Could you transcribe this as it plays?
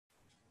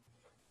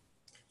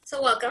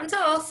So welcome to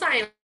our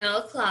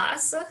final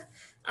class.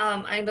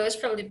 I know it's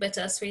probably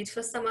bittersweet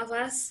for some of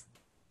us,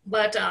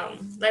 but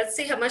let's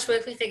see how much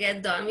work we can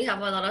get done. We have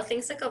a lot of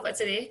things to cover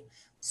today.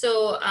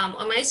 So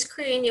on my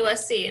screen, you are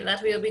seeing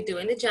that we'll be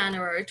doing the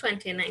January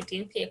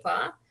 2019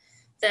 paper.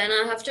 Then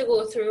I have to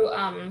go through,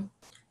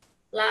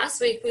 last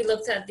week we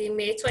looked at the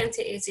May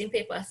 2018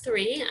 paper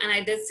 3, and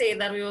I did say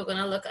that we were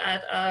gonna look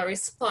at a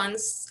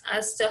response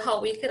as to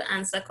how we could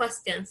answer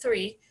question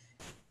 3.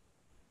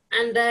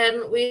 And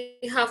then we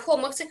have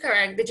homework to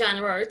correct the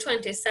January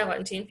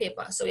 2017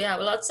 paper. So we have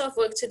lots of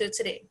work to do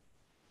today.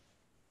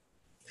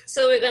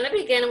 So we're going to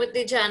begin with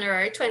the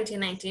January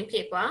 2019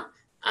 paper.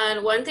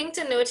 And one thing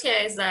to note here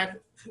is that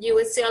you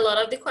would see a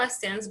lot of the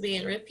questions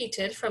being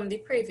repeated from the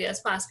previous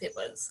past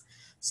papers.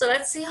 So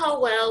let's see how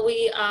well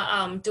we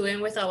are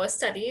doing with our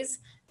studies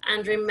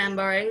and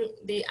remembering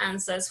the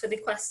answers for the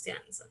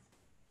questions.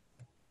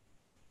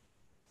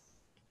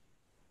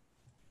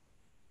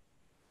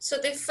 So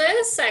the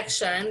first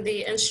section,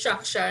 the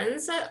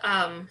instructions,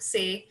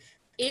 say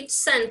each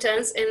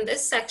sentence in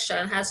this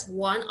section has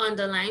one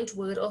underlined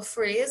word or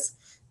phrase.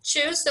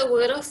 Choose the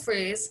word or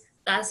phrase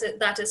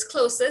that is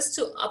closest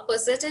to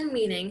opposite in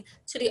meaning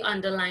to the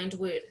underlined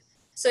word.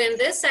 So in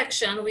this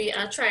section, we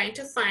are trying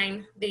to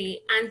find the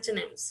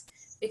antonyms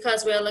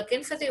because we're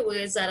looking for the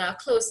words that are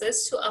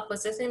closest to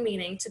opposite in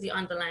meaning to the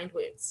underlined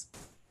words.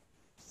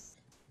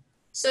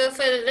 So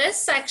for this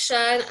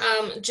section,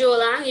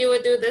 Jolan, you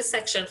would do this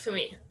section for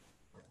me.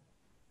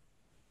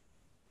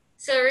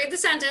 So read the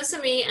sentence to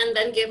me and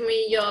then give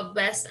me your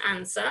best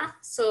answer.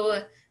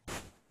 So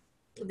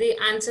the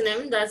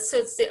antonym that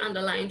suits the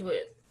underlined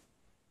word.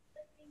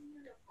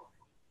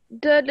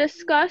 The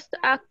discussed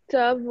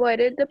actor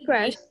avoided the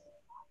press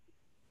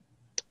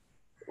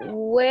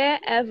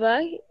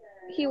wherever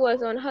he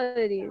was on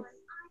holidays.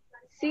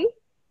 See?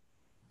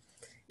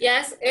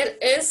 Yes, it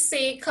is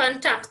C,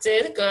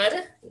 contacted.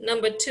 Good.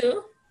 Number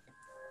 2.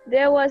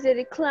 There was a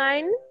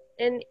decline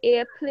in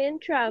airplane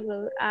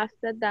travel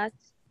after that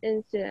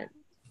incident.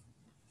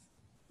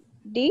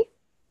 D?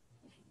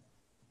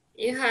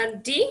 You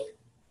had D?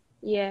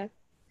 Yeah.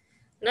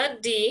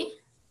 Not D.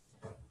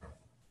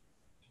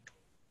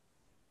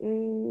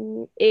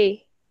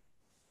 A.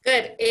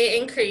 Good. A,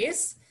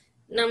 increase.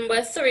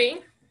 Number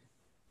 3.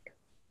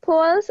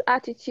 Paul's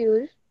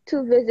attitude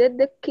to visit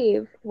the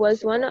cave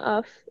was one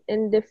of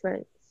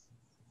indifference.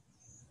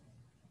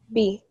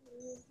 B.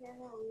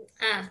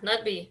 Ah,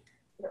 not B.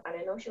 I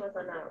didn't know she was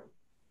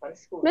on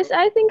school. Miss,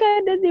 I think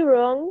I did the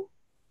wrong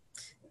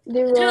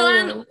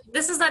Joanne, one.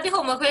 this is not the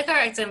homework we're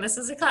correcting. This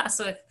is the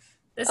classwork.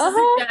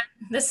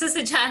 This is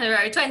the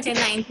January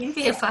 2019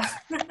 paper.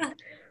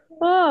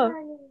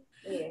 Oh.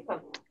 Yeah,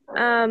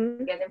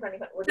 come.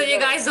 So you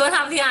guys don't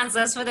have the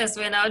answers for this.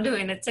 We're now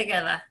doing it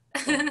together.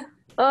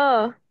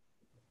 Oh.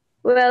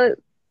 Well,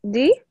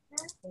 D?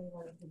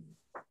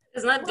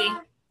 It's not D.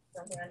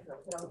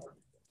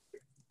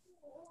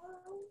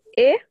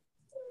 A?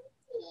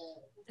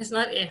 It's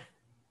not A.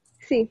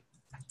 C.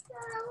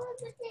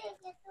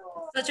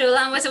 So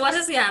Jolan, what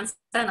is the answer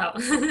now?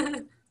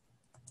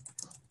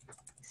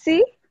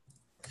 C?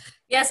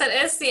 Yes, it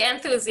is the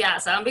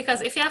enthusiasm,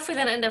 because if you're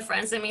feeling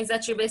indifference, it means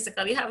that you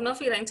basically have no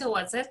feeling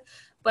towards it.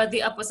 But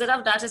the opposite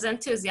of that is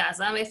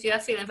enthusiasm. If you're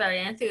feeling very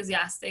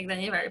enthusiastic,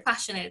 then you're very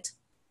passionate.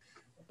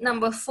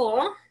 Number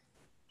 4.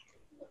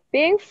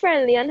 Being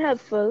friendly and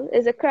helpful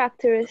is a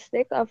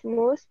characteristic of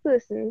most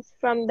persons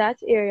from that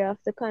area of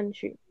the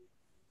country.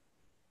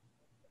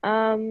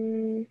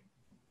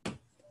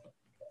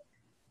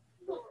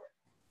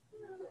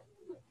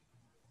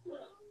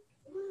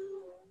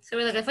 So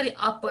we're looking for the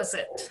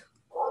opposite.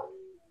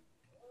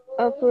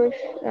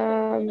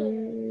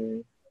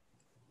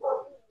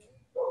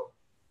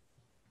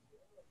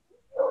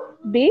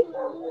 B?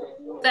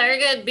 Very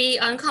good. B,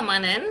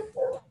 uncommon in.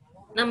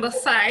 Number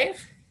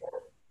 5.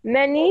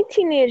 Many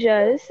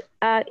teenagers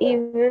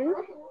even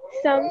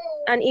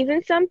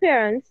some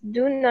parents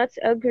do not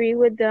agree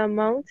with the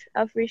amount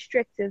of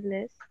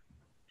restrictiveness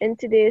in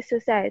today's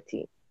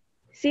society.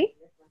 See?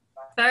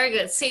 Very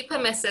good. C,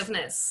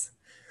 permissiveness.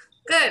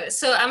 Good.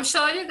 So I'm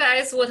sure you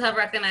guys would have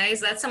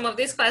recognized that some of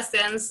these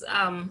questions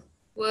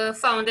were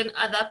found in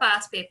other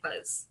past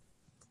papers.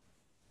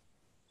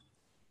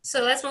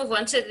 So let's move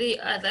on to the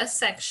other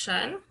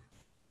section.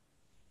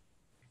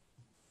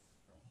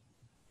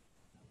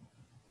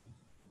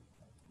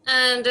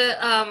 And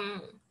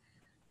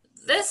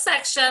this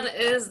section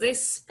is the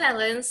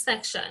spelling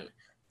section.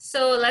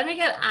 So let me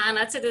get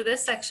Anna to do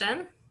this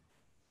section.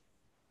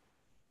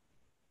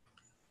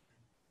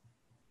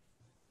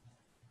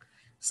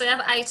 So you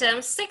have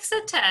items 6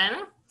 to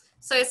 10.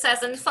 So it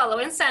says in the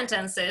following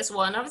sentences,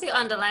 one of the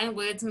underlined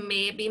words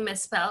may be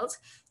misspelled.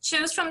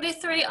 Choose from the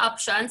 3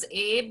 options,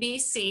 A, B,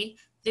 C,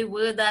 the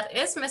word that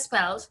is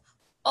misspelled,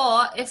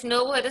 or if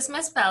no word is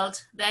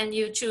misspelled, then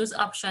you choose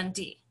option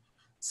D.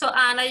 So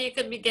Anna, you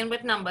could begin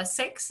with number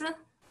 6.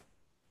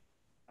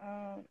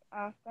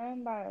 After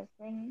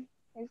embarrassing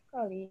his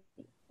colleague,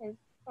 his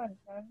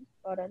conscience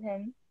bothered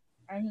him,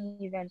 and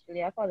he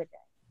eventually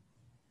apologized.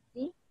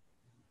 See?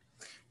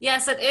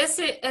 Yes, it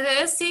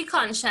is C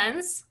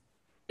conscience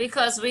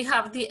because we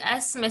have the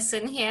S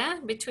missing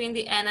here between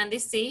the N and the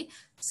C.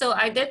 So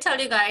I did tell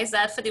you guys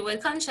that for the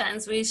word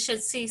conscience, we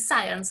should see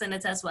science in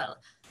it as well.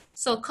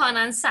 So con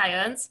and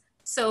science.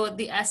 So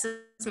the S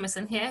is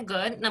missing here.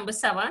 Good. Number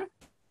 7.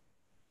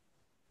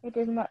 It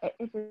is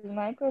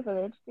my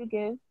privilege to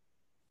give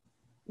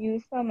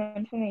you some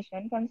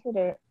information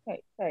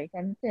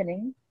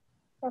concerning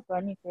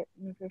proper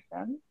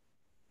nutrition.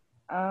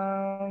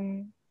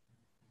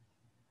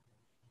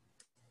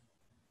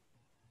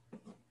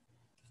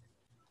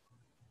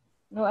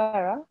 No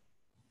error.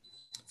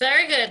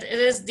 Very good. It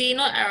is D,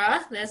 no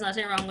error. There's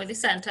nothing wrong with the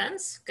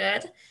sentence.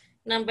 Good.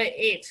 Number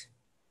 8.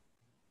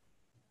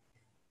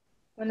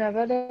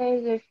 Whenever there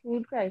is a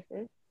food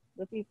crisis,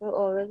 the people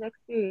always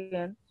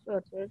experience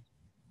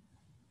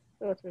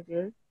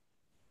shortages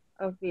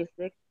of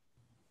basic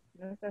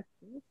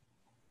necessities.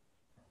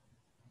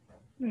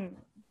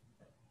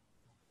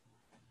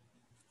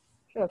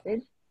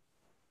 Shortage.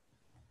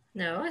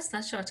 No, it's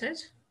not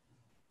shortage.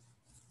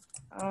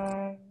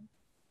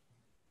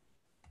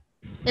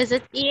 Is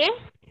it E?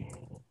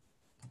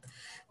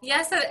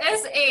 Yes, it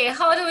is A.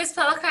 How do we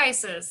spell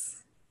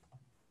crisis?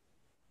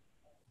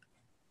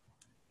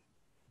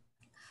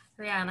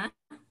 Rihanna?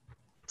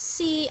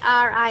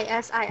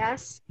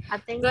 CRISIS, I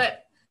think. Good.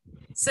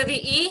 So the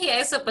E here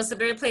is supposed to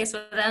be replaced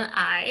with an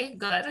I.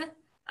 Good.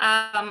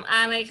 And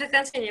I can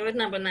continue with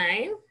number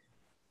 9.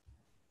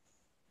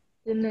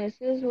 The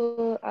nurses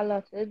were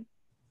allotted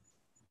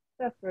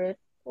separate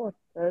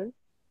quarters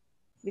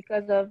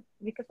because the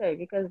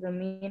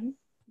main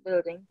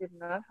building did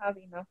not have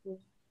enough room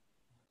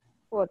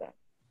for them.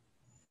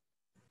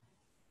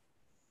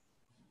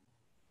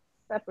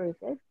 Separate.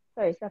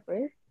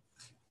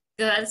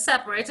 Good.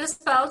 Separate is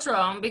spelled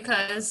wrong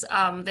because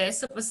there's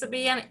supposed to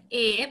be an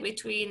A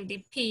between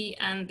the P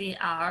and the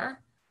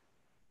R.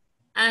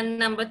 And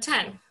number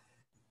 10.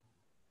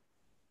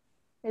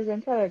 His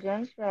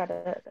intelligence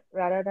rather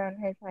than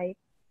his height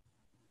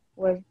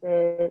was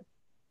the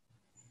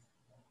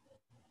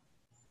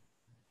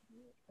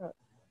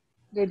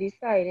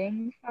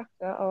deciding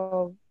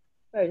factor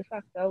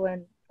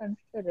when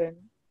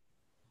considering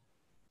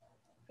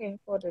him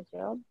for the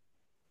job.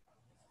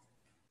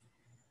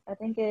 I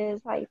think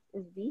his height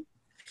is B.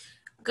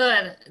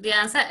 Good. The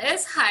answer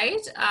is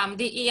height.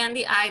 The E and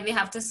the I, they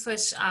have to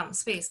switch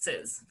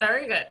spaces.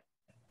 Very good.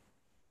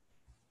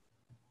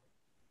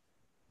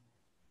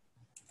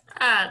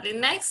 The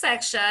next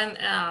section,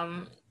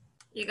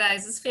 you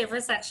guys'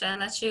 favorite section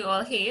that you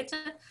all hate,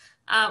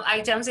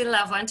 items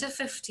 11 to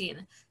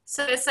 15.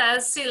 So it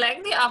says,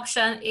 select the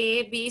option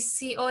A, B,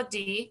 C, or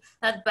D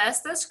that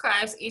best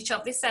describes each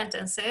of the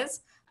sentences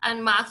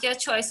and mark your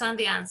choice on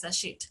the answer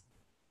sheet.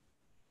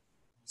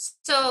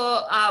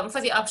 So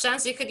for the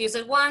options, you could use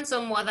it once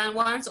or more than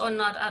once or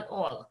not at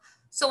all.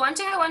 So one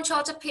thing I want you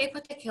all to pay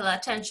particular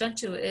attention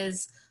to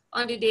is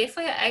on the day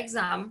for your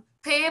exam,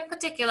 pay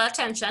particular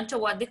attention to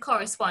what the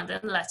corresponding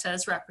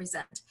letters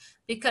represent,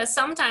 because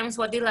sometimes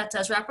what the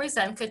letters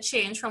represent could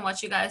change from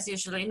what you guys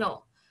usually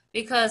know.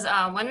 Because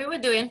when we were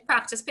doing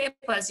practice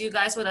papers, you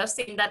guys would have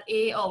seen that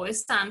A always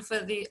stands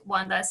for the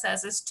one that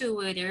says it's too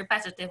wordy,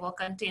 repetitive, or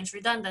contains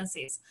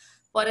redundancies.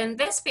 But in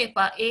this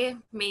paper, A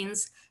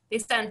means the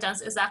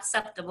sentence is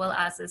acceptable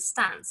as it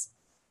stands.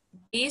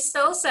 B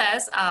still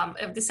says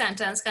if the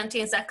sentence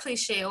contains a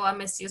cliche or a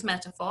misused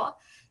metaphor.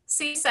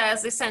 C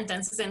says the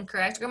sentence is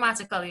incorrect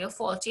grammatically or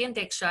faulty in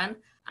diction.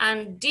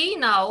 And D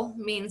now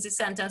means the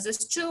sentence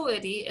is too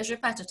wordy, is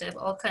repetitive,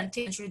 or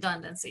contains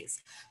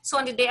redundancies. So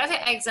on the day of your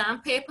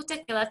exam, pay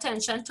particular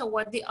attention to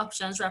what the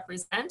options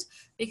represent,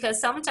 because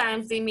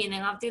sometimes the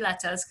meaning of the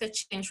letters could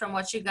change from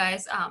what you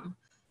guys are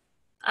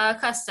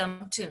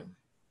accustomed to.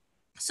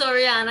 So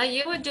Rihanna,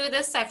 you would do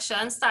this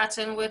section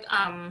starting with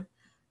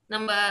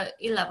number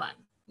 11.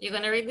 You're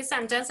gonna read the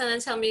sentence and then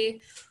tell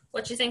me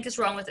what you think is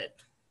wrong with it.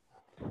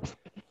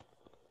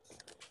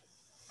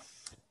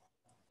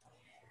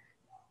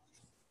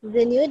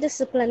 The new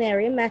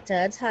disciplinary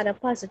methods had a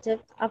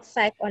positive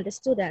effect on the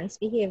students'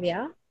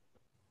 behavior.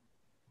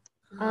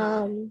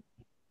 I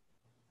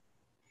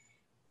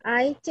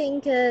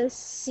think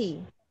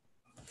C.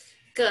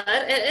 Good,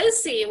 it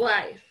is C.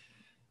 Why?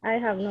 I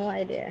have no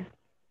idea.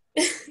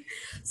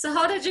 So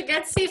how did you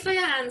get C for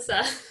your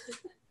answer?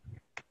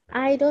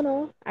 I don't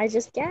know. I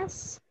just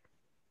guess.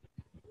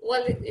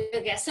 Well,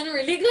 you're guessing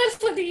really good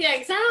for the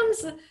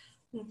exams.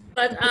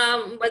 But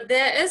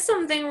there is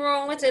something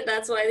wrong with it.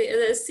 That's why it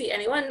is C.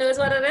 Anyone knows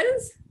what it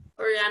is?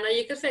 Oriana,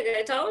 you could figure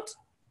it out.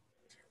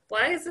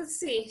 Why is it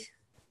C?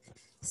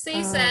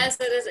 C says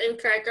it is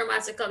incorrect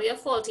grammatically or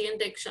faulty in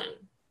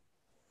diction.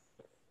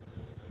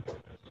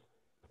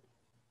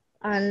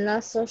 I'm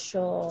not so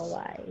sure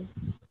why.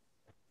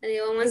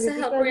 Anyone wants to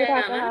help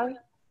Rihanna?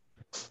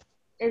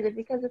 Is it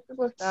because it's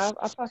supposed to have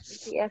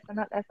apostrophe S and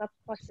not S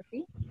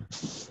apostrophe?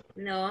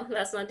 No,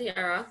 that's not the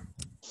error.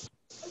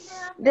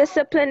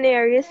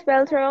 Disciplinary is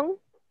spelled wrong?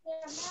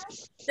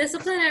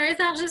 Disciplinary is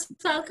actually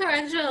spelled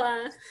correct,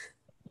 Jola.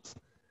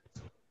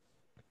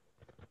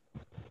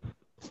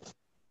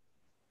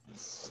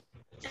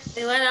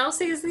 Anyone else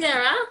sees the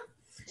error?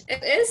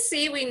 It is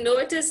C, we know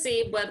it is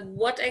C, but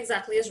what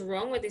exactly is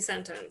wrong with the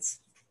sentence?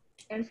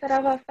 Instead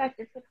of effect,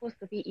 it's supposed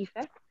to be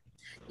effect.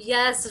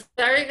 Yes,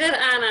 very good,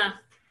 Anna.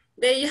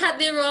 They had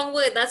the wrong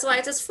word. That's why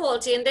it is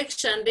faulty in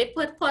diction. They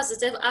put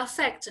positive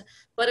affect,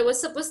 but it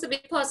was supposed to be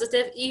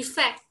positive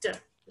effect.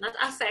 Not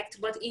affect,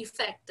 but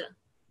effect.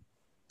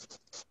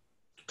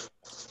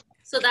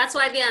 So that's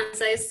why the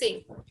answer is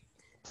C.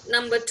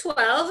 Number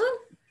 12.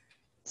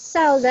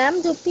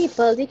 Seldom do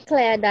people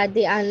declare that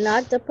they are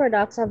not the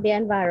products of the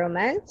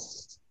environment.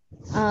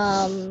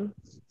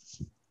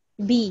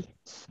 B.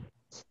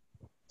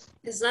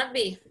 It's not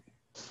B.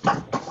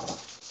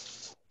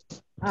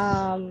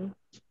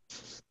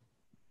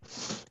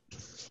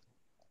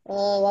 What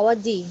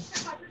about D?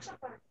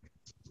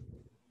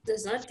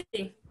 It's not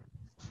D.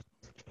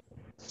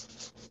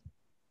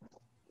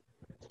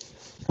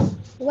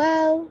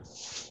 Well,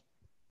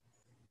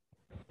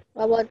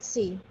 what about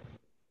C?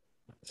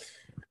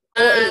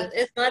 Or A?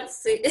 It's not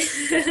C.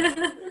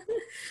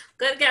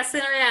 Good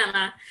guessing,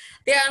 Rihanna.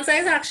 The answer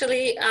is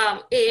actually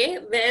A.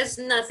 There's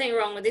nothing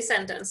wrong with the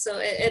sentence, so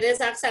it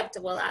is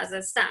acceptable as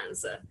it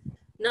stands.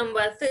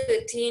 Number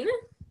 13.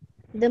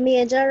 The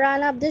major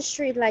ran up the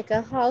street like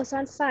a house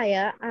on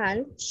fire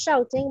and,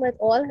 shouting with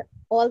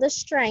all the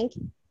strength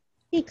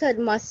he could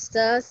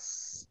muster,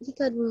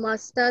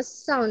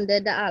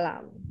 sounded the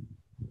alarm.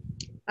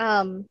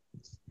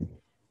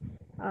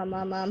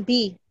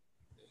 B.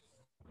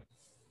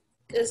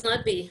 It's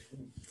not B.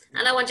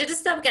 And I want you to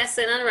stop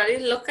guessing and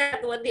really look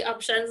at what the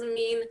options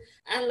mean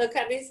and look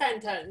at the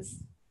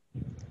sentence.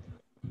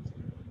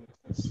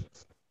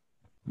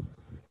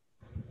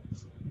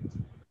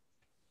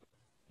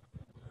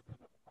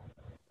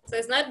 So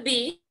it's not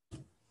B.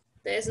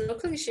 There's no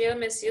cliche or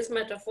misuse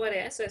metaphor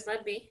there, so it's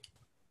not B.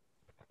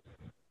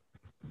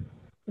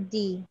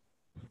 D.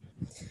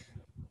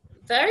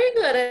 Very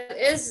good, it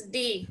is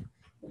D.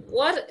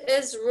 What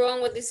is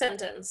wrong with the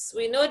sentence?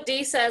 We know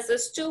D says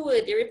it's too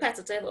wordy,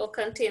 repetitive, or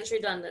contains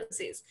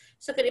redundancies.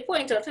 So can you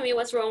point out to me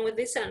what's wrong with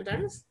the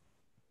sentence?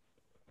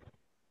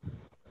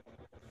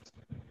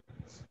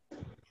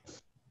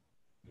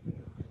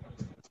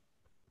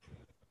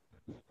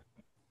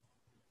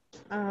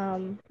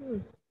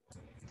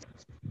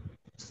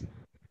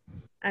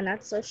 I'm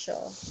not so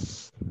sure.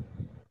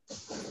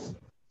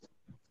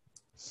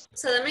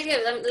 So let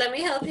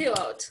me help you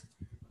out.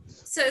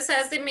 So it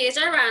says the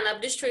major ran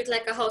up the street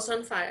like a house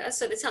on fire.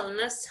 So they're telling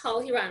us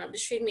how he ran up the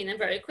street, meaning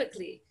very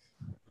quickly.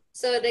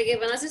 So they're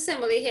giving us a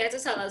simile here to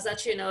tell us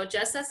that, you know,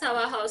 just as how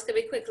a house can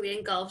be quickly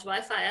engulfed by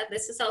fire,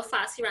 this is how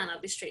fast he ran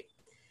up the street.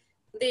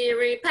 The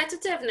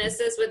repetitiveness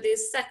is with the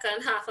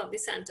second half of the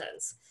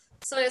sentence.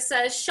 So it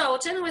says,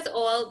 shouting with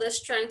all the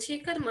strength he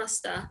could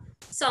muster,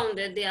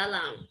 sounded the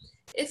alarm.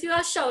 If you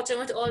are shouting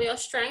with all your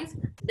strength,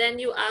 then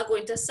you are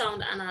going to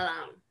sound an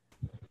alarm.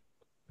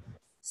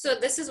 So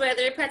this is where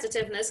the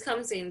repetitiveness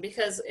comes in,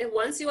 because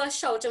once you are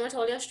shouting with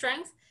all your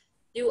strength,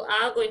 you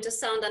are going to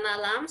sound an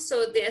alarm.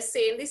 So they're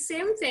saying the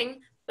same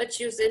thing, but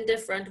using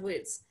different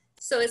words.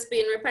 So it's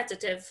being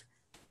repetitive.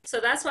 So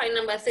that's why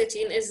number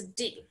 13 is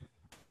D.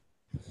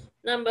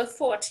 Number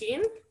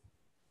 14.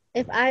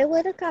 If I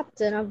were the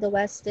captain of the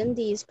West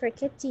Indies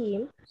cricket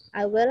team,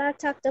 I will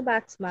attack the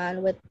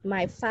batsman with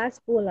my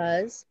fast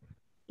bowlers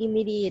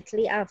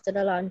immediately after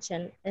the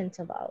luncheon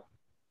interval.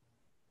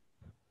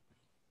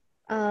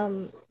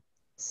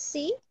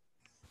 C?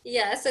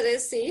 Yes, it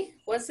is C.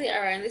 What's the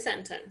error in the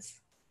sentence?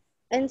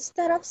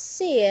 Instead of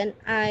saying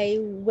I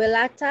will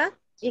attack,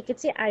 you could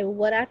say I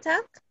would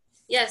attack.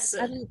 Yes,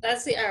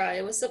 that's the error.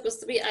 It was supposed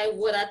to be I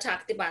would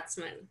attack the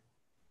batsman.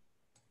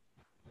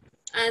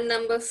 And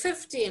number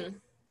 15.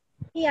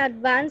 He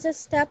advanced a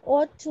step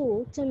or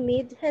two to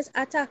meet his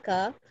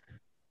attacker,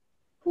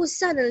 who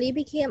suddenly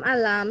became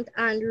alarmed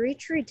and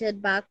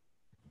retreated back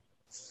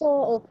 4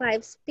 or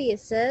 5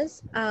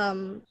 spaces.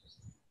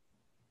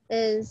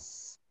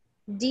 Is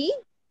D?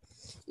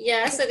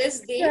 Yes, it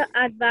is D. The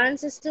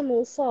advance is to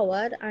move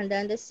forward, and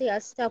then they say a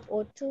step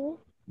or two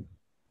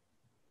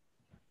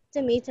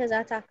to meet his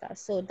attacker.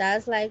 So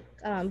that's like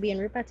being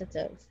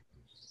repetitive.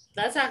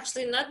 That's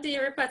actually not the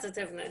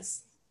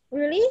repetitiveness.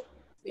 Really?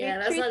 Yeah,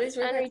 Retreat that's not his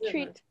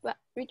repetitiveness.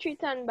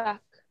 retreat and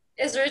back.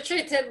 It's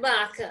retreated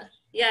back.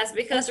 Yes,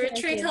 because Okay,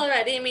 retreat okay.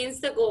 already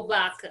means to go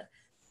back.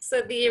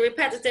 So the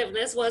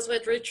repetitiveness was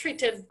with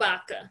retreated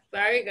back.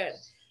 Very good.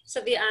 So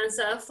the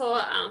answer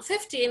for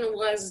 15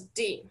 was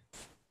D.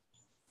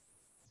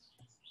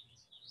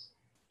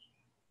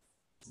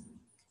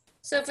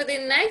 So for the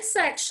next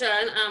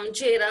section,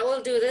 Jada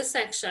will do this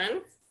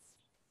section.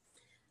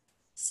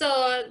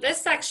 So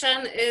this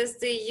section is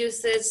the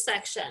usage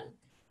section.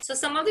 So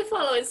some of the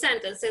following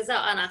sentences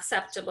are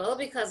unacceptable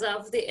because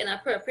of the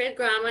inappropriate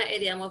grammar,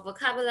 idiom, or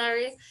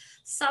vocabulary.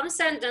 Some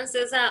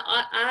sentences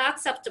are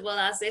acceptable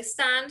as they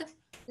stand.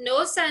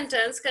 No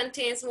sentence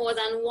contains more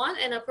than one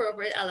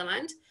inappropriate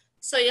element.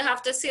 So you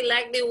have to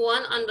select the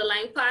one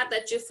underlying part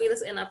that you feel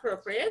is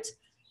inappropriate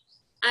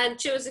and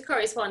choose the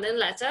corresponding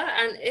letter.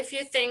 And if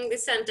you think the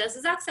sentence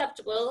is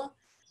acceptable,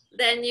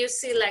 then you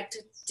select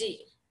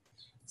D.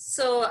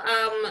 So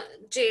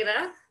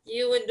Jada,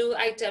 you would do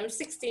items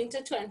 16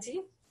 to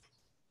 20.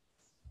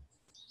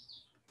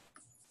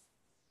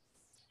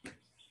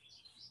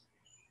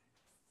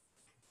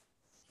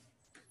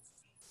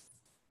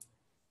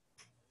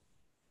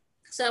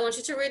 So I want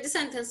you to read the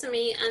sentence to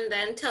me and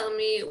then tell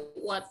me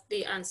what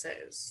the answer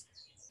is.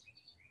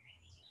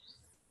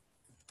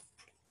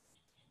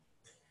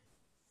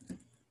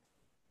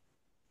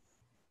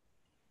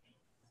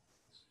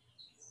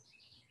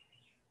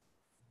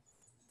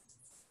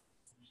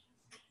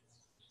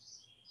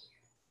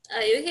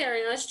 Are you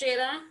hearing us,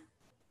 Jada?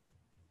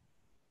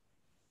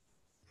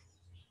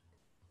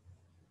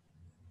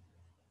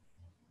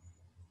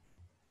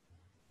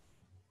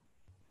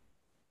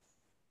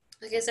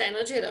 Okay, so I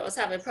know Jada was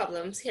having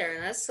problems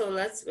hearing us, so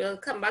we'll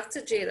come back to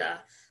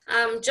Jada.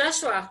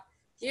 Joshua,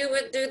 you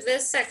would do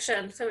this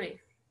section for me.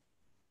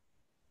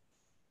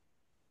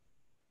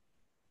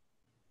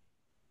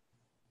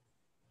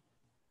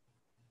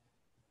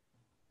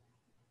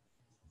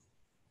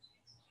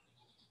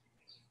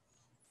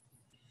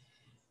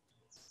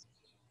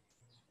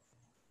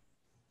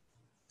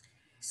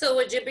 So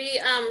would you be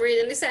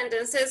reading the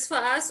sentences for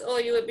us,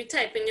 or you would be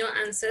typing your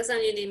answers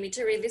and you need me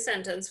to read the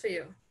sentence for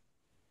you?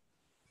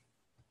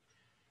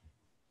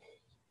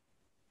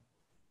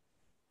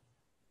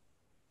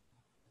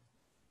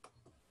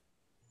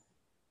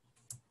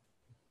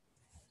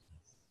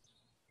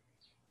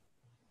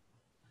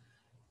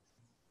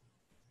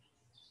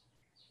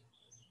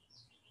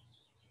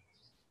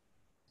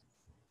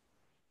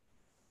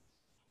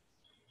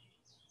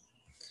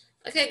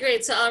 Okay,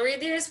 great. So I'll read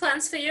the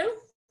response for you.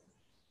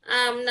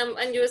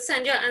 And you would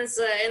send your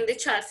answer in the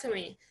chat for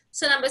me.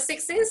 So number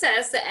 16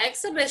 says the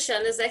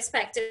exhibition is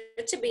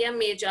expected to be a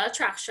major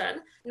attraction,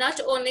 not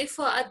only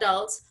for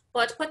adults,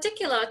 but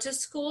particular to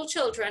school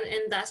children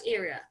in that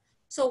area.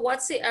 So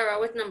what's the error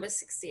with number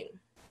 16?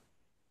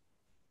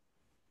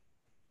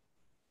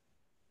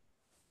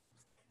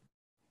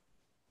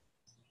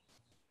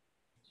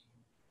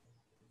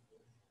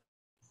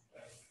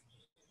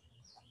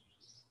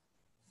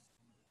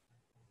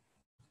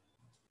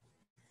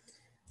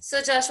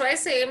 So Joshua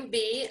is saying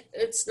B,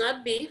 it's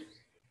not B.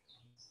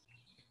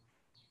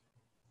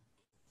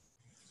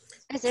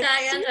 Is it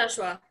Try C? again,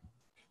 Joshua.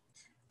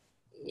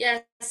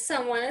 Yes,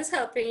 someone is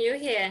helping you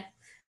here.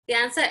 The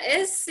answer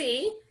is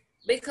C,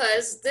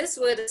 because this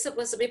word is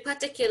supposed to be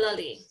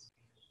particularly,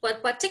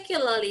 but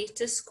particularly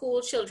to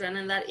school children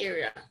in that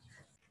area.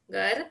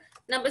 Good.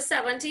 Number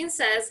 17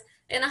 says,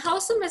 in a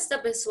house of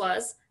Mr.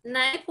 Biswas,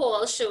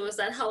 Naipaul shows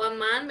that how a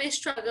man may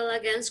struggle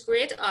against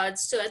great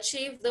odds to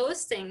achieve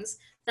those things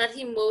that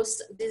he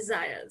most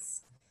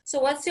desires.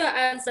 So what's your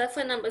answer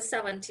for number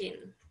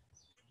 17?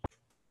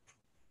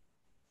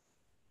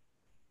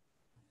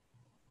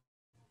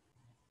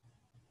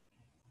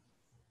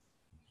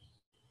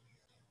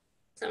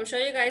 So I'm sure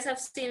you guys have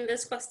seen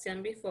this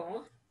question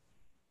before.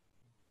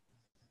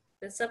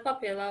 It's a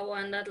popular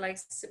one that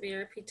likes to be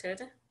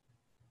repeated.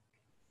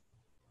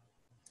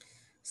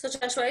 So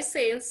Joshua is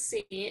saying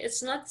C,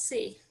 it's not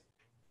C.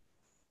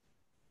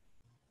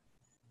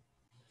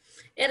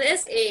 It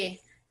is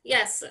A,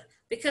 yes,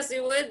 because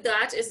the word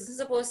that isn't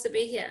supposed to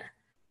be here.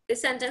 The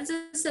sentence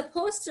is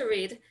supposed to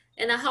read,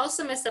 in a house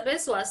of Mr.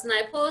 Biswas,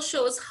 Naipaul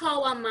shows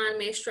how a man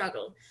may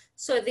struggle.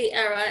 So the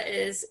error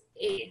is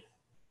A.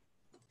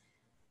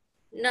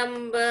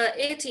 Number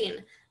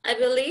 18, I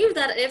believe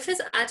that if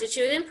his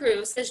attitude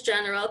improves, his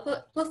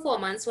general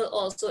performance will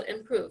also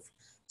improve.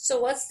 So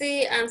what's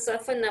the answer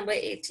for number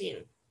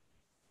 18?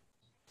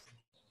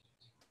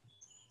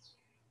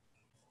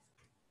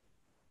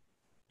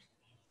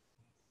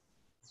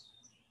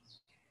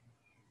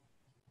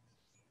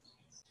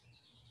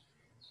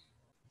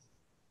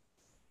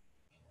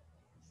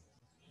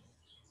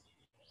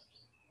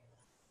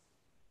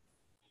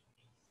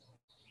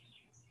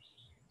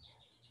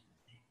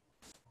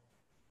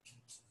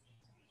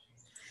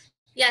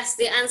 Yes,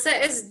 the answer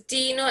is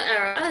D, no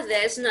error.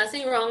 There's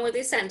nothing wrong with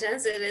the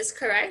sentence. It is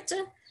correct.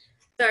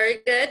 Very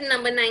good.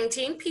 Number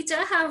 19, Peter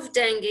have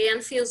dengue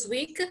and feels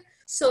weak,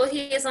 so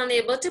he is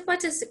unable to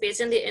participate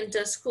in the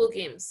inter-school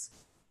games.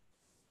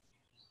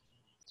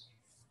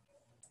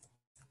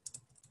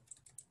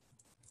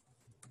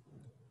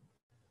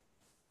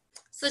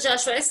 So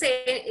Joshua is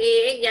saying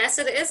A. Yes,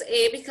 it is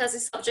A because the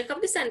subject of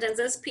the sentence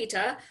is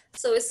Peter,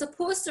 so it's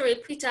supposed to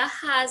read Peter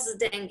has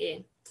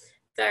dengue.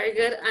 Very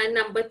good. And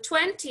number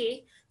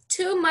 20,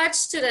 too much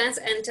students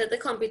entered the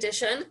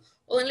competition.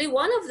 Only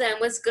one of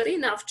them was good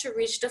enough to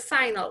reach the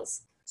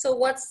finals. So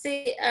what's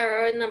the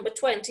error in number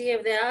 20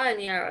 if there are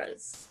any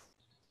errors?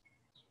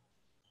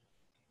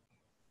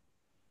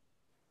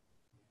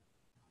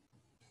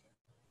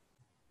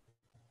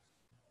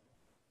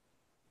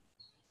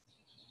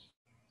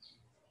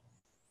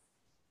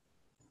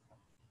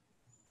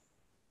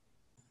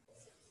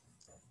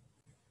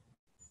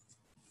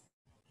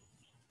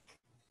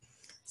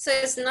 So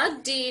it's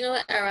not D, no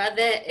error.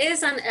 There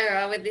is an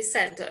error with this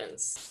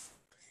sentence.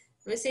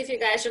 Let me see if you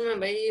guys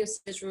remember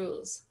usage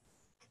rules.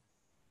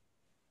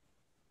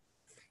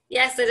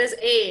 Yes, it is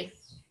A.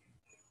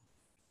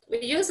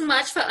 We use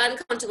much for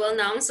uncountable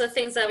nouns, so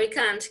things that we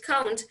can't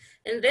count.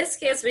 In this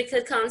case, we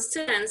could count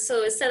students.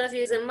 So instead of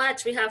using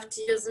much, we have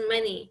to use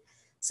many.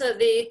 So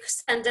the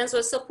sentence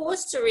was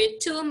supposed to read,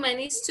 too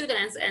many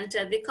students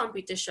entered the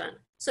competition.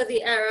 So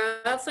the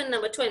error for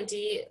number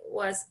 20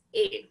 was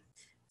A.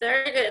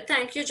 Very good.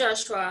 Thank you,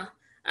 Joshua.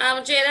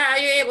 Jada, are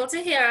you able to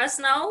hear us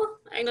now?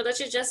 I know that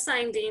you just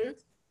signed in.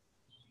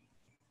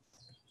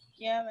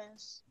 Yeah,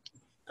 miss.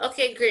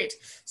 Okay, great.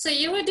 So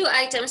you will do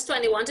items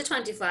 21 to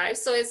 25.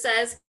 So it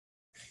says,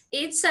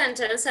 each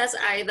sentence has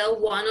either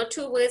one or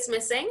two words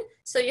missing.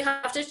 So you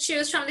have to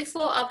choose from the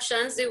four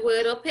options the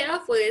word or pair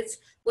of words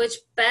which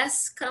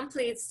best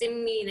completes the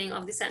meaning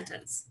of the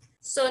sentence.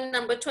 So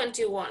number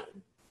 21.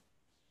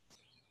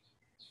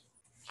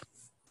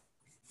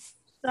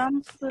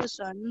 Some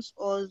persons,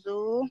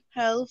 although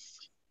health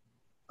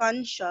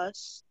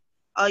conscious,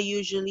 are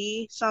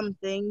usually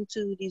something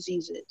to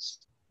diseases.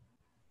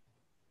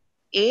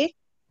 A.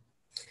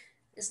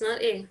 It's not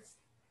A.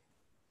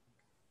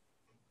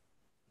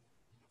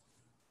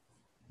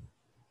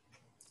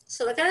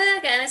 So look at it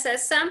again. It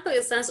says some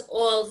persons,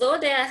 although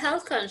they are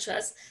health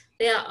conscious,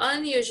 they are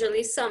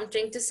unusually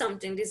something to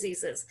something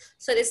diseases.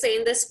 So they're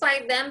saying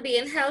despite them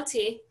being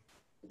healthy,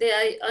 they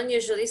are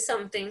unusually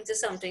something to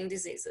something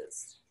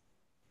diseases.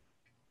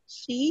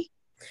 C.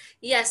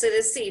 Yes, it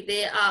is C.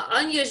 They are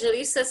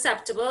unusually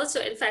susceptible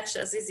to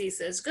infectious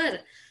diseases.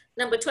 Good.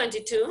 Number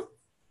 22.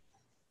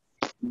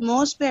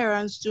 Most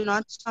parents do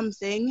not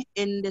something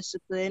in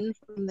discipline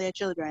from their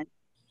children.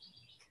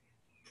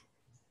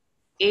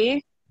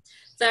 A.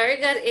 Very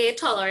good. A,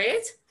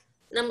 tolerate.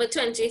 Number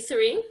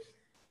 23.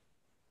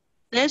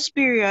 This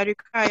period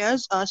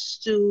requires us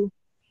to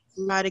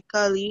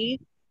radically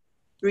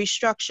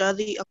restructure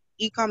the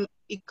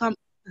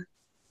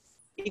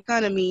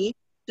economy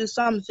to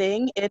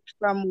something it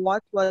from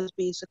what was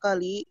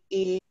basically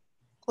a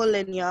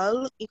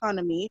colonial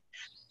economy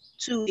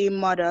to a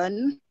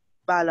modern,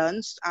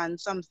 balanced, and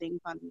something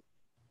economy.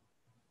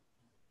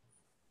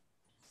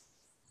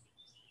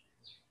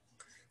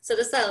 So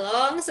this is a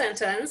long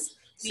sentence.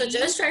 So B.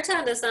 just try to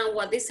understand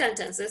what the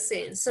sentence is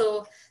saying.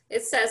 So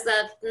it says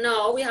that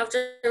now we have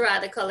to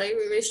radically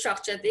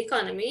restructure the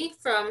economy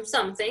from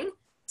something.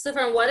 So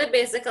from what it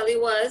basically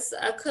was,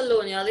 a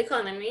colonial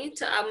economy,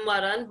 to a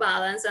modern,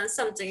 balanced, and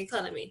something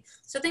economy.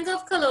 So think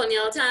of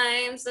colonial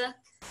times,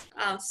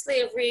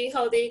 slavery,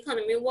 how the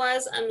economy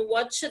was, and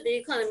what should the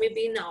economy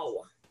be now?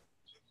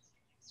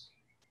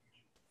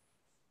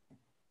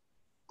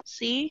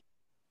 C.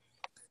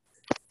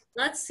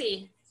 Not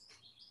C.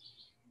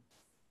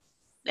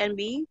 Then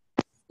B.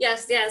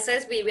 Yes, the answer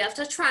is B. We have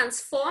to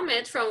transform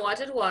it from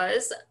what it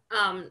was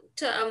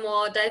to a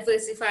more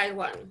diversified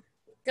one.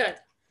 Good.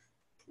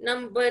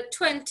 Number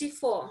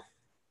 24.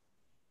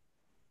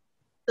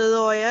 The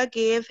lawyer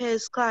gave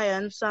his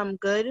client some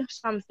good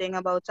something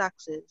about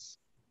taxes.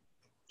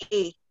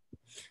 A.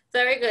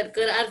 Very good.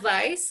 Good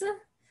advice.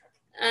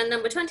 And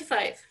number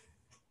 25.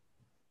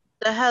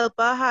 The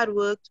helper had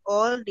worked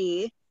all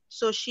day,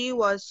 so she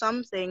was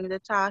something the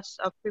task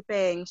of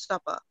preparing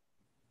supper.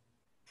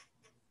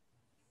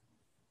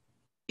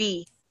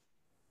 B.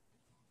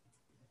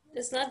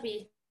 It's not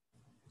B.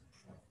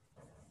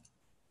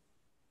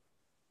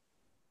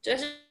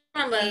 Just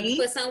remember, the B.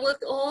 person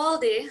worked all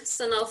day,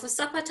 so now for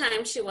supper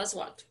time, she was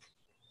what?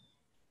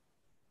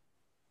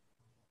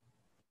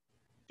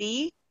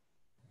 D.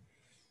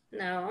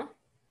 No.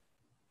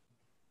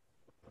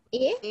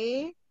 A?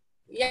 A.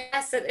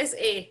 Yes, it is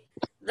A.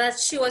 That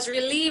she was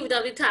relieved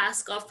of the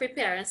task of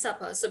preparing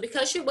supper. So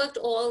because she worked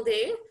all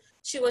day,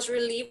 she was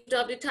relieved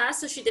of the task,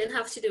 so she didn't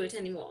have to do it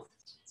anymore.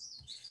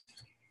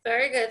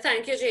 Very good.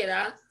 Thank you,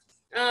 Jada.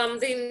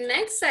 The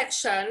next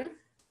section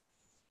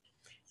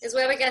is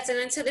where we're getting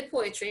into the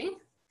poetry.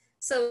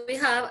 So we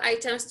have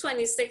items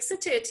 26 to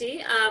 30.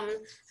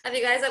 Have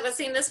you guys ever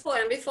seen this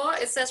poem before?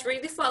 It says,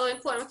 read the following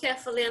poem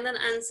carefully and then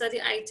answer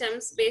the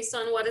items based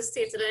on what is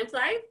stated or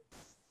implied.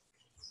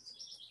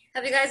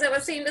 Have you guys ever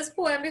seen this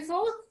poem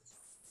before?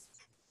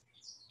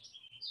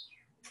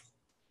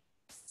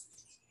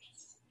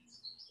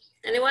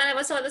 Anyone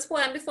ever saw this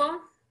poem before?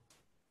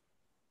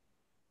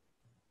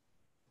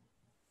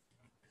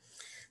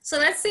 So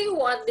let's see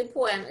what the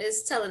poem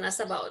is telling us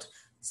about.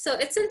 So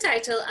it's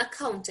entitled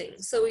Accounting.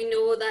 So we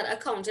know that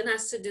accounting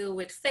has to do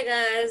with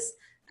figures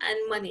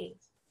and money.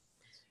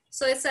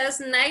 So it says,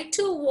 night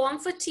too warm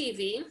for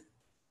TV,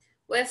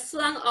 we're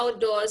flung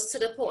outdoors to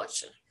the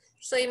porch.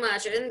 So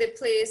imagine the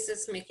place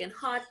is making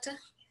hot.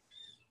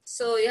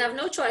 So you have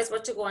no choice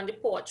but to go on the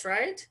porch,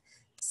 right?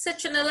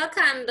 Citronella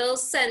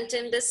candles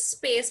scenting the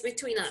space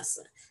between us.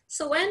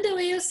 So when do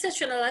we use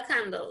citronella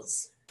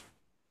candles?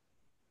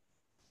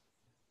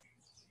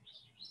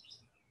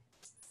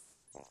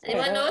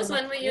 Anyone knows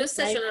when we use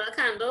citronella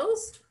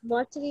candles?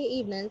 More to the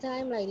evening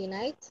time, like the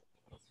night.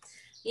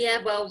 Yeah,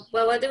 but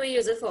what do we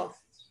use it for?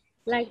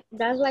 Like,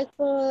 that's like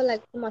for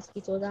like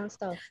mosquitoes and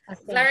stuff. I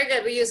think. Very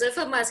good. We use it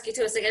for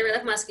mosquitoes, to get rid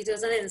of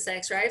mosquitoes and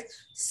insects, right?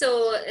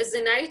 So it's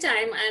the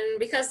nighttime, and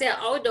because they're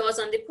outdoors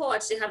on the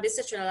porch, they have the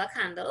citronella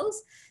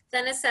candles.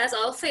 Then it says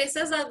our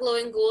faces are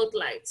glowing gold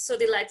light, so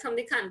the light from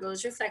the candle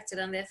is reflected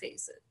on their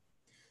faces.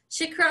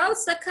 She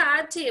crowds the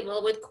card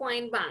table with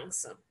coin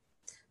banks.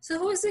 So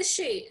who is this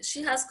she?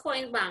 She has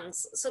coin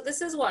banks. So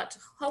this is what?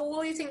 How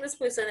old do you think this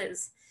person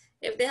is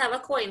if they have a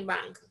coin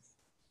bank?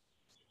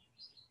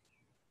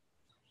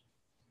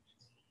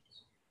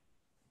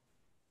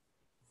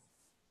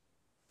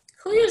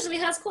 Who usually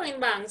has coin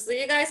banks? Do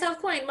you guys have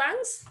coin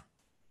banks?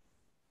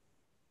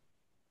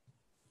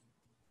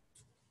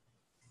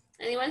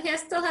 Anyone here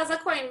still has a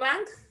coin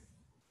bank?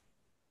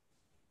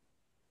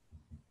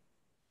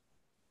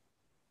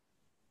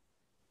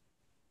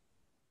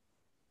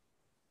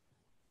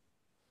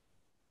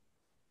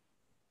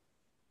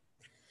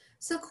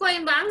 So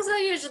coin banks are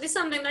usually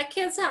something that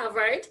kids have,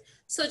 right?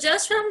 So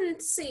just from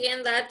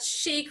seeing that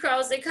she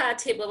crowds the card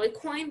table with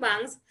coin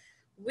banks,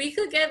 we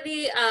could get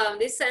the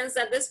sense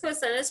that this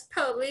person is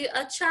probably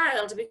a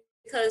child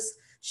because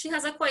she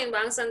has a coin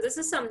bank, and this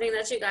is something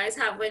that you guys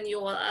have when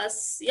you were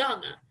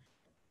young.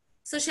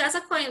 So she has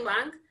a coin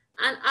bank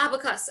and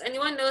abacus.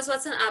 Anyone knows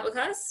what's an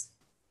abacus?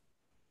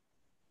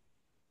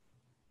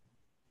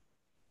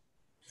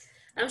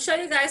 I'm sure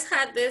you guys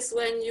had this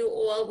when you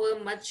all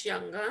were much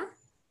younger.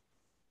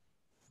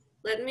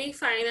 Let me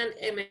find an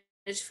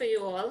image for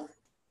you all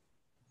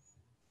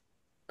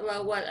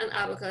about what an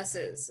abacus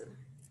is.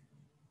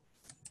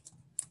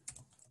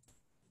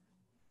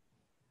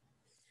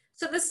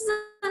 So this is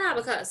an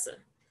abacus.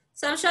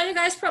 So I'm sure you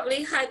guys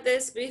probably had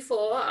this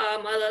before. A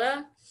lot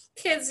of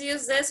kids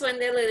use this when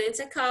they're learning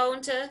to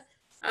count,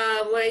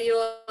 where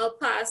you'll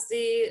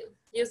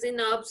use the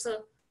knobs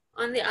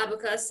on the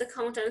abacus to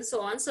count and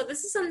so on. So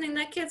this is something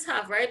that kids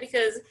have, right?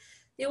 Because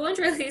you won't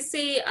really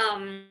see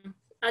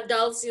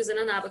adults using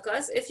an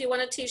abacus. If you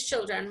want to teach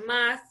children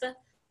math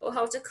or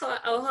how to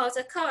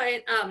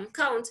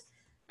count,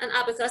 an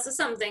abacus is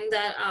something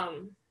that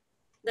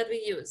that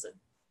we use.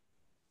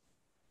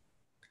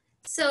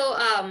 So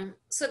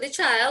so the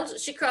child,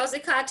 she crowds the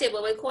card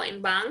table with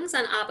coin banks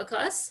and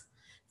abacus,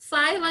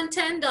 $5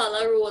 and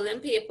 $10 rolling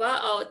paper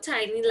or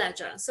tiny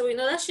ledger. So we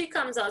know that she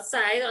comes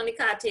outside on the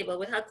card table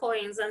with her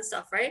coins and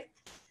stuff, right?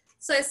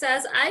 So it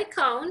says, I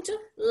count,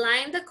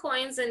 line the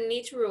coins in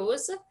neat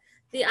rows,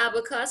 the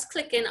abacus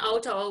clicking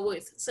out our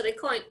width. So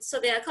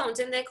they are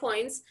counting their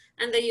coins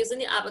and they're using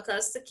the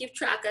abacus to keep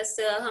track as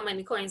to how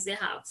many coins they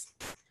have.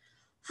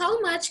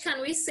 How much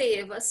can we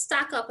save,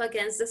 stack up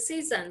against the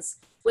seasons,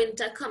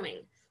 winter coming?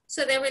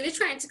 So they're really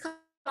trying to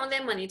count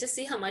their money to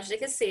see how much they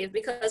can save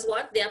because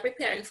what? They are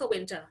preparing for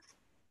winter.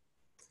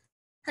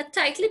 Her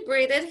tightly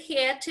braided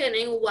hair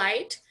turning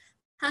white,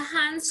 her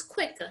hands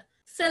quick,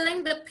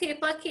 filling the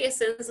paper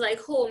casings like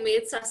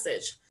homemade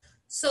sausage.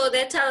 So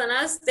they're telling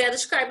us, they're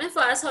describing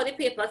for us how the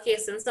paper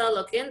casings are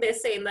looking. They're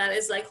saying that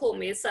it's like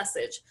homemade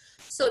sausage.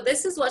 So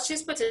this is what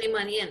she's putting the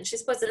money in.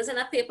 She's putting it in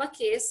a paper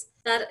case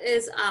that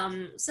is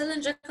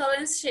cylindrical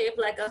in shape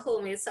like a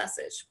homemade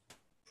sausage.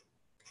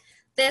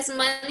 There's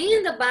money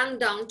in the bank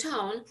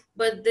downtown,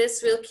 but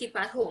this will keep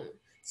at home.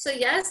 So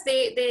yes,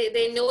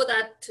 they know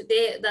that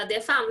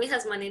their family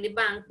has money in the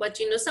bank, but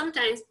you know,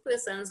 sometimes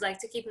persons like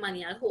to keep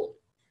money at home.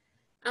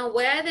 And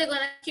where are they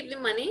gonna keep the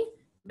money?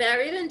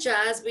 Buried in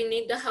jars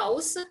beneath the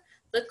house,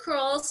 the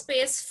crawl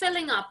space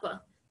filling up,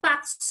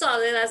 packed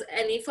solid as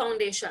any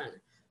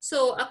foundation.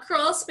 So a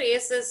crawl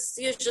space is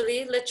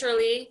usually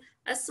literally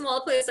a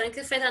small person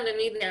can fit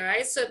underneath there,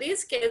 right? So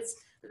these kids,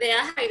 they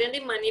are hiding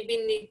the money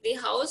beneath the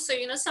house. So,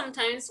 you know,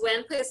 sometimes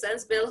when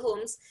persons build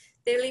homes,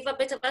 they leave a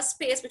bit of a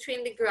space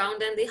between the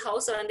ground and the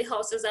house, and the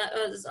house is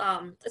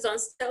on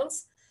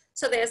stilts.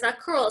 So there's a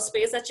crawl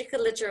space that you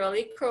could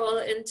literally crawl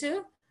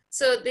into.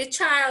 So the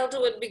child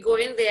would be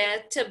going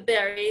there to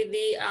bury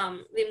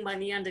the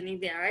money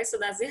underneath there, right? So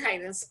that's the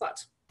hiding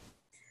spot.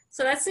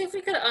 So let's see if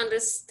we could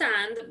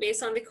understand,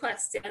 based on the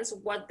questions,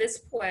 what this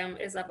poem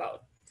is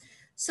about.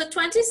 So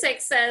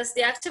 26 says,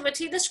 the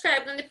activity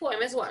described in the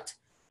poem is what?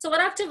 So what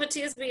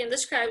activity is being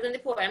described in the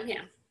poem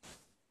here?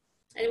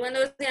 Anyone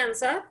knows the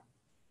answer?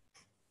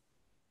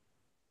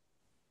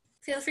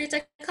 Feel free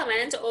to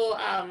comment or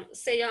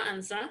say your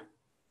answer.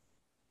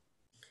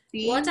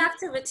 B. What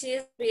activity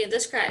is being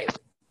described?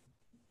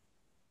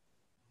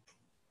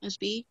 Is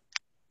B.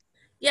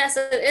 Yes,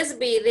 it is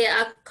B. They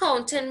are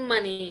counting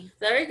money.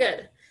 Very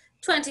good.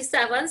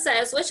 27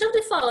 says, which of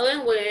the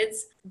following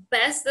words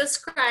best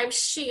describes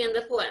she in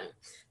the poem?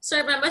 So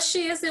remember,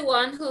 she is the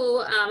one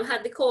who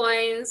had the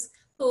coins,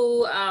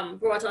 who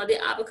brought out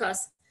the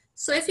abacus.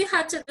 So if you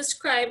had to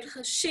describe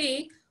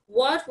she,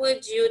 what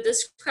would you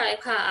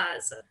describe her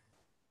as?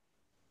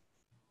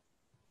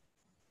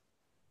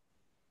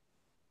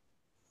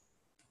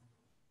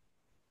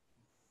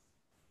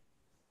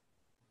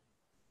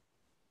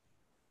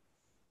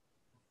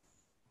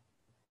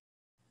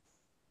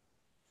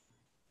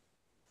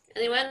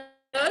 Anyone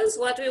knows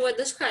what we would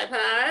describe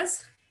her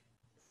as?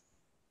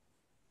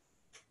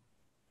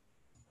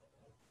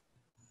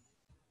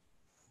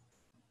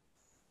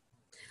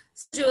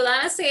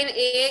 Julian is saying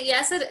A,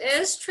 yes, it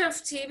is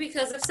thrifty,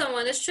 because if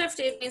someone is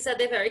thrifty, it means that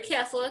they're very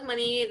careful with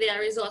money, they are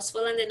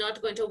resourceful, and they're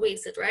not going to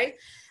waste it, right?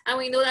 And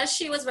we know that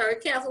she was very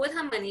careful with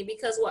her money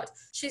because what?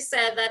 She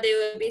said that they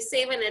will be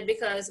saving it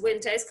because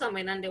winter is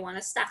coming and they want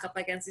to stack up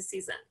against the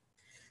season.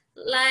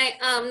 Line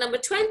number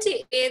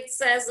 28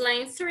 says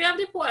line 3 of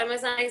the poem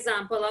is an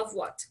example of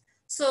what?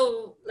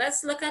 So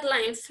let's look at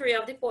line 3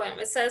 of the poem.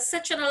 It says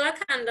citronella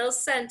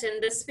candles sent in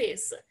the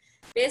space.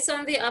 Based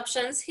on the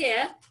options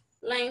here,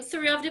 line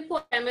 3 of the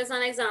poem is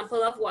an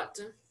example of what?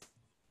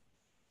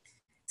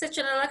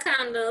 Citronella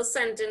candles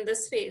sent in the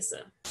space.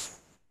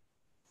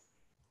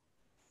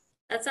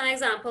 That's an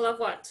example of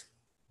what?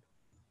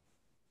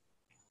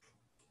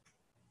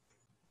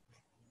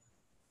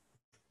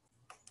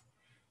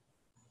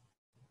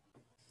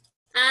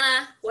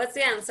 Anna, what's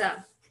the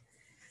answer?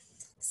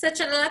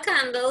 Citronella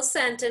candle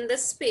sent in the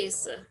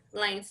space,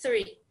 line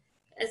 3.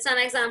 It's an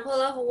example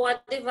of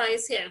what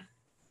device here?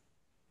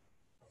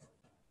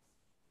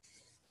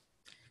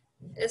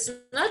 It's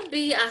not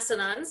B,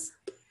 assonance.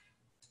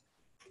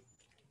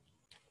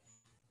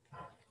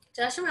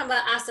 Just remember,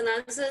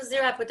 assonance is the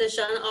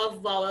repetition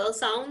of vowel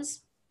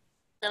sounds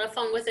that are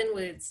found within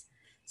words.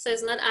 So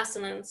it's not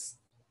assonance.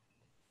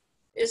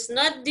 It's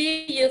not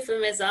the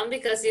euphemism,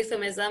 because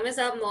euphemism is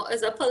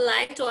a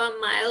polite or a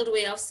mild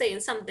way of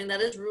saying something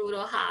that is rude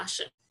or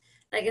harsh.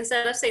 Like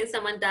instead of saying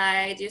someone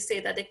died, you say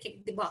that they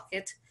kicked the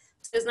bucket.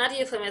 So it's not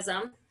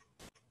euphemism.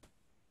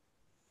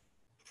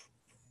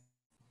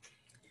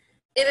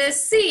 It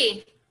is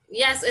C.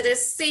 Yes, it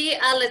is C,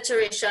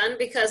 alliteration,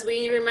 because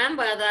we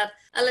remember that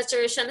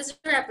alliteration is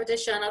a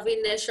repetition of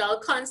initial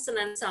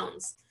consonant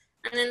sounds.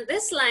 And in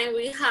this line,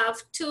 we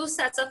have two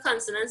sets of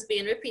consonants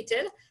being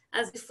repeated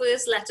as the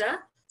first letter.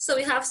 So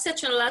we have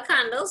citronella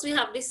candles, we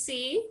have the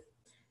C,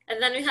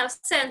 and then we have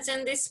sent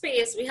in the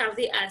space, we have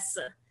the S.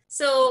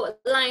 So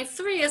line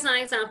 3 is an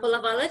example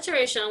of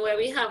alliteration where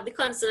we have the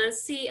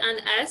consonants C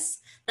and S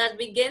that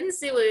begins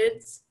the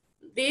words.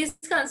 These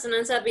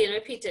consonants are being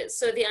repeated.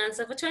 So the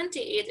answer for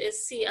 28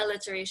 is C,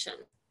 alliteration.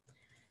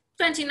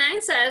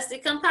 29 says the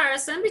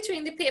comparison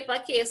between the paper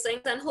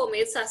casings and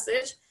homemade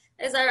sausage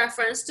is a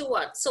reference to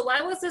what? So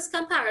why was this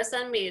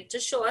comparison made? To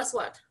show us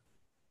what?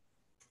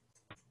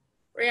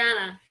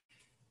 Rihanna.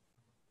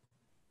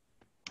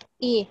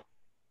 E.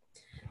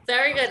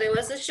 Very good. It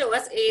was to show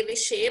us A, the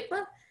shape.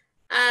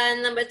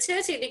 And number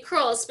 30, the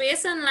crawl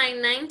space in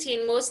line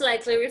 19 most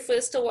likely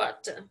refers to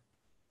what?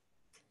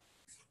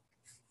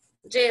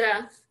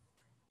 Jada,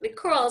 the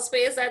crawl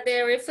space that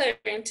they're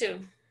referring to.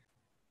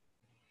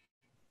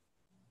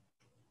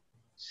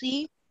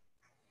 C.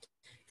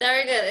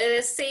 Very good. It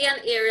is C, an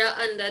area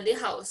under the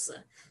house.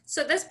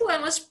 So this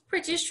poem was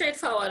pretty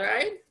straightforward,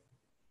 right?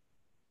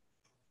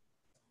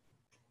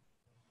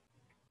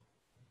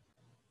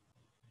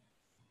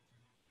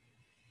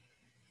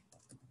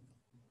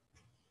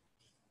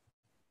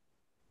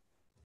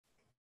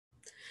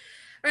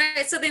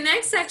 Right, so the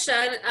next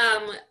section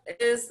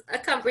is a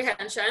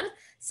comprehension.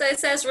 So it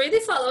says, read the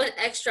following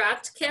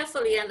extract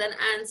carefully and then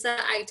answer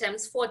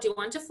items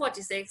 41 to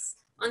 46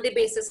 on the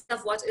basis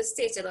of what is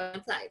stated or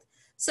implied.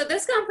 So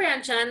this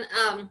comprehension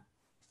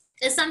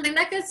is something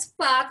that could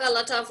spark a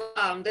lot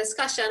of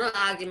discussion or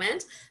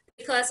argument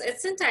because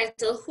it's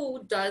entitled,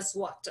 Who Does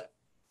What?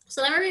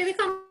 So let me read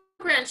the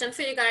comprehension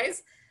for you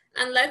guys,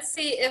 and let's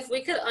see if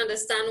we could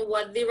understand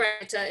what the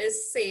writer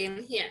is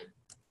saying here.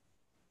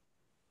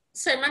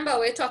 So remember,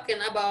 we're talking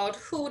about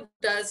who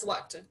does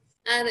what.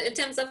 And in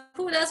terms of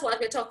who does what,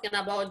 we're talking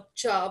about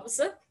jobs.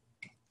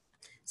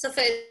 So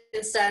for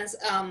instance,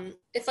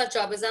 if a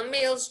job is a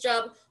male's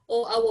job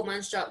or a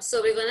woman's job.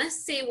 So we're gonna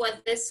see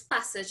what this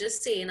passage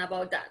is saying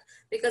about that.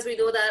 Because we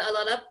know that a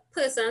lot of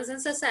persons in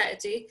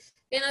society,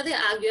 you know, they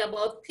argue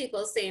about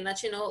people saying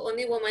that, you know,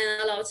 only women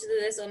are allowed to do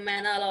this or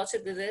men are allowed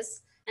to do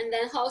this. And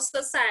then how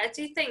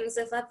society thinks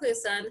if a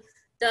person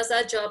does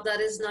a job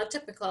that is not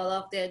typical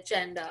of their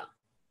gender.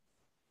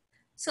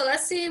 So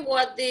let's see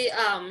what the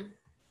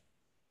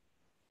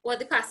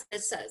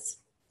passage says.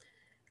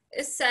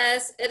 It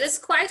says, it is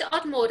quite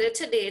outmoded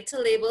today to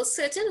label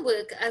certain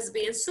work as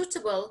being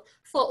suitable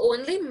for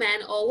only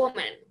men or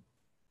women.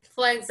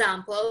 For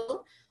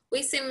example,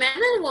 we see men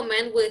and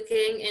women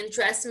working in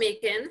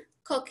dressmaking,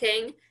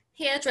 cooking,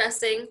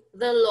 hairdressing,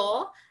 the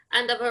law,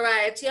 and a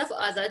variety of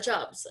other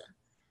jobs.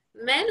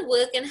 Men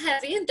work in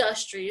heavy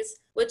industries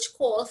which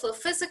call for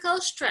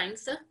physical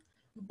strength,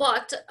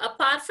 but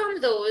apart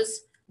from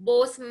those,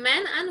 both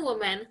men and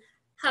women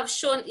have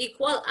shown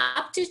equal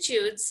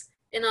aptitudes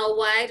in a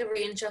wide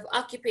range of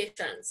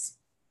occupations.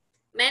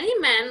 Many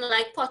men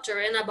like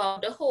pottering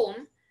about the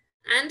home,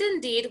 and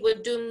indeed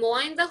would do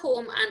more in the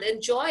home and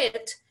enjoy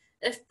it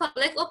if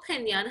public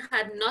opinion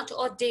had not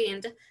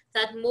ordained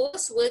that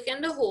most work in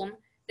the home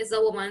is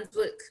a woman's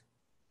work.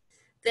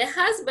 There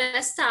has been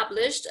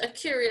established a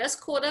curious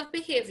code of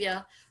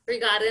behavior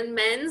regarding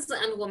men's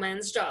and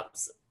women's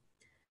jobs.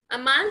 A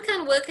man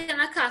can work in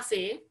a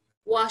cafe,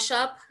 wash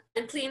up,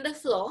 and clean the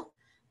floor,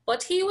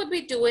 but he would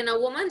be doing a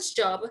woman's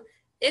job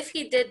if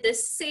he did the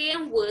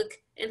same work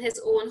in his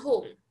own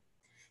home.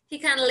 He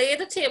can lay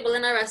the table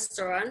in a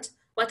restaurant,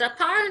 but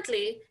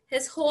apparently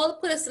his whole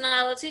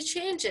personality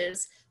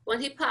changes when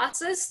he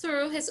passes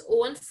through his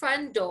own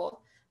front door,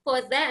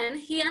 for then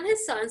he and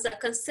his sons are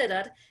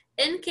considered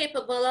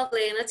incapable of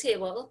laying a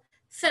table,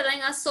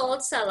 filling a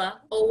salt cellar,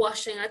 or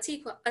washing a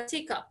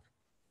teacup.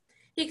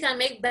 He can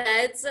make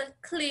beds,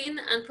 clean,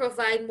 and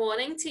provide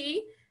morning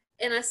tea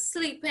in a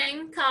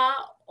sleeping car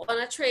on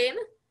a train,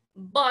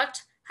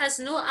 but has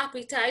no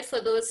appetite for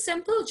those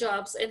simple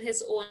jobs in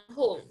his own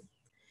home.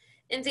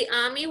 In the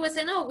army,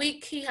 within a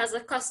week, he has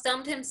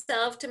accustomed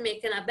himself to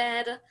making a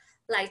bed,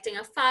 lighting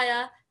a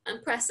fire,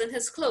 and pressing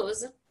his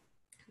clothes.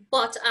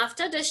 But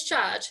after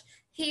discharge,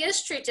 he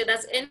is treated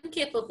as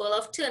incapable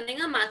of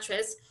turning a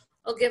mattress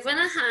or giving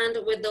a hand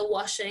with the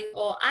washing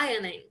or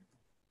ironing.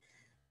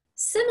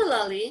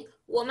 Similarly,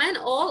 women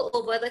all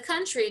over the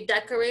country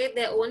decorate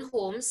their own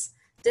homes,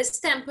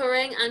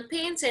 distempering and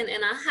painting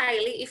in a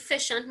highly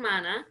efficient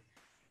manner,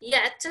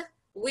 yet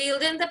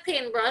wielding the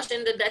paintbrush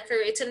in the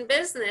decorating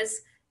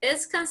business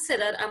is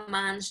considered a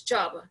man's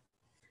job.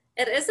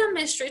 It is a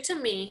mystery to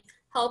me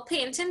how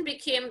painting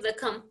became the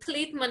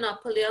complete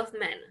monopoly of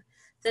men.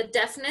 The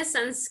deftness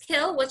and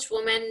skill which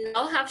women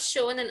now have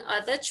shown in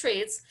other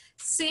trades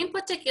seem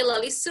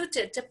particularly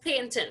suited to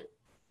painting.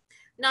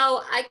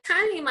 Now, I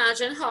can't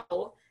imagine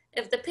how,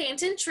 if the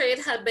painting trade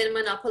had been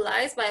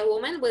monopolized by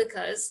women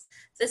workers,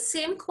 the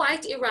same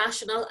quite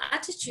irrational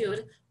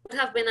attitude would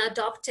have been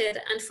adopted,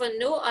 and for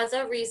no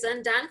other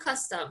reason than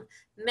custom,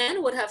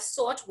 men would have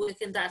sought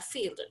work in that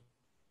field.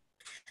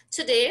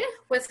 Today,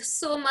 with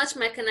so much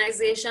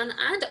mechanization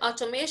and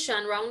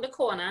automation round the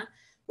corner,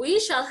 we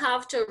shall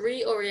have to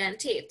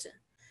reorientate.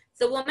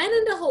 The woman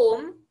in the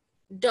home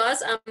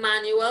does a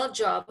manual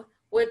job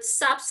which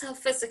saps her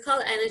physical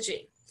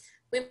energy.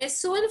 We may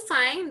soon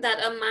find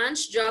that a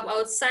man's job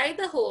outside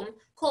the home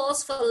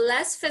calls for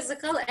less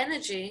physical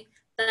energy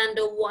than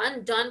the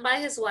one done by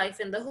his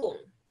wife in the home.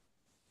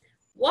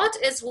 What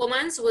is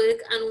woman's work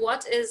and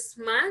what is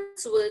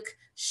man's work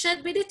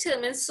should be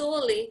determined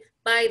solely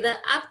by the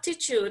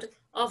aptitude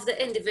of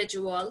the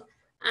individual,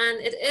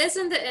 and it is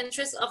in the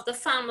interest of the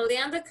family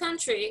and the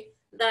country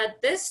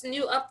that this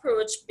new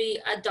approach be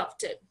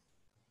adopted.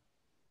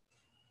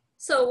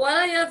 So what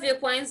are your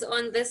viewpoints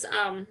on this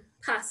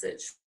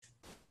passage?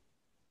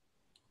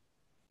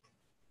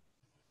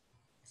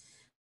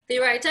 The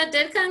writer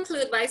did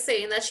conclude by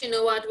saying that, you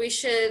know what, we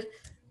should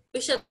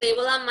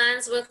label a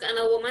man's work and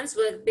a woman's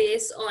work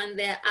based on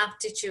their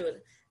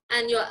aptitude.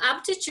 And your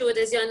aptitude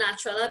is your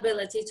natural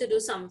ability to do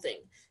something.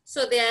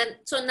 So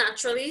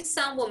naturally,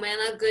 some women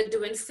are good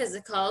doing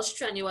physical,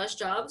 strenuous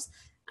jobs.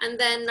 And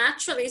then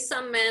naturally,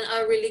 some men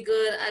are really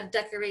good at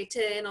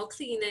decorating or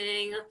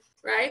cleaning,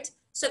 right?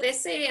 So they're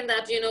saying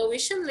that, you know, we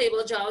shouldn't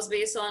label jobs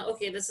based on,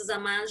 okay, this is a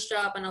man's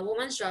job and a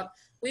woman's job.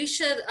 We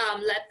should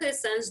let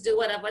persons do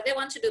whatever they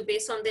want to do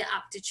based on their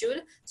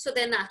aptitude, so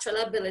their natural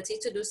ability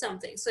to do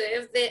something. So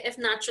if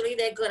naturally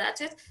they're good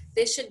at it,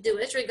 they should do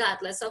it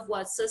regardless of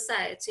what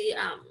society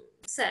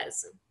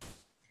says.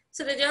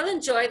 So did y'all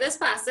enjoy this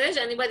passage?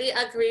 Anybody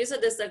agrees or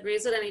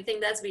disagrees with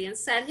anything that's being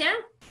said here?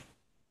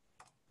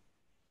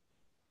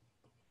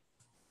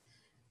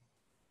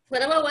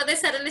 What about what they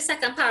said in the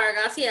second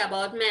paragraph here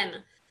about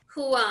men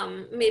who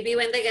maybe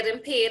when they're getting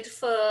paid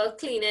for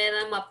cleaning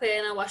and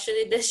mopping and washing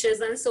the dishes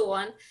and so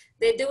on,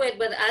 they do it,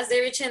 but as they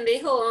reach in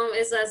their home,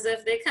 it's as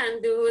if they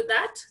can't do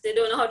that. They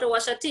don't know how to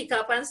wash a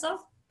teacup and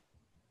stuff.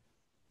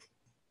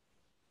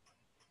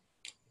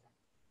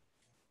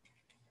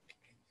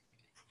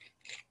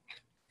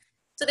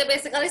 So they're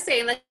basically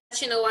saying that,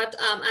 you know what,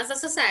 as a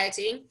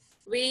society,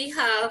 we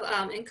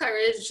have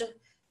encouraged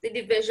the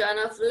division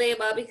of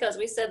labor because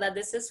we said that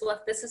this is for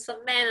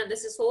men and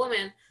this is for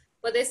women.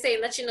 But they're saying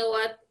that, you know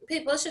what,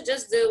 people should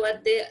just do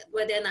what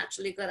they're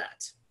naturally good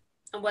at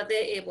and what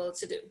they're able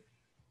to do.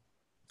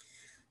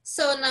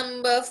 So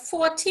number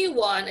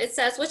 41, it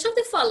says, which of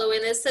the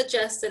following is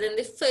suggested in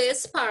the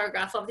first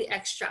paragraph of the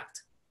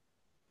extract?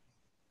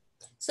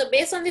 So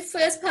based on the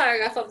first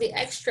paragraph of the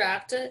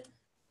extract,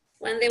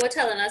 when they were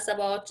telling us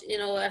about, you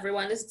know,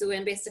 everyone is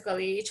doing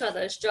basically each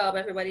other's job,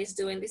 everybody's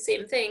doing the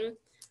same thing,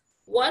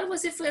 what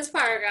was the first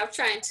paragraph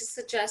trying to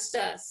suggest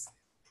to us?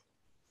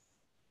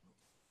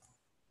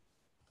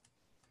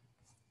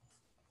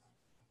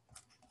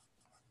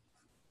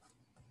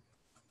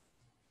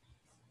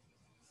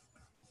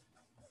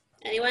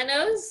 Anyone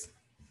knows?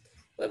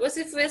 What was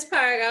the first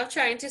paragraph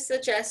trying to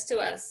suggest to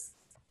us?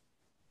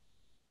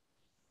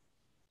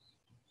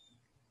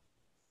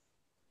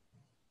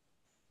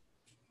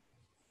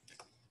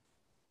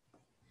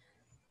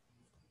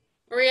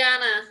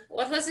 Rihanna,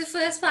 what was the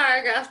first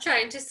paragraph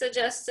trying to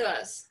suggest to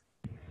us?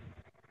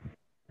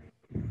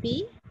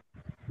 B?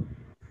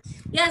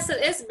 Yes,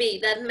 it is B,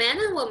 that men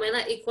and women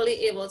are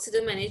equally able to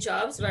do many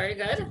jobs. Very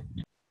good.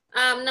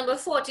 Number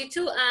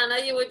 42,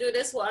 Anna, you would do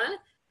this one.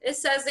 It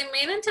says the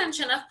main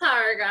intention of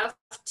paragraph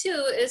 2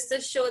 is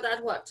to show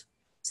that what?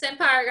 So in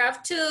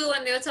paragraph 2,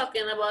 when they were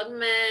talking about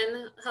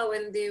men, how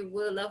in the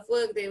world of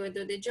work they would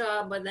do the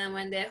job, but then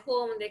when they're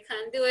home, they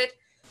can't do it.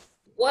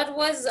 What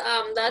was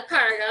that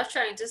paragraph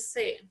trying to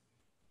say?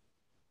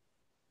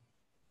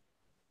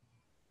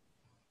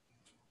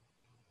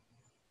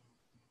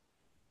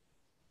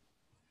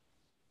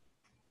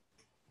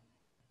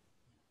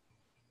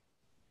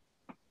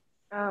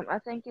 I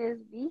think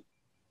it's B.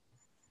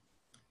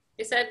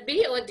 You said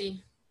B or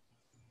D?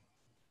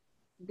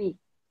 B,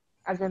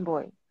 as in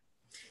boy.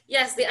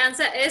 Yes, the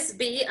answer is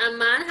B. A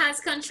man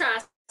has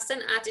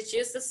contrasting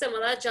attitudes to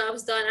similar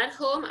jobs done at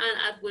home and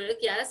at work,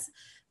 yes,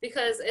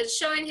 because it's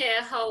showing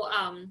here how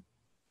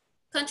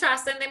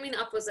contrasting, they mean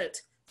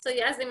opposite. So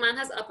yes, the man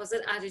has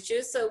opposite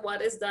attitudes. So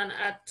what is done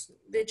at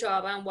the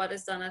job and what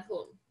is done at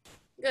home.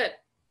 Good.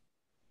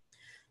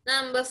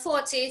 Number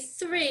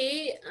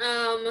 43,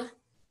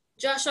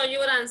 Joshua, you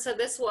would answer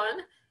this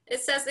one. It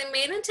says the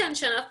main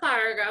intention of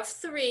paragraph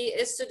 3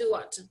 is to do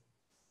what?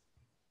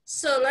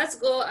 So let's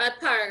go at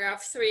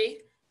paragraph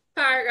 3.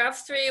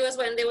 Paragraph 3 was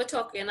when they were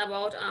talking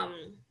about,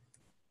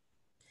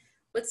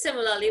 but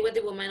similarly with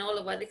the women all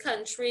over the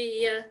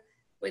country,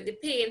 with the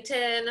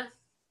painting.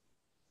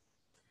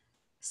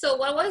 So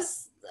what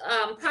was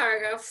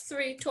paragraph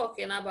 3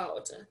 talking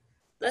about?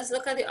 Let's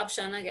look at the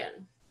option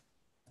again.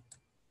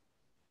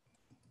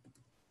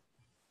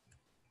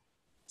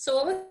 So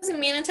what was the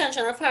main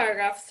intention of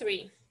paragraph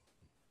 3?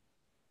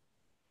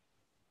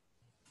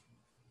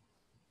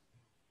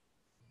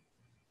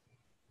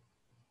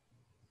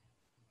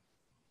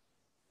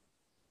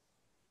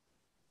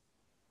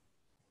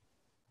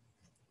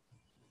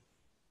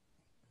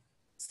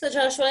 So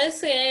Joshua is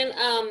saying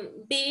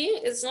B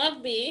is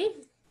not B.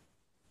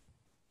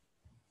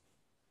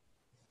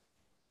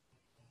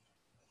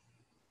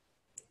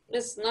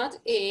 It's not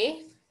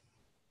A.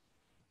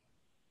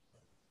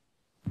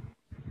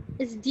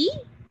 Is D?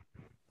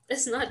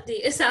 It's not D,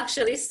 it's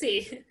actually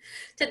C.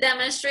 To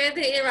demonstrate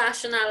the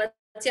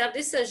irrationality of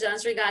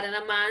decisions regarding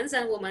a man's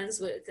and woman's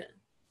work.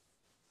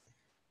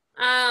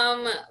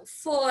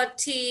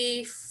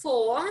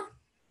 44,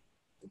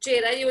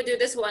 Jada, you would do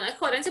this one.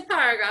 According to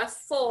paragraph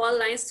 4,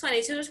 lines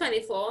 22 to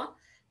 24,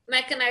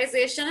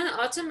 mechanization and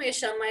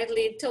automation might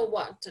lead to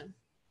what?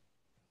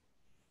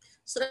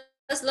 So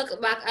let's look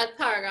back at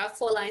paragraph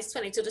 4, lines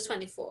 22 to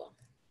 24.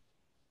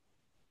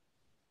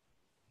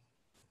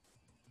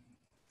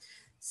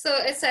 So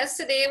it says,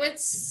 today with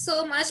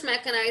so much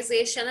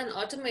mechanization and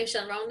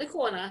automation around the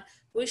corner,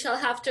 we shall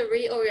have to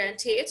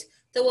reorientate.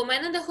 The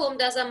woman in the home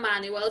does a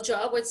manual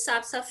job which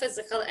saps her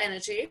physical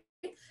energy,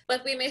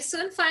 but we may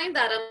soon find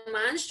that a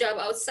man's job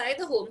outside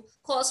the home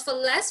calls for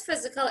less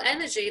physical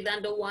energy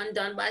than the one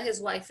done by his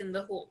wife in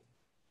the home.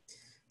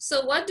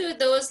 So what do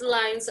those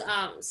lines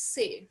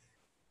say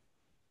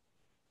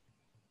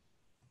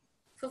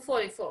for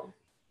 44?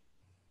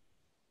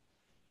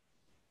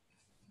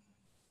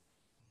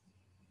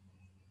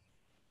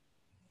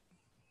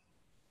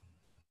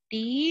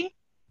 D.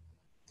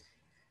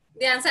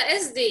 The answer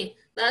is D,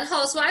 that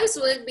housewives'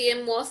 work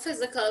being more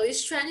physically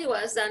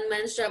strenuous than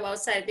men's job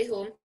outside the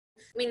home,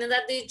 meaning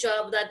that the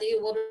job that the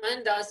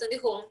woman does in the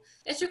home,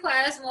 it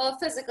requires more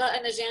physical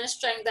energy and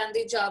strength than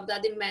the job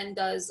that the man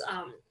does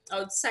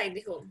outside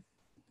the home,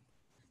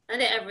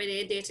 and the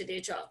everyday, day-to-day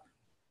job.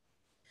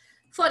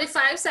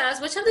 45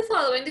 says, which of the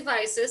following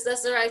devices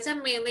does the writer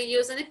mainly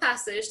use in the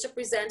passage to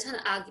present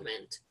an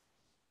argument?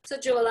 So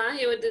Jola,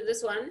 you would do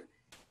this one.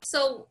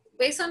 So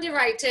based on the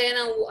writing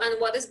and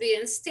what is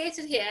being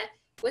stated here,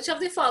 which of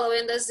the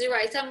following does the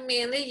writer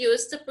mainly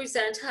use to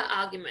present her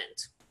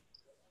argument?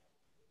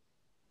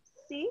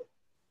 C.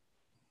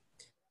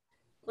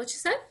 What you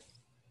said?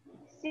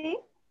 C.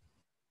 You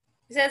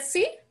said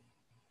C?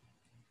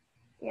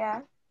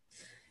 Yeah.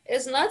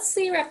 It's not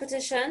C,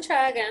 repetition.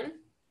 Try again.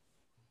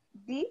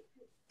 D.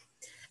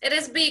 It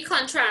is B,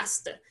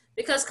 contrast,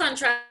 because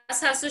contrast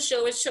has to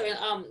show with showing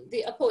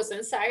the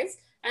opposing sides,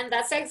 and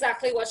that's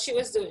exactly what she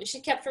was doing. She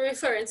kept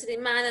referring to the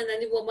man and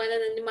then the woman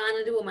and then the man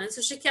and the woman,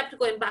 so she kept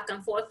going back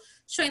and forth,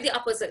 showing the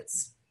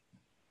opposites.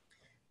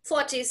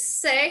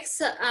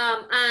 46, and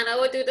I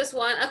will do this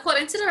one.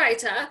 According to the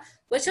writer,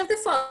 which of the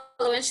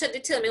following should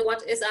determine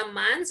what is a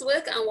man's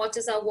work and what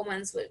is a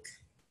woman's work?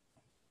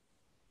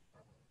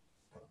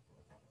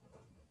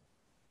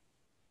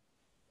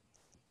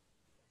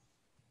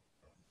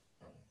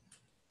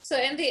 So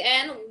in the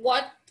end,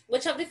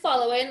 which of the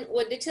following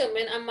would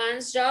determine a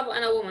man's job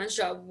and a woman's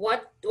job?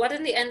 What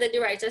in the end did the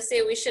writer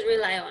say we should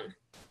rely on?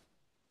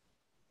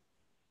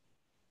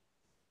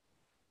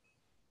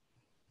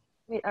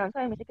 Wait,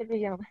 sorry, Mr. Could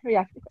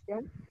react to the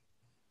question?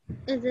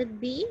 Is it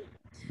B?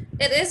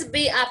 It is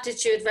B,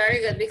 aptitude. Very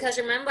good. Because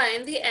remember,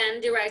 in the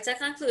end, the writer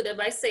concluded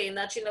by saying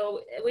that, you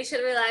know, we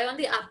should rely on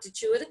the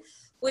aptitude,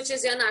 which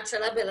is your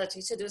natural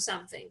ability to do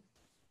something.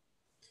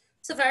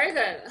 So very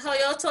good. How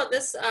y'all thought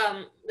this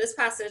this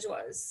passage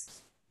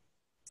was?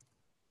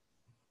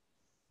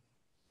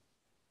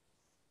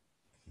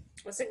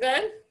 Was it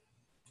good?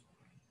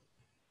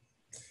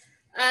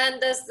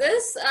 And does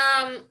this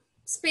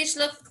speech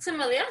look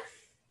familiar?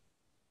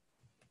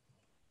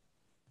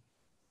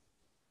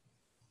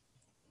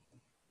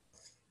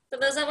 So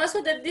those of us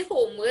who did the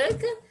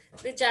homework,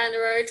 the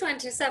January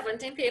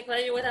 2017 paper,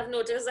 you would have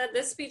noticed that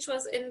this speech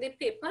was in the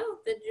paper.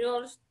 Did you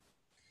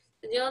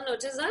all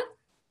notice that?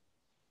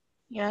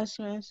 Yes,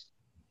 miss.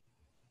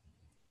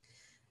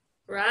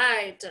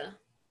 Right.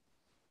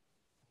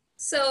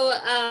 So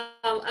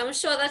I'm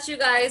sure that you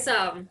guys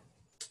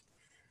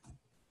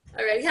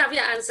All right, you have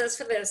your answers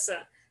for this.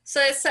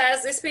 So it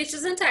says the speech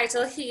is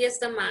entitled "He is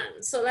the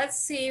Man." So let's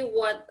see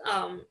what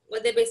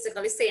they're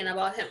basically saying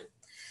about him.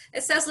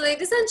 It says,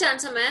 ladies and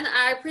gentlemen,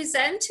 I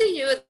present to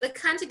you the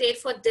candidate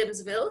for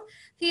Dimsville.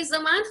 He's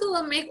the man who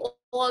will make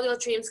all your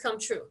dreams come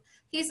true.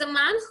 He's the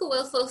man who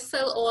will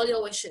fulfill all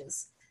your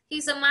wishes.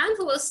 He's the man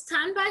who will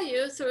stand by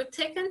you through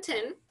thick and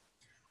thin.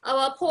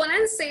 Our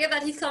opponents say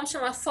that he comes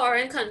from a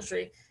foreign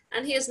country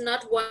and he is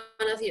not one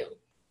of you.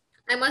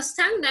 I must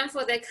thank them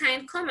for their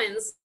kind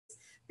comments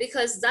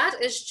because that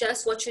is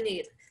just what you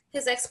need,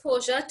 his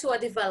exposure to a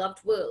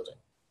developed world.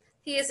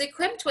 He is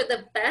equipped with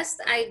the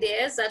best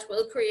ideas that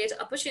will create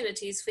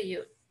opportunities for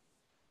you.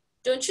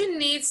 Don't you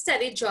need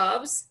steady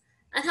jobs?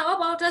 And how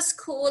about a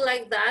school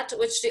like that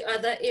which the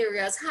other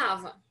areas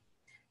have?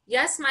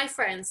 Yes, my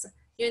friends,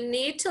 you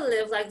need to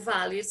live like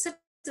valued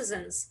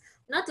citizens,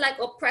 not like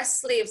oppressed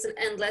slaves in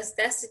endless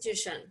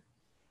destitution.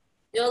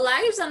 Your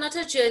lives are not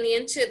a journey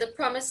into the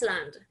promised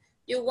land.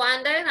 You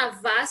wander in a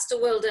vast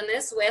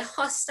wilderness where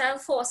hostile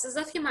forces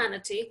of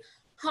humanity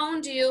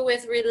hound you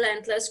with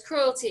relentless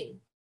cruelty.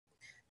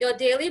 Your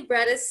daily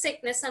bread is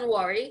sickness and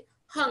worry,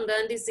 hunger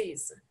and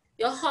disease.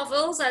 Your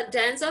hovels are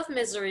dens of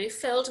misery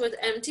filled with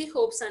empty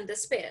hopes and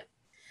despair.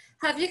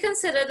 Have you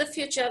considered the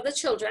future of the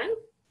children?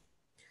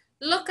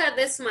 Look at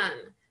this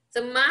man,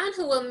 the man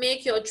who will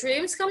make your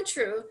dreams come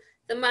true,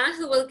 the man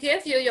who will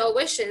give you your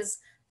wishes,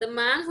 the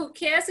man who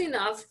cares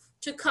enough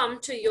to come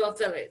to your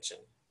village.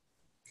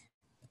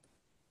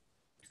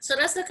 So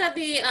let's look at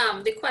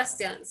the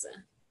questions.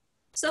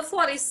 So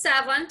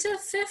 47 to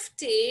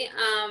 50,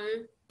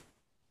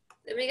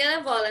 let me get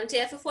a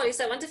volunteer for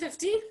 47 to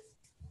 50.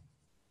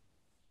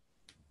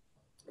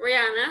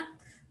 Rihanna,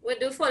 we'll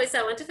do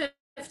 47 to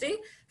 50.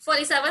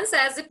 47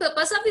 says the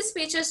purpose of the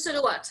speech is to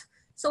do what?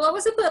 So what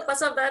was the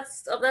purpose of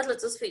that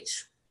little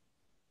speech?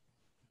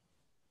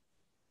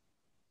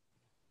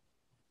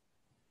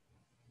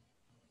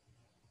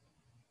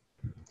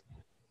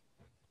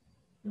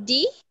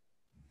 D?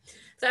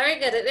 Very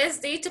good. It is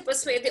D, to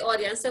persuade the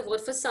audience to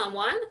vote for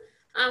someone.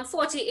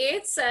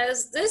 48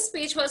 says this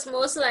speech was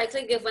most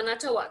likely given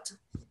at a what?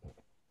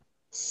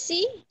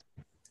 C?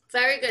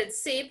 Very good.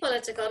 C,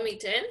 political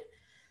meeting.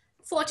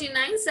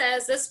 49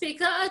 says the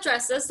speaker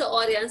addresses the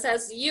audience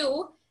as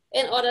you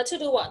in order to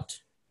do what?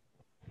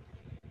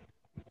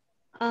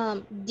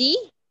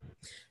 D?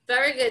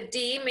 Very good.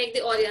 D, make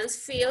the audience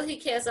feel he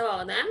cares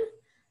about them.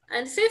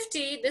 And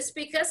 50, the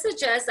speaker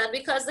suggests that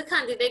because the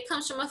candidate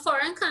comes from a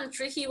foreign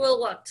country, he will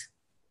what?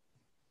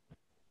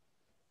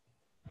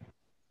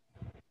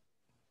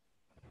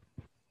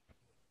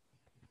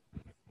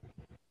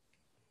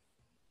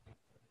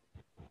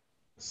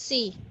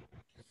 C.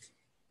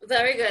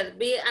 Very good.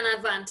 Be an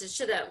advantage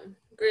to them.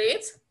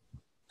 Great.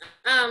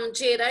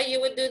 Jada, you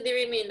would do the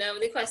remainder of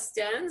the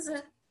questions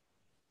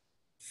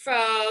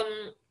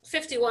from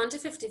 51 to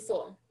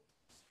 54.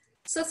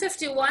 So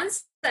 51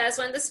 says,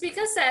 when the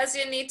speaker says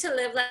you need to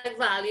live like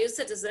valued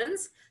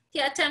citizens, he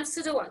attempts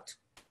to do what?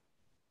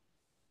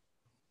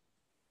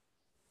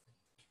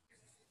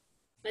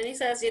 When he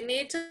says you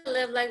need to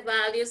live like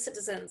valued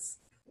citizens,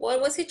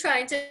 what was he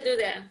trying to do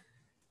there?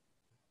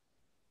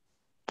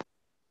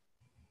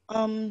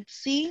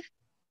 C.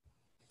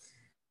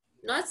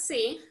 Not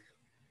C.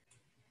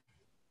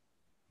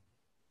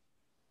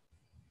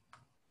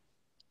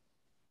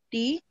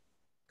 D.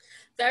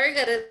 Very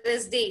good, it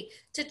is D.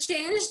 To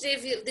change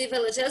the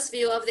villagers'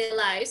 view of their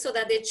lives so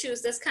that they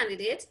choose this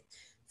candidate.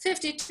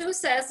 52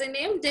 says the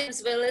name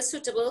Dimsville is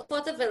suitable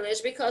for the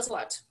village because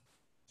what?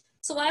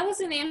 So why was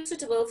the name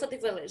suitable for the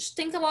village?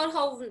 Think about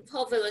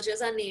how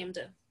villages are named.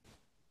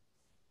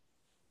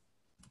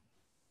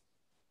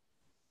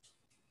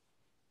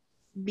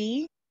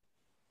 B.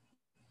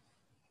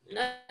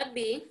 Not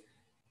B.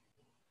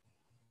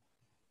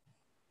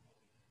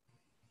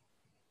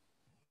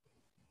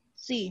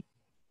 C.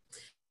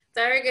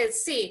 Very good.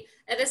 C.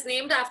 It is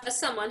named after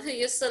someone who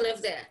used to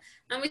live there.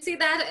 And we see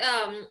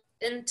that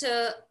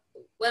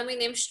when we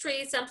name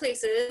streets and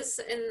places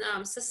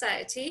in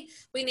society,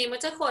 we name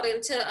it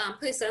according to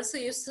persons who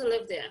used to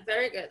live there.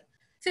 Very good.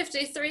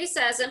 53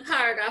 says in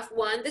paragraph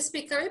 1, the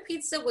speaker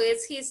repeats the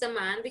words, he's the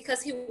man,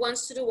 because he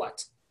wants to do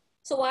what?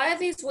 So why are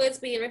these words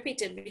being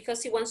repeated?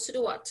 Because he wants to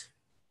do what?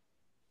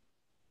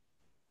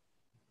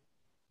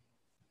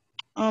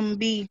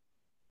 B.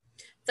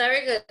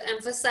 Very good.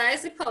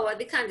 Emphasize the power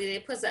the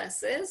candidate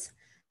possesses.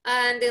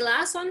 And the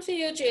last one for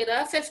you,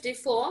 Jada,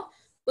 54.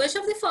 Which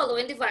of the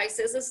following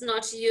devices is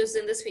not used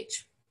in the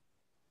speech?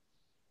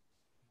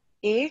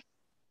 A.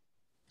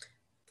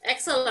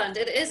 Excellent.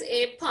 It is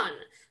a pun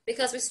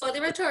because we saw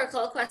the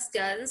rhetorical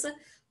questions.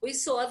 We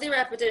saw the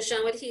repetition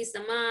with he's the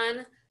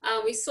man.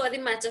 We saw the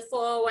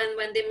metaphor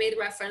when they made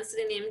reference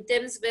to the name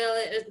Dimsville.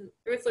 It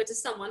referred to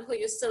someone who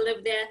used to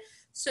live there.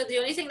 So the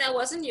only thing that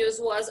wasn't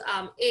used was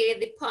A,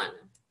 the pun.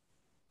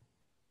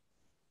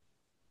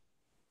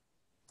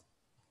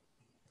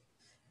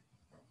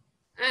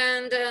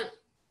 And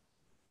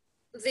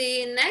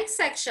the next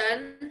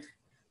section,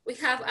 we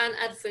have an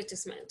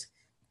advertisement.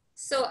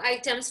 So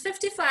items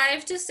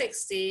 55 to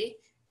 60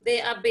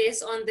 they are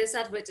based on this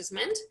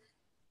advertisement.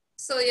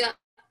 So yeah,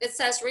 it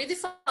says read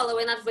the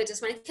following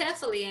advertisement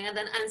carefully and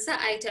then answer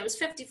items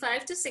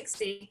 55 to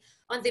 60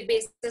 on the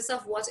basis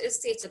of what is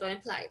stated or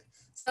implied.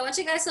 So I want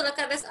you guys to look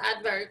at this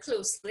ad very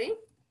closely.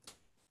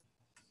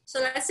 So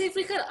let's see if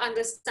we can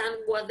understand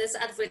what this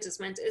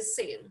advertisement is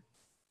saying.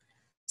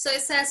 So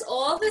it says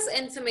all this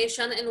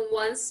information in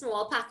one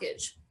small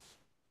package.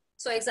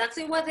 So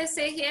exactly what they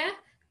say here,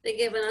 they're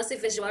giving us a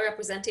visual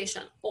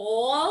representation.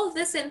 All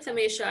this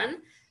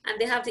information, and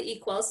they have the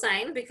equal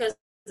sign because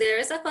there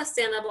is a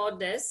question about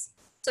this.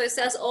 So it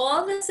says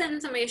all this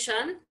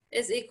information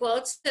is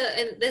equal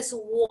to in this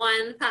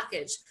one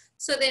package.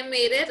 So they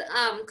made it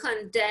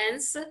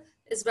condensed.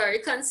 It's very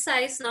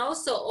concise now.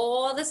 So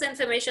all this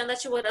information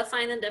that you would have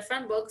found in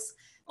different books,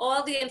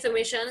 all the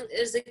information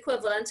is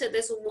equivalent to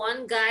this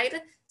one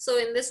guide. So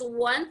in this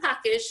one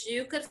package,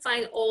 you could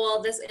find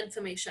all this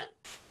information.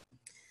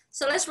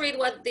 So let's read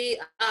what the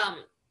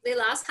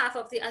last half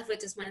of the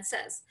advertisement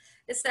says.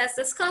 It says,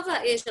 discover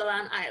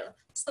Asialand Isle.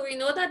 So we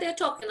know that they're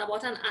talking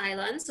about an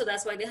island, so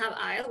that's why they have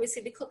isle. We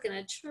see the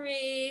coconut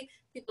tree,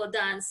 people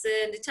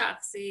dancing, the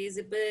taxis,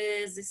 the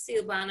birds, the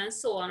steel band, and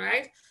so on,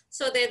 right?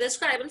 So they're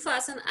describing for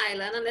us an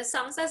island, and it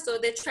sounds as though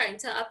they're trying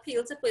to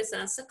appeal to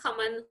persons to come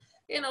and,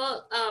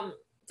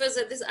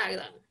 visit this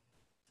island.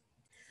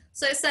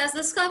 So it says,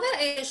 discover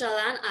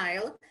Asialand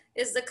Isle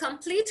is the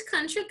complete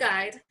country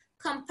guide,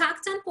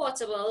 compact and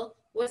portable,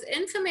 with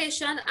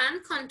information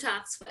and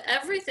contacts for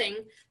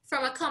everything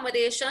from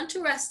accommodation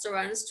to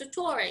restaurants to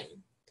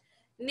touring.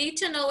 Need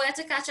to know where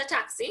to catch a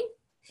taxi,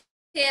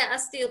 hear a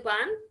steel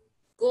band,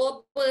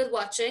 go bird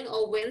watching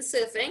or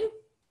windsurfing?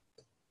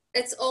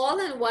 It's all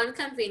in one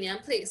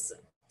convenient place.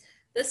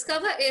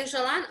 Discover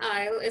Asialand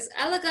Isle is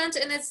elegant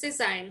in its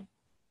design,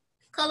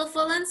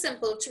 colorful and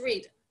simple to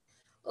read.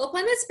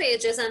 Open its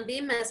pages and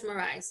be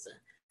mesmerized.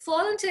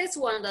 Fall into its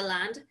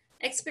wonderland.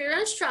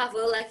 Experience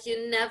travel like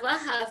you never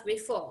have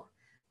before.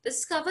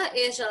 Discover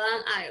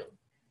Asialand Isle.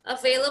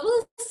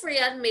 Available free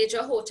at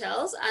major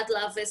hotels at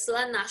La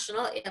Vista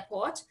National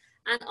Airport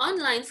and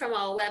online from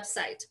our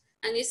website.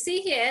 And you see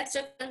here,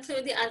 to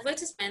conclude the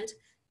advertisement,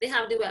 they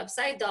have the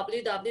website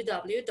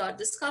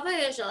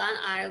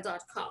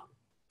www.discoverasialandisle.com.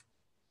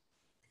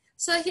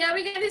 So here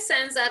we get a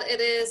sense that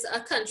it is a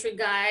country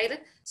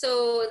guide.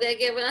 So they're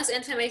giving us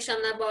information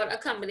about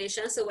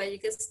accommodation, so where you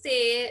could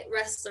stay,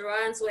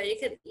 restaurants, where you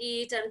could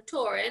eat, and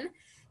touring.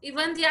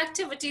 Even the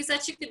activities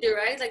that you could do,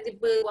 right? Like the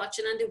bird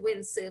watching and the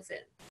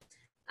windsurfing.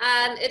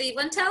 And it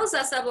even tells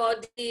us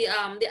about the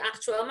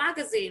actual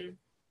magazine,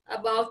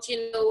 about,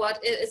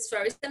 it's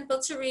very simple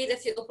to read.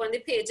 If you open the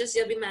pages,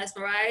 you'll be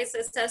mesmerized.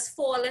 It says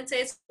fall into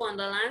its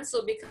wonderland,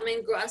 so become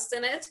engrossed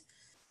in it.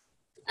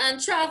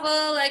 And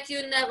travel like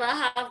you never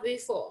have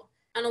before.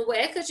 And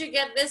where could you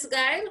get this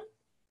guide?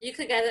 You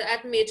could get it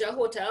at major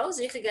hotels.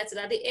 You could get it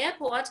at the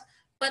airport.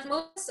 But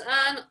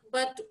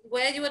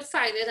where you would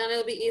find it, and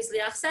it'll be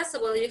easily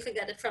accessible, you could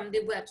get it from the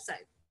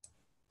website.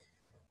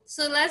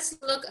 So let's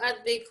look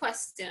at the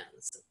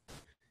questions.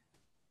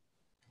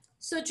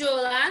 So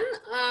Jolan,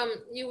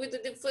 you would do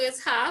the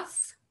first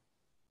half,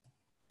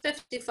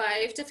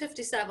 55 to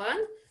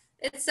 57.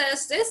 It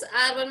says this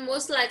ad will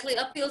most likely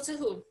appeal to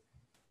who?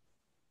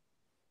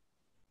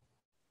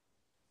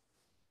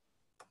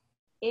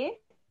 A.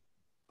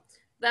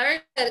 Very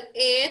good.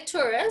 A,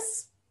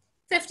 tourists.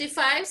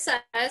 55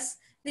 says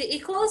the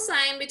equal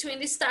sign between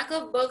the stack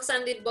of books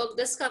and the book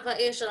Discover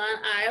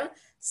Asialand Isle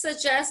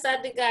suggests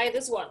that the guide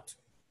is what?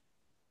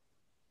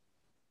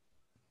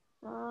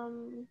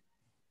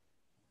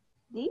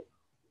 D?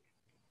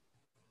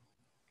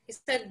 Is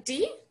that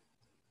D?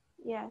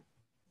 Yeah.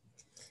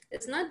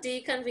 It's not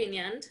D,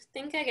 convenient.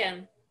 Think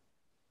again.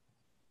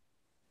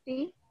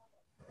 C?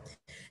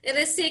 It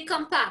is C,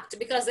 compact,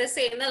 because they're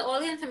saying that all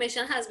the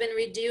information has been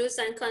reduced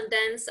and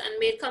condensed and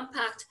made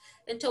compact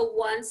into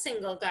one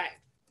single guide.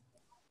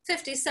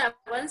 57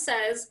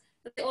 says,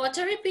 the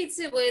author repeats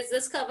the words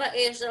Discover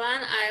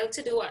Asialand Isle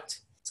to do what?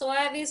 So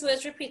why are these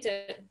words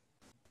repeated?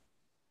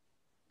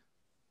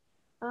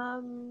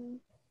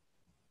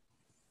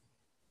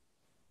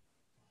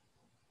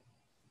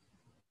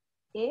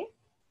 A?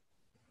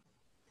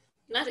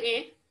 Not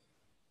A.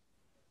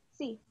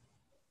 C.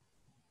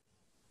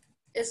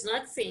 It's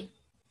not C.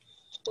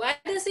 Why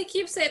does he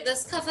keep saying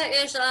Discover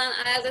Asialand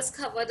Isle,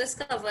 discover,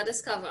 discover,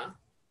 discover?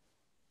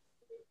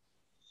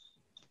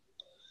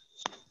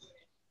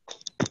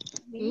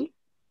 B?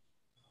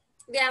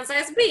 The answer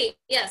is B.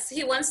 Yes,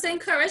 he wants to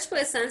encourage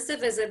persons to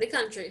visit the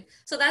country.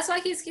 So that's why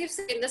he keeps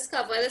saying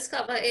discover,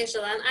 discover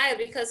Asialand Isle,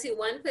 because he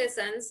wants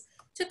persons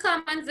to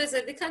come and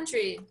visit the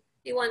country.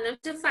 He wants them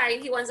to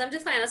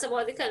find out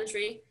about the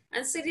country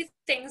and see the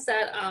things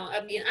that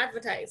are being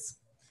advertised.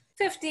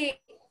 58,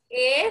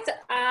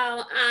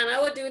 Anna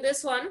would do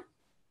this one.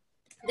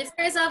 The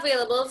phrase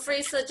available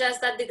free suggests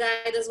that the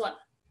guide is what?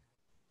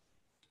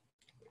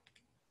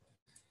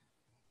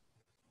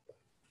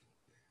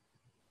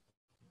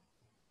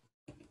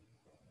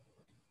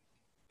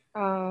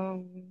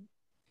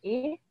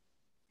 A.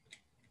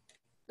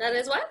 That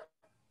is what?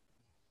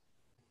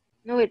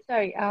 No, wait,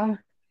 sorry.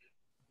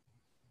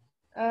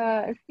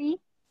 C?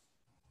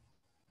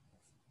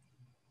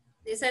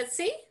 You said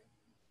C?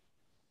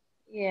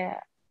 Yeah.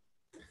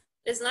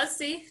 It's not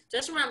C.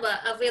 Just remember,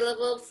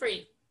 available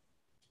free.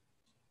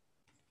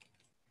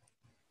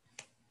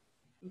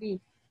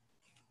 B.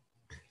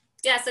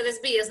 Yes, it is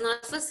B. It's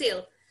not for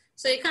sale.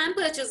 So you can't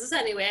purchase this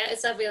anywhere.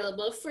 It's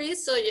available free,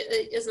 so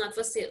it's not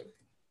for sale.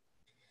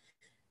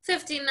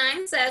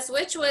 59 says,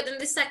 which word in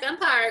the second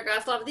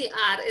paragraph of the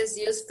ad is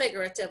used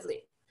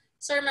figuratively?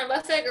 So remember,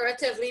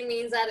 figuratively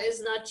means that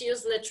it's not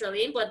used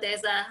literally, but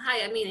there's a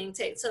higher meaning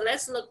to it. So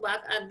let's look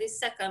back at the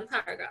second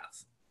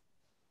paragraph.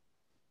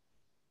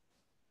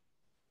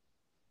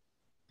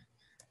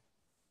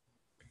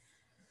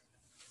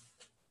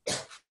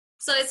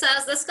 So it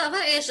says, discover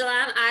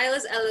Asialand Isle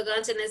is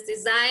elegant in its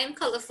design,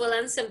 colorful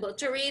and simple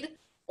to read.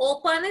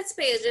 Open its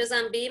pages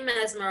and be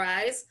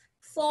mesmerized.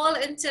 Fall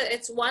into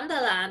its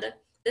wonderland.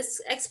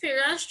 This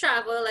experience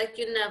travel like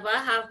you never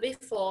have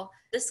before.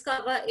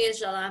 Discover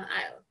Asialand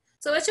Isle.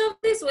 So which of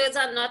these words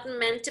are not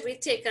meant to be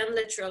taken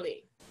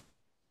literally?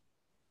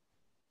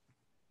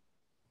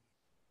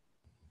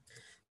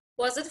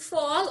 Was it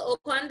fall,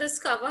 open,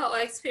 discover, or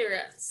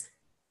experience?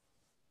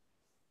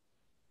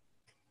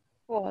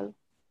 Fall.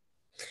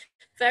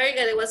 Very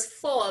good. It was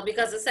fall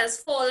because it says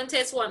fall into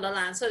its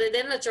wonderland. So they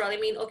didn't literally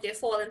mean, okay,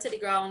 fall into the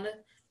ground,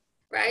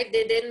 right?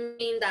 They didn't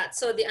mean that.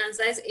 So the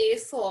answer is A,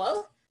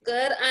 fall.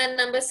 Good. And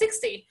number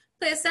 60,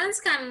 persons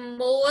can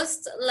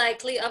most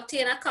likely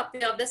obtain a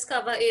copy of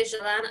Discover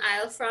Asialand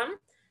Isle from.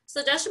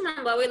 So just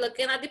remember, we're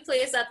looking at the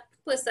place that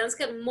persons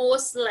can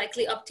most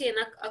likely obtain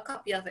a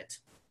copy of it.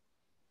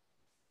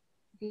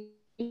 D.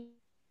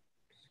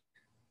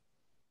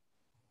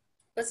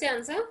 What's the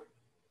answer?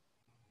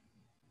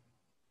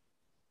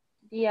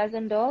 D as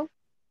in dog.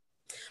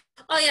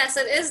 Oh, yes,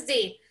 it is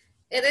D.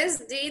 It is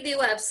D, the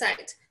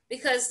website,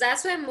 because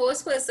that's where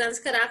most persons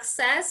could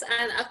access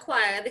and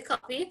acquire the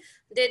copy.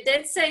 They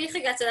did say you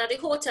could get it at the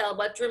hotel,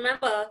 but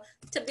remember,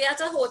 to be at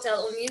a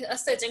hotel, only a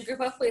certain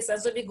group of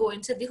persons will be going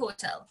to the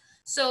hotel.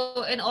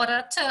 So in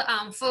order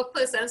to, for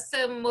persons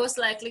to most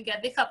likely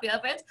get the copy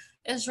of it,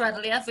 it's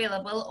readily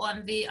available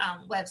on the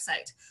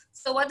website.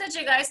 So what did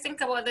you guys think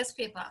about this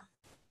paper?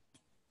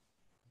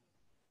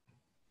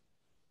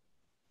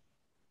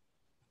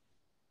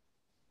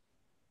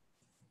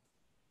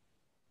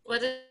 What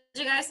did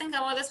you guys think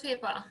about this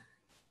paper?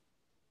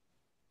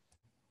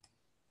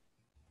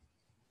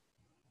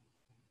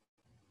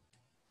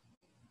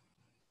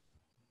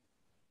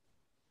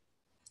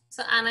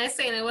 So Anna is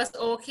saying it was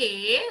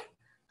okay.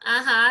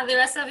 The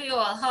rest of you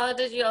all, how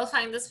did you all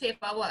find this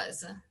paper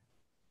was?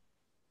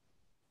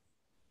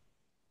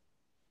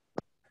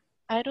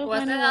 I don't Was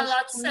find it it a was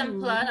lot too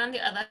simpler rude. than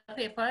the other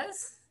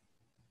papers?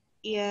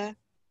 Yeah.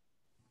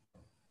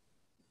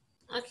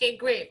 Okay,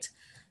 great.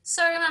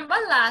 So remember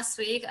last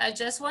week, I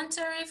just want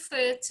to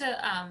refer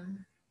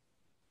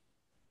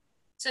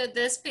to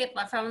this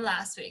paper from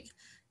last week.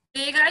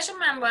 Do you guys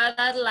remember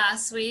that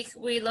last week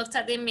we looked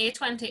at the May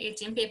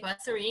 2018 paper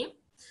 3?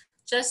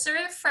 Just to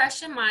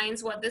refresh your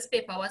minds what this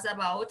paper was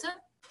about.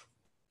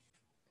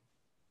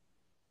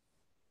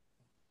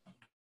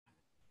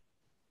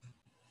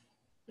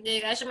 Do you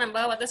guys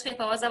remember what this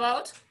paper was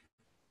about?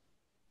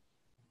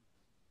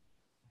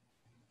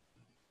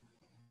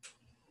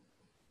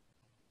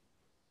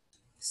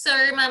 So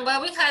remember,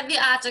 we had the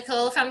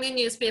article from the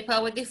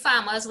newspaper with the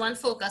farmers one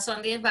focus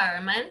on the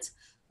environment,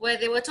 where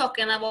they were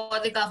talking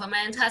about the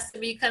government has to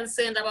be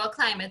concerned about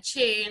climate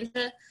change,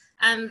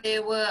 and they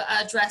were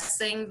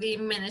addressing the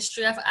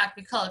Ministry of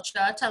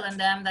Agriculture, telling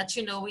them that,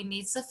 you know, we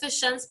need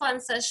sufficient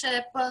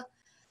sponsorship.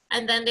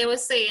 And then they were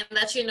saying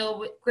that, you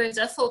know,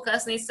 greater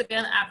focus needs to be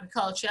on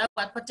agriculture,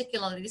 but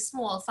particularly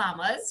small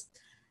farmers.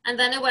 And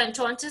then it went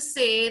on to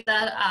say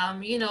that,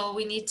 you know,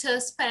 we need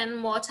to spend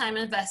more time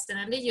investing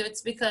in the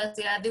youths because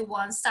they are the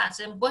ones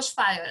starting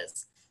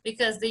bushfires,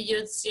 because the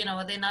youths, you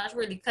know, they're not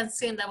really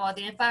concerned about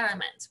the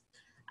environment.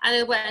 And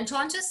it went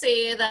on to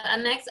say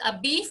that a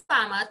beef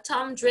farmer,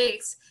 Tom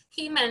Drakes,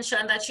 he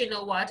mentioned that, you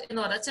know what, in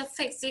order to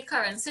fix the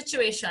current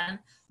situation,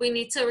 we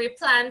need to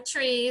replant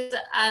trees,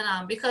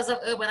 and because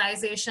of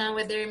urbanization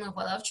with the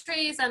removal of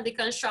trees and the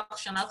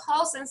construction of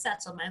housing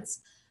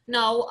settlements,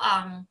 now,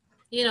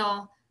 you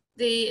know,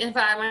 the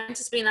environment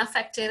is being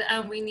affected,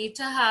 and we need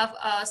to have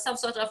some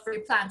sort of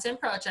replanting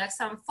project,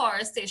 some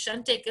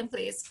forestation taking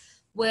place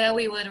where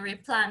we would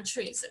replant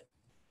trees.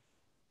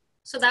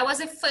 So that was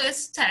the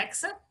first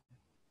text.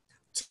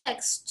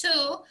 Text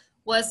 2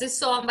 was the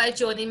song by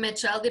Joni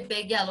Mitchell, The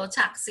Big Yellow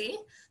Taxi.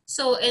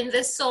 So in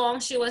this song,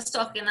 she was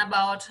talking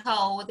about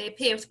how they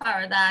paved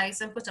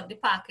paradise and put up the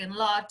parking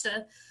lot.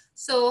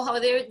 So how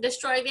they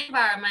destroyed the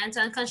environment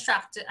and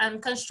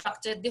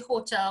constructed the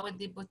hotel with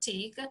the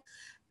boutique.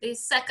 The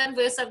second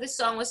verse of the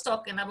song was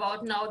talking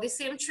about now the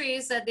same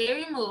trees that they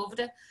removed,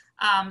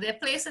 they're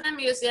placed in a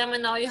museum,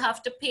 and now you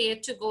have to pay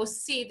to go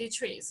see the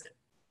trees.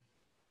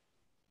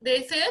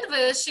 The third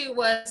verse, she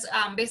was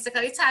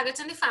basically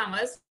targeting the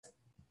farmers,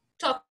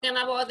 talking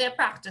about their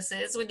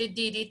practices with the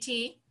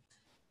DDT,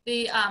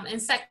 the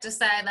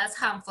insecticide that's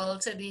harmful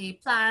to the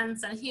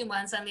plants and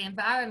humans and the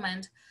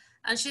environment.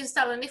 And she's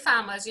telling the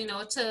farmers, you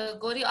know, to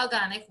go the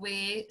organic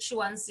way. She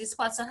wants the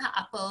spots on her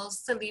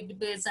apples to leave the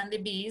birds and the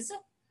bees.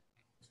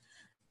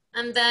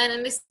 And then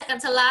in the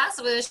second to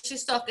last verse,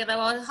 she's talking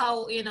about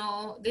how, you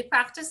know, the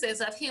practices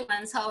of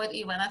humans, how it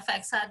even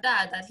affects her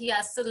dad, that he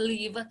has to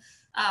leave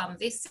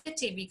the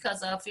city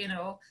because of, you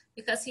know,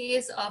 because he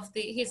is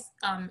he's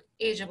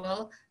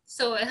ageable.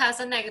 So it has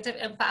a negative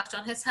impact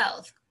on his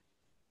health.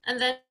 And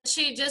then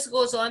she just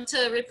goes on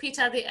to repeat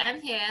at the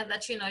end here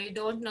that, you know, you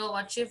don't know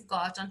what you've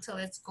got until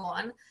it's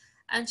gone.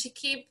 And she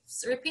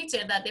keeps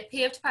repeating that they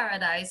paved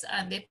paradise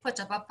and they put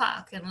up a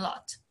parking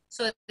lot.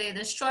 So they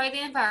destroyed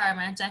the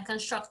environment and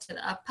constructed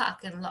a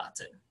parking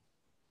lot.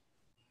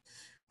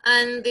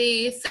 And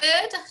the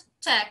third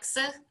text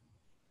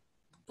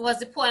was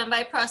the poem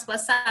by Prosper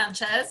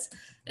Sanchez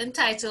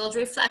entitled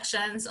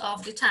Reflections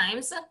of the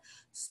Times.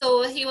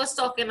 So he was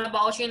talking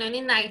about, you know, in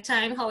the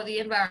nighttime, how the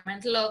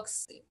environment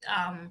looks,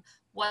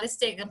 what is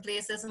taking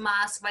place is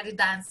masked by the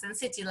dancing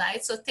city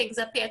lights. So things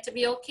appear to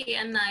be okay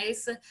and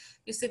nice.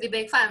 You see the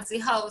big fancy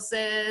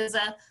houses,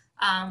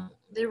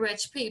 the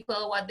rich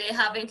people, what they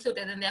have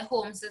included in their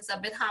homes is a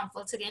bit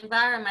harmful to the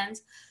environment.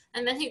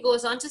 And then he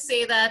goes on to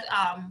say that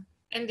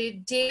in the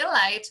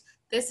daylight,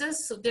 this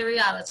is the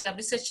reality of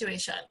the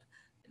situation.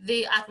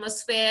 The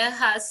atmosphere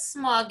has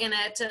smog in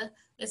it,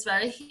 it's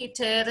very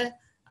heated,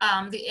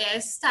 the air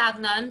is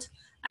stagnant,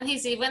 and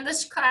he's even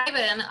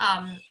describing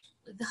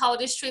how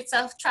the streets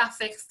of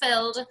traffic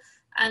filled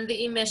and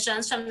the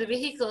emissions from the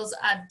vehicles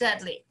are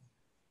deadly.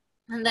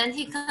 And then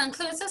he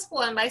concludes his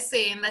poem by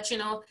saying that, you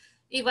know,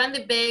 even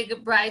the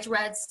big bright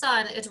red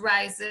sun, it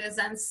rises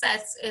and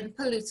sets in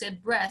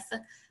polluted breath.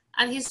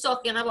 And he's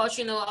talking about,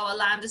 you know, our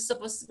land is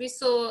supposed to be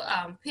so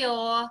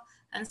pure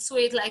and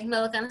sweet like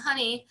milk and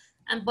honey,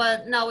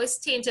 but now it's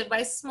tainted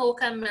by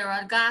smoke and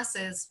mirror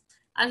gases.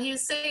 And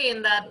he's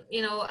saying that,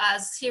 you know,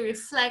 as he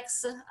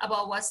reflects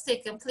about what's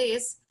taking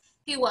place,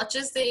 he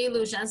watches the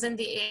illusions in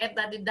the air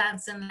that the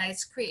dancing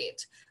lights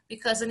create.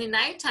 Because in the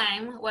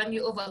nighttime, when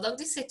you overlook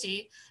the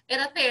city, it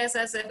appears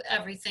as if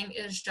everything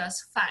is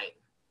just fine.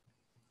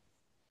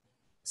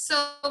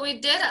 So we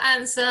did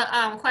answer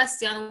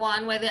question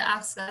 1, where they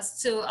asked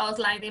us to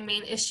outline the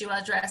main issue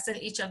addressed in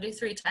each of the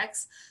 3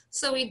 texts.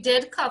 So we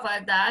did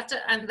cover that.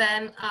 And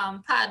then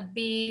part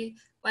B,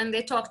 when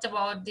they talked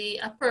about the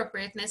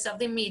appropriateness of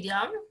the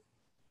medium.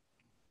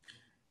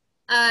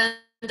 And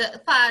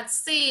part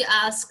C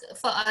asked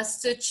for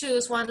us to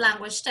choose one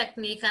language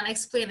technique and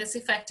explain its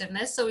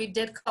effectiveness. So we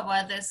did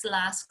cover this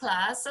last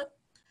class.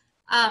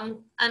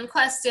 And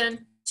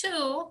question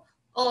 2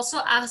 also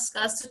asked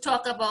us to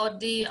talk about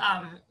the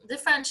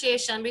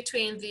differentiation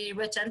between the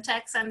written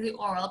text and the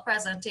oral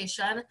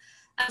presentation,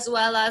 as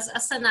well as a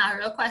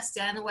scenario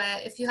question where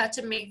if you had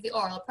to make the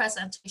oral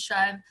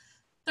presentation,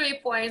 3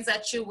 points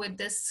that you would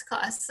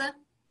discuss.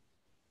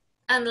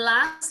 And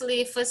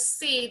lastly, for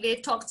C, they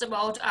talked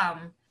about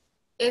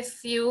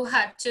if you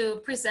had to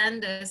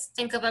present this,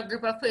 think of a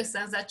group of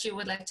persons that you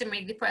would like to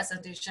make the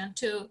presentation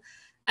to,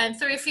 and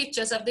 3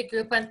 features of the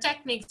group and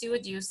techniques you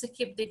would use to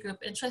keep the group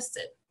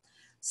interested.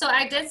 So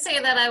I did say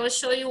that I would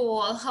show you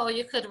all how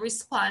you could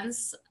respond,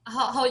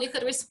 how you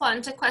could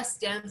respond to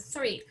question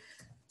 3.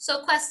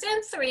 So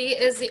question 3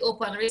 is the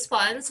open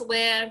response,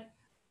 where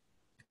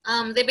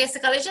they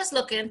basically just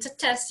looking to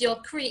test your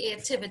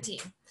creativity.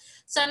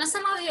 So I know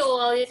some of you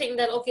all, you think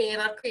that, okay, you're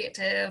not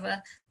creative,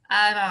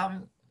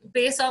 and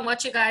based on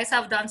what you guys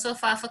have done so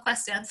far for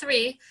question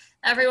 3,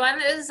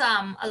 everyone is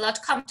a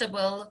lot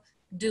comfortable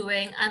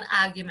doing an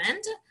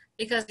argument,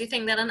 because you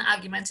think that an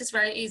argument is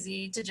very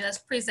easy to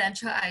just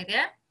present your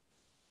idea.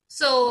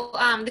 So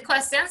the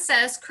question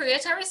says,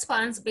 create a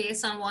response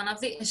based on one of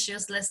the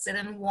issues listed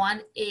in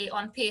 1A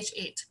on page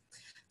 8.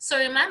 So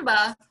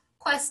remember,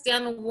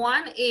 question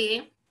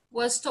 1A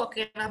was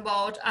talking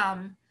about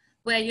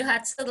where you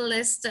had to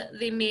list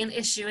the main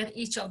issue in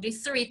each of the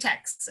 3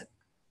 texts.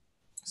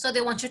 So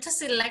they want you to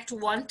select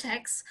one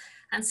text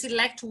and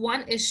select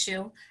one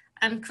issue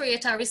and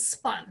create a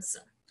response.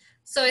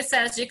 So it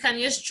says you can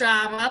use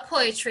drama,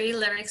 poetry,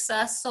 lyrics,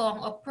 a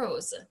song, or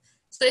prose.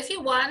 So if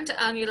you want,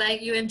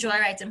 you enjoy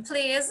writing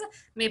plays,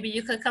 maybe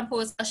you could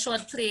compose a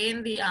short play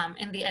in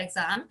the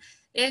exam.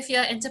 If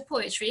you're into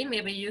poetry,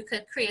 maybe you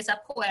could create a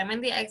poem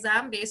in the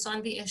exam based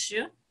on the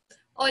issue.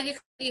 Or you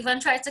could even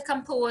try to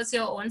compose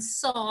your own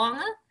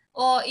song,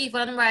 or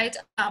even write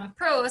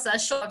prose, a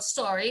short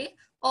story,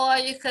 or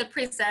you could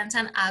present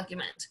an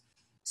argument.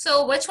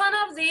 So which one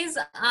of these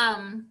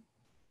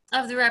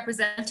of the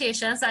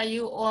representations are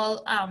you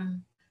all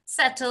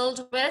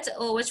settled with,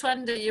 or which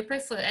one do you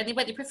prefer?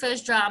 Anybody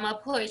prefers drama,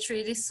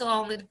 poetry, the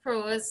song, the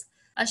prose,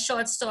 a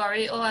short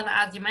story, or an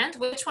argument?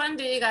 Which one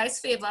do you guys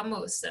favor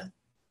most?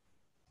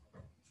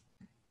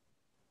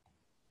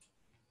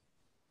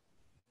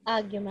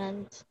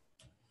 Argument.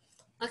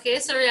 Okay,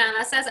 so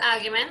Rihanna says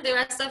argument. The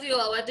rest of you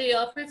all, what do you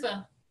all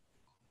prefer?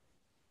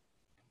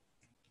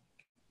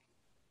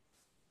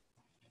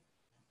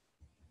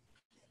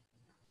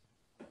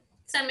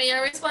 Send me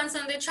your response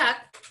in the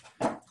chat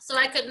so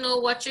I could know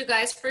what you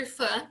guys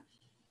prefer.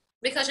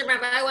 Because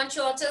remember, I want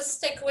you all to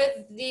stick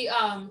with the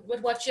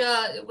with what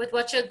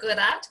you're good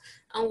at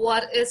and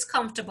what is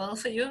comfortable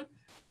for you.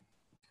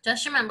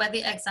 Just remember,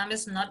 the exam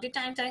is not the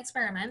time to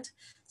experiment.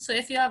 So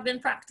if you have been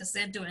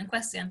practicing doing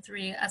question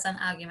 3 as an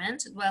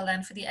argument, well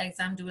then for the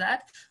exam, do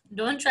that.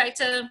 Don't try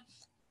to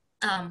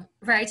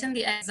write in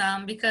the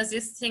exam because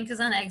you think it's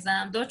an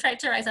exam. Don't try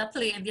to write a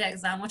play in the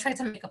exam or try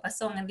to make up a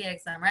song in the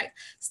exam, right?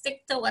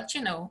 Stick to what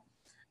you know.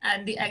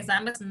 And the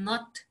exam is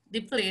not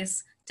the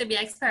place to be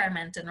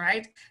experimenting,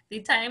 right?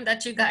 The time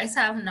that you guys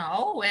have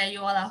now where you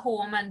all are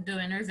home and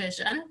doing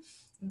revision,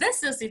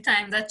 this is the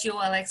time that you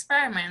all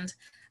experiment.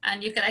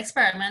 And you can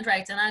experiment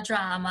writing a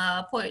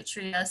drama,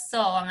 poetry, a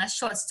song, a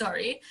short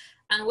story,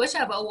 and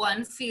whichever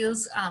one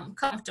feels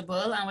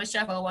comfortable and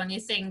whichever one you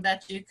think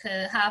that you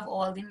could have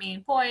all the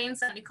main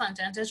points and the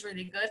content is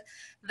really good,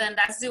 then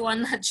that's the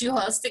one that you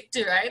all stick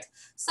to, right?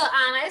 So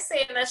Anna is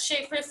saying that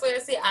she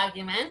prefers the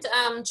argument.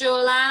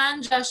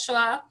 Jolan,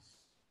 Joshua,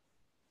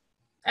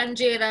 and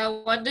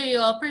Jada, what do you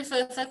all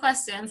prefer for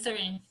question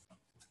 3?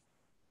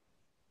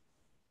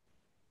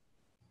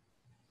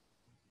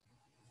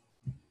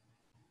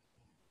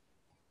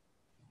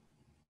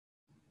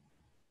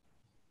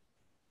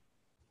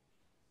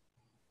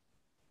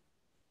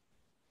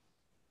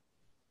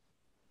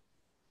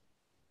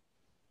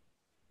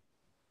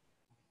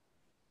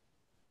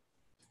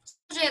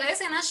 Jada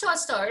is in a short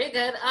story.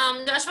 Good.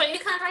 Joshua, you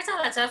can't write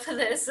a letter for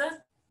this.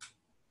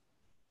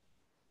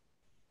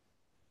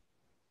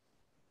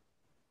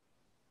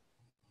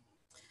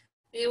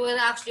 You would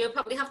actually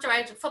probably have to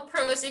write, for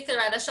prose, you could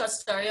write a short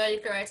story or you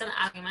could write an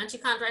argument. You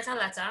can't write a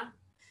letter.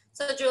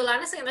 So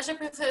Julian is saying that she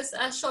prefers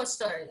a short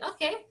story.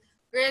 Okay,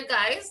 great,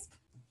 guys.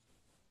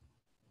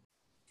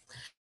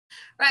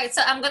 Right,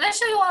 so I'm gonna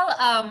show you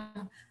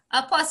all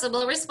a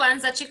possible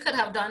response that you could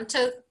have done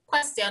to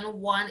question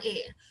 1A.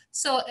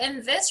 So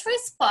in this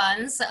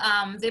response,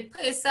 the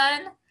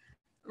person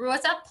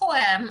wrote a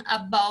poem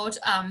about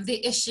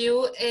the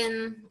issue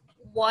in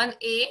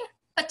 1A,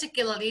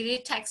 particularly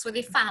the text with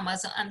the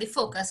farmers and the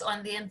focus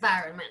on the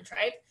environment,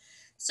 right?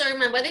 So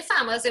remember the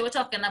farmers, they were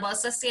talking about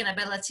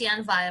sustainability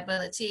and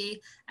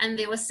viability, and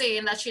they were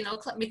saying that, you know,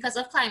 because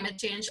of climate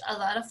change, a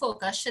lot of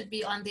focus should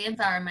be on the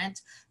environment,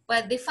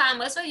 but the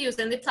farmers were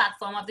using the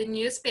platform of the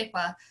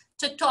newspaper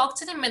to talk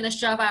to the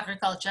Ministry of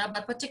Agriculture,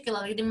 but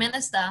particularly the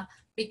minister,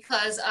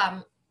 because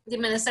the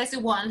minister is the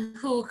one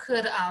who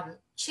could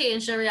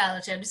change the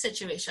reality of the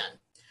situation.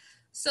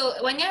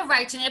 So when you're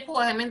writing a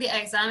poem in the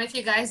exam, if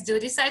you guys do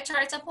decide to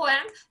write a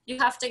poem, you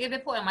have to give the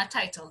poem a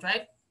title,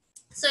 right?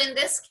 So in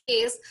this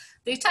case,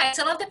 the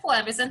title of the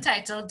poem is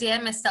entitled Dear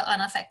Mr.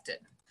 Unaffected.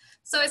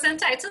 So it's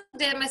entitled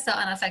Dear Mr.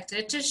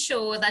 Unaffected to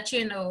show that,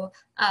 you know,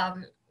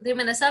 the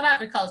Minister of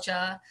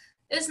Agriculture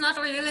is not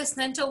really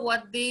listening to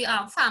what the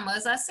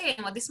farmers are saying,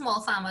 what the small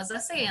farmers are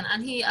saying,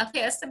 and he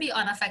appears to be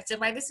unaffected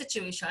by the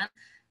situation,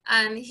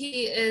 and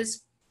he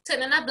is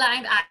turning a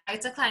blind eye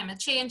to climate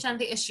change and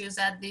the issues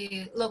that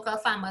the local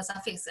farmers are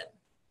facing.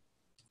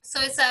 So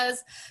it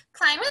says,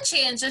 climate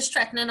change is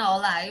threatening our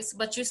lives,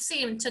 but you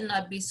seem to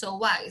not be so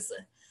wise.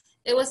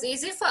 It was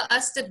easy for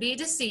us to be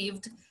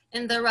deceived.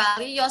 In the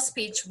rally, your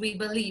speech, we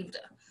believed.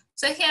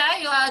 So here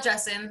you are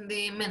addressing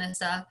the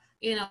minister,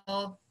 you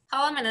know,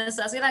 how are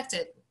ministers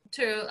elected?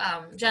 Through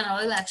general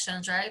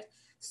elections, right?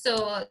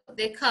 So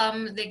they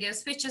come, they give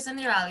speeches in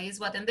the rallies,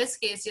 but in this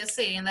case, you're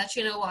saying that,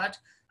 you know what,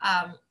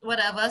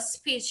 whatever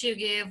speech you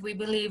gave, we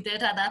believed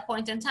it at that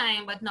point in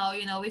time, but now,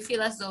 you know, we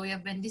feel as though we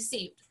have been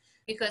deceived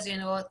because, you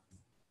know,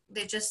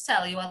 they just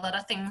tell you a lot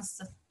of things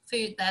for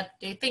you that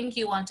they think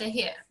you want to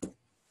hear.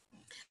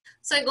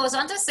 So it goes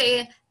on to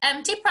say,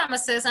 empty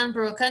promises and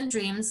broken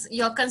dreams,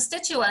 your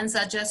constituents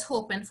are just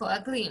hoping for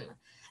a gleam.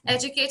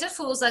 Educated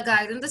fools are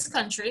guiding this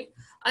country.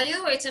 Are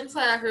you waiting for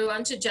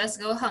everyone to just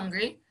go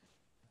hungry?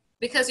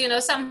 Because, you know,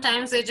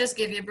 sometimes they just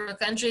give you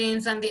broken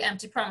dreams and the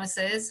empty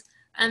promises.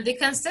 And the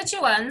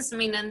constituents,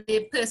 meaning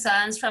the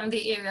persons from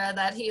the area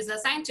that he's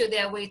assigned to,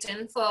 they're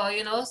waiting for,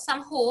 you know,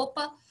 some hope.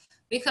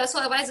 Because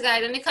whoever is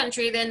guiding the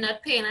country, they're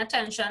not paying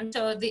attention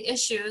to the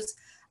issues.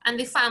 And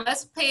the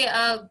farmers play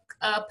a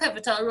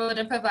pivotal role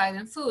in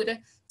providing food.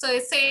 So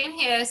it's saying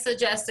here,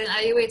 suggesting,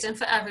 are you waiting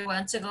for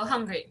everyone to go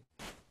hungry?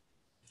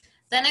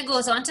 Then it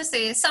goes on to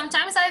say,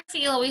 sometimes I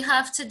feel we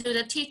have to do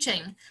the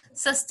teaching.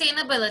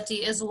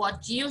 Sustainability is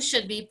what you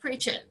should be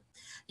preaching.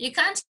 You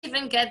can't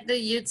even get the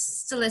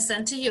youths to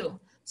listen to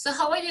you. So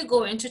how are you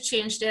going to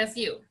change their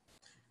view?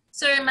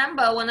 So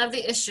remember, one of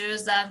the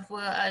issues that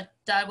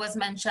was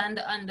mentioned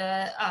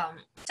under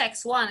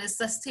text 1 is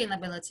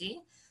sustainability.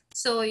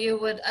 So you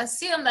would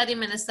assume that the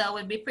minister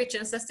would be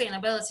preaching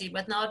sustainability,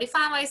 but now the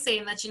farmer is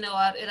saying that, you know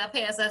what, it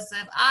appears as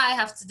if I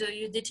have to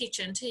do the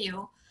teaching to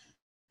you.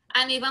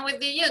 And even with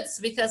the youths,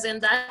 because in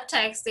that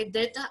text, they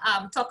did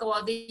talk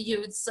about the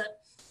youths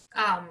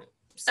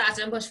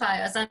starting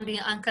bushfires and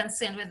being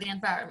unconcerned with the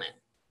environment.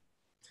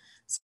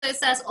 So it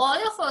says, all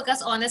your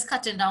focus on is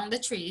cutting down the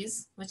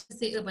trees, which is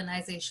the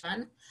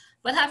urbanization.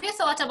 But have you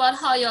thought about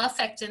how you're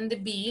affecting the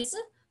bees?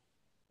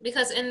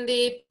 Because in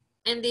the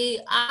In the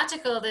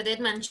article, they did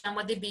mention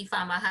what the bee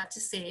farmer had to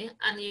say,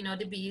 and you know,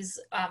 the bees,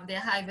 their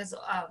hive is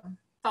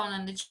found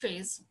in the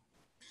trees.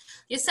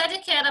 You said you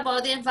cared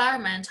about the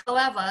environment.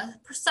 However,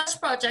 such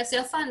projects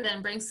you're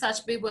funding bring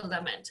such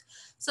bewilderment.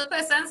 So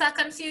persons are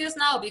confused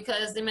now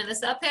because the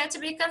minister appeared to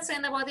be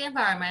concerned about the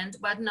environment,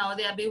 but now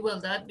they are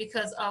bewildered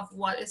because of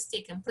what is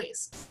taking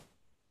place.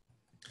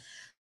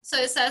 So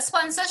it says,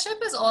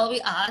 sponsorship is all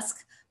we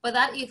ask, but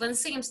that even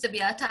seems to be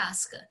a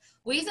task.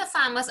 We, the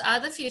farmers, are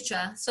the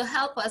future, so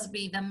help us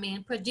be the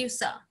main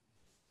producer.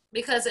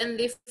 Because in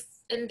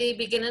the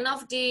beginning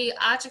of the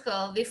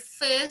article, the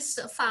first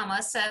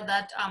farmer said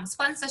that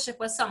sponsorship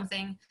was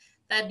something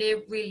that they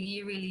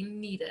really, really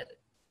needed.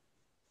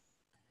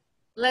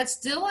 Let's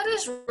do what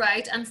is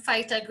right and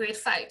fight a great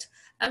fight.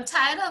 I'm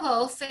tired of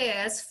our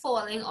fears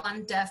falling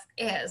on deaf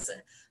ears.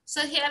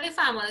 So here the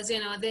farmers, you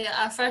know, they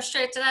are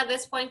frustrated at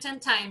this point in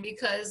time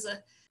because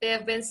they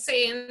have been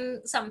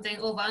saying something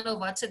over and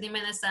over to the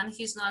minister and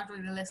he's not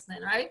really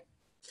listening, right?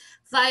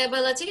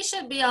 Viability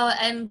should be our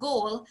end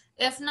goal.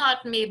 If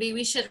not, maybe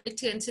we should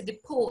return to the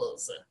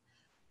polls.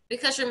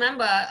 Because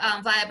remember,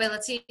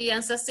 viability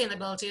and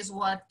sustainability is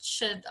what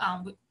should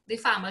the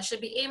farmers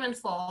should be aiming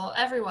for,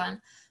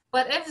 everyone.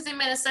 But if the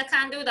minister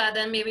can't do that,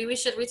 then maybe we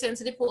should return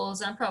to the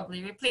polls and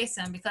probably replace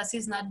him because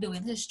he's not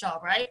doing his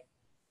job, right?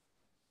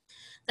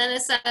 Then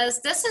it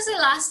says, this is the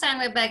last time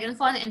we're begging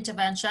for an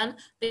intervention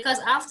because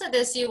after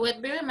this, you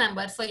would be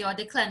remembered for your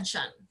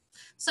declension.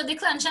 So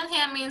declension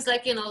here means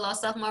like, you know,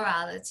 loss of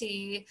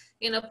morality,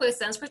 you know,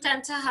 persons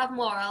pretend to have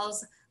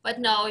morals, but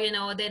now, you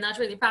know, they're not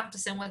really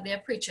practicing what they're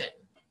preaching.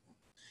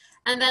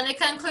 And then it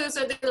concludes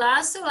with the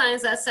last two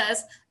lines that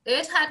says,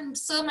 it had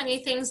so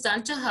many things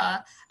done to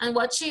her, and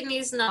what she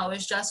needs now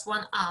is just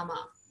one armor.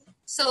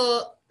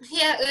 So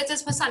here it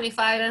is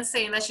personified and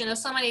saying that, you know,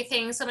 so many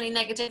things, so many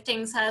negative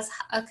things have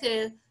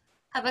occurred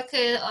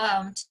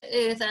to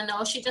Earth, and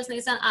now she just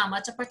needs an armor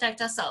to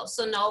protect herself.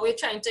 So now we're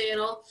trying to, you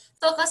know,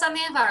 focus on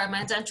the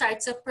environment and try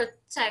to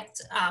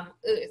protect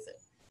Earth.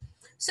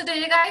 So do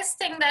you guys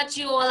think that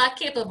you all are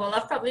capable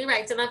of probably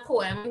writing a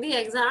poem in the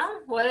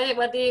exam? What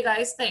do you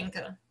guys think?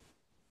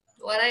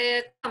 What are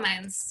your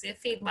comments, your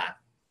feedback?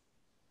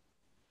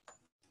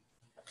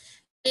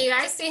 Do you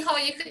guys see how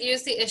you could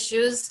use the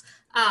issues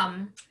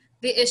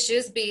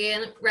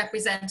being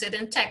represented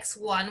in text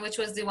one, which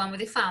was the one with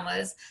the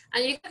farmers,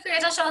 and you could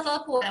create a short little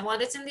poem,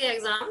 want it in the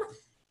exam.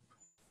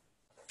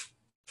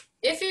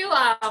 If you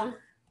are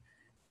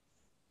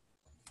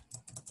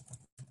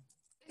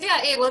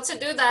able to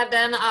do that,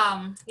 then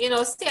you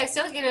know,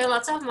 CSEC will give you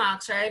lots of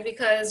marks, right?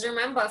 Because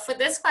remember, for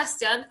this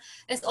question,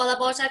 it's all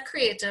about a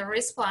creative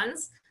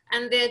response,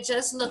 and they're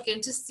just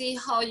looking to see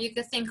how you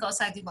could think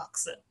outside the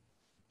box.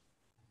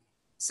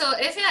 So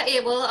if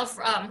you're able of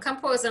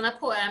composing a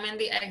poem in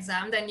the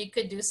exam, then you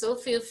could do so.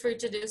 Feel free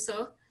to do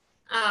so.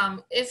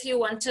 If you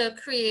want to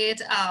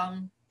create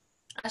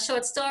a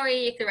short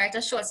story, you could write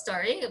a short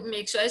story.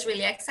 Make sure it's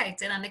really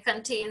exciting and it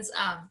contains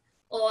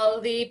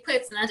all the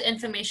pertinent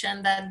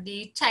information that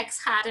the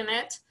text had in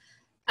it.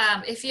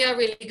 If you're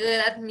really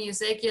good at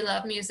music, you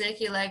love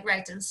music, you like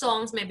writing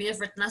songs, maybe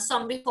you've written a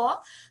song before,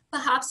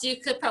 perhaps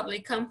you could probably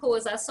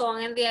compose a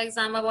song in the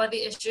exam about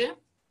the issue.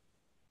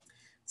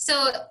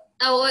 So,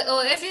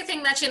 or if you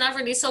think that you're not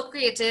really so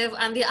creative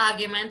and the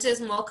argument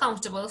is more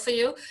comfortable for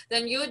you,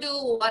 then you do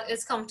what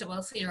is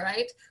comfortable for you,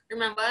 right?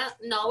 Remember,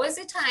 now is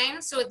the time.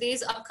 So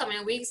these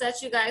upcoming weeks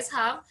that you guys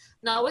have,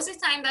 now is the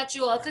time that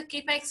you all could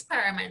keep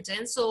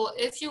experimenting. So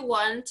if you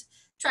want,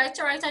 try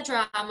to write a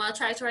drama,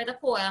 try to write a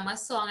poem, a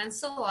song, and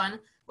so on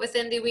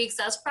within the weeks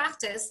as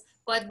practice.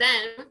 But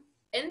then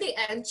in the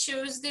end,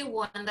 choose the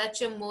one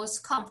that you're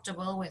most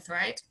comfortable with,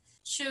 right?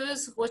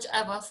 Choose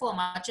whichever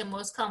format you're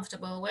most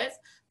comfortable with.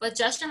 But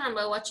just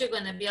remember what you're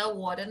going to be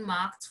awarded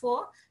marks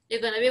for.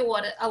 You're going to be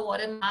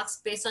awarded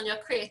marks based on your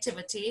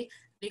creativity.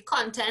 The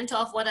content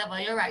of whatever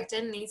you're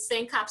writing needs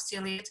to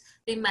encapsulate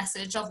the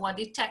message of what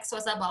the text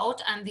was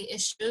about and the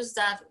issues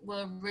that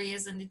were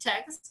raised in the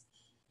text.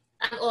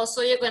 And also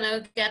you're going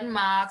to get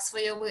marks for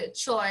your word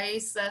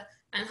choice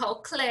and how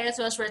clear it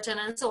was written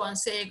and so on,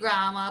 say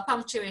grammar,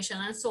 punctuation,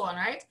 and so on,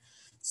 right?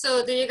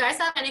 So do you guys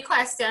have any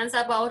questions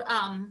about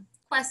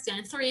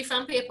question 3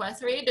 from paper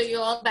 3? Do you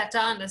all better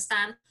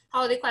understand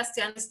how the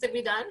question is to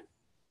be done?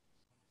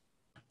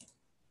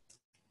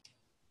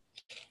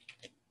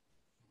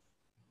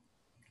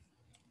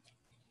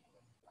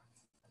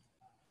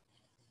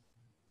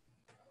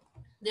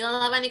 Do you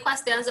all have any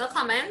questions or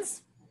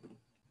comments?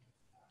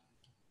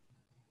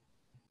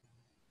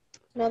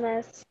 No,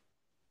 miss.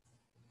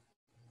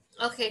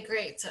 Okay,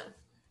 great.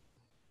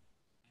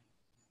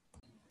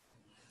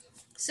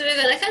 So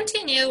we're going to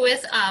continue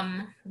with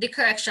the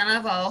correction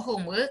of our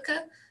homework.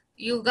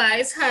 You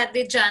guys had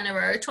the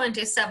January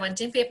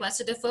 2017 papers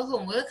to do for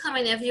homework. How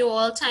many of you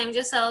all timed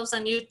yourselves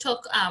and you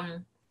took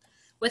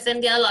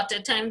within the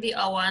allotted time the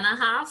hour and a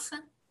half?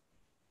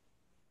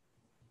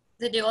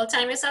 Did you all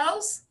time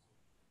yourselves?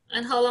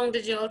 And how long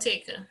did you all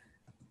take?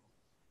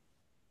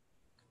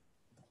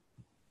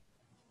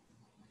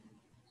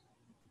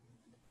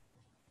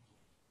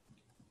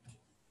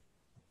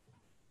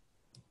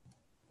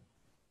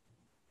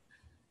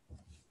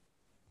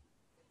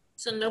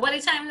 So nobody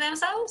timed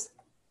themselves?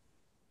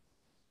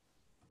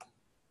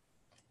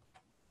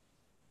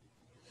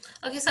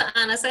 Okay, so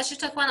Anna says she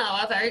took 1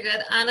 hour. Very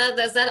good. Anna,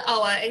 does that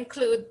hour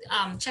include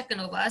checking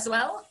over as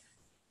well?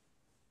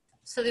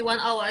 So the 1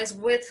 hour is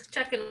with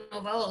checking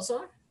over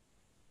also?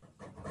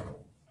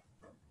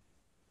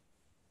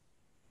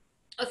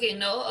 Okay,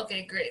 no?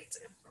 Okay, great.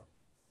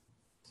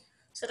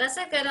 So that's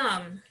a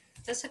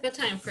good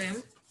time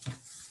frame.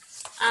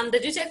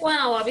 Did you take 1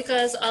 hour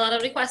because a lot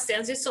of the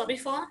questions you saw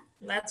before?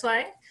 That's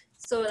why.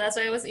 So that's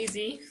why it was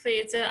easy for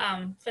you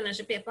to finish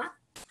the paper.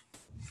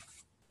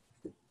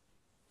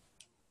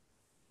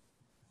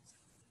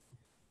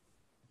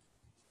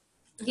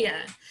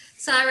 Yeah.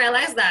 So I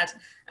realized that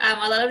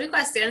a lot of the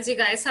questions you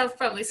guys have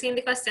probably seen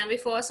the question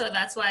before, so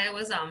that's why it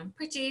was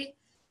pretty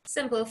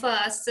simple for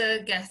us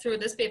to get through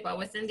this paper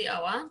within the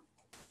hour,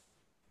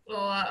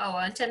 or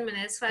hour and 10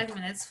 minutes, 5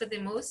 minutes for the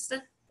most.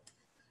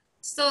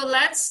 So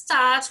let's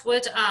start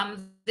with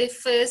the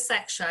first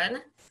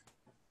section.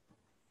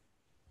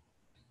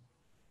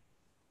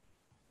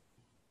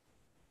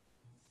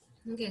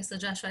 Okay, so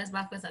Joshua is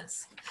back with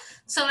us.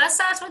 So let's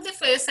start with the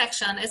first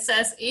section. It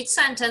says each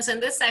sentence in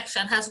this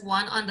section has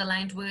one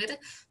underlined word.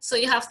 So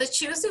you have to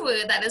choose the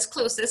word that is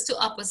closest to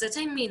opposite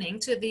in meaning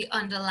to the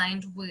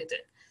underlined word.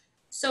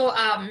 So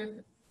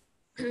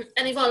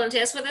any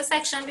volunteers for this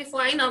section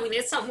before I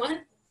nominate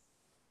someone?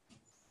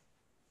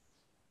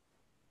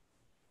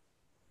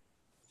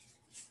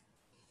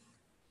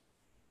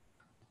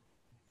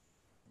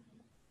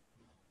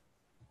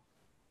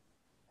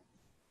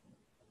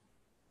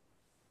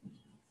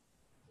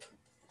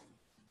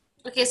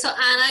 Okay, so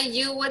Anna,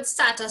 you would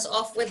start us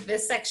off with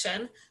this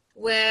section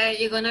where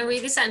you're gonna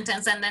read the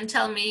sentence and then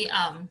tell me,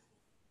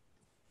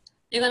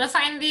 you're gonna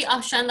find the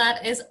option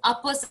that is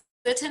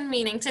opposite in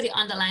meaning to the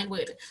underlined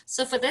word.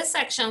 So for this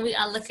section, we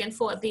are looking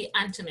for the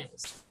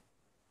antonyms.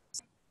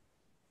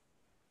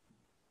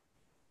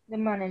 The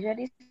manager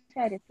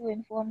decided to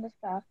inform the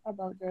staff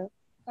about the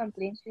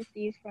complaints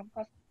received from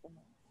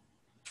customers.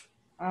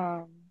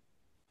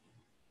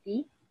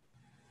 D.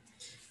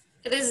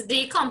 It is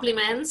D,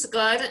 compliments.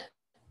 Good.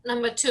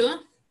 Number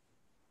 2.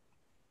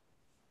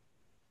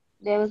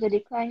 There was a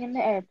decline in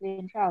the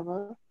airplane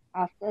travel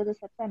after the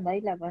September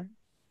 11,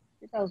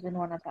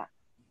 2001 attack.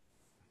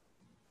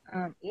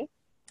 A.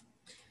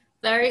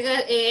 Very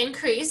good. A,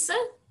 increase.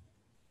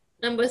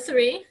 Number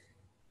 3.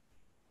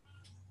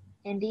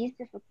 In these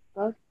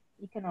difficult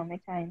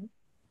economic times,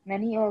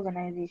 many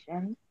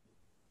organizations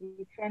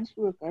retrench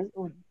workers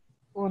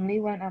only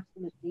when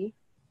absolutely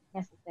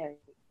necessary.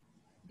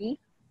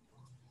 B.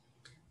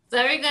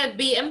 Very good.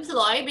 Be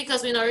employ,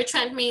 because we know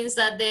retrench means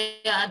that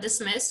they are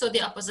dismissed. So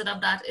the opposite of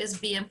that is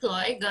be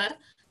employ. Good.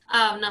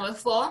 Number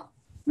 4.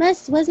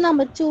 Miss, what's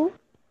number 2?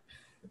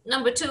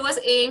 Number 2 was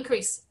A,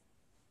 increase.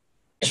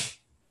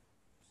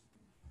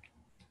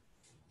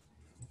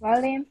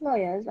 While the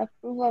employers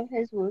approve of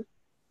his work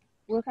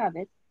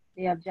habits,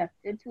 they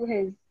objected to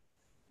his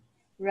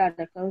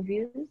radical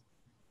views.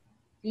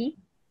 D.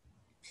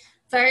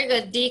 Very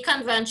good. D,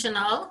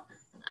 conventional.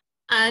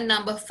 And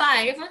number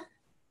 5.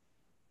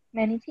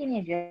 Many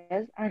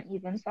teenagers and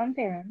even some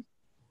parents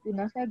do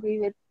not agree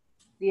with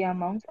the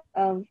amount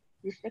of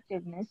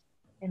restrictiveness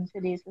in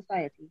today's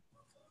society.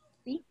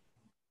 C.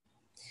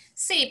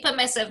 C,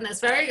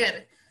 permissiveness. Very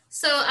good.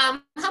 So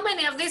how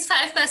many of these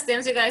 5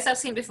 questions you guys have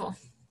seen before?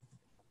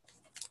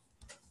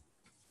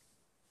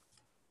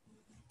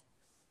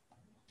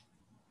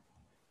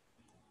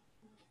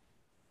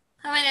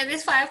 How many of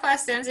these 5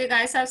 questions you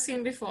guys have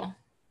seen before?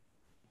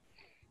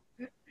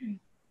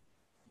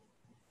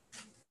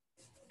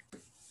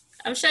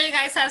 I'm sure you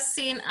guys have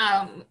seen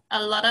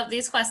a lot of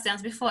these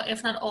questions before,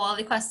 if not all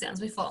the questions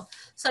before.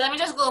 So let me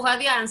just go over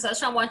the answers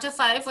from 1 to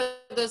 5 for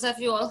those of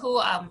you all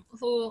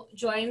who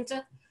joined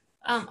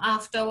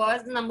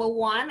afterwards. Number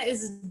 1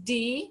 is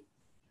D.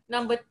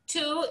 Number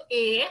 2,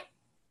 A.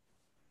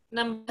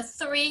 Number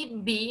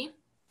 3, B.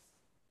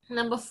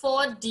 Number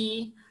 4,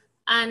 D.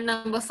 And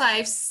number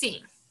 5,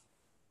 C.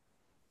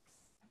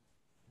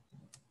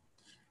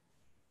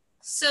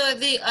 So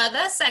the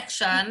other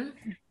section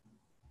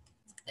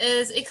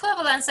is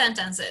equivalent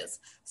sentences.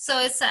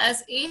 So it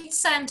says each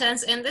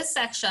sentence in this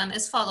section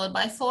is followed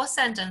by 4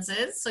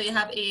 sentences. So you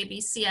have A,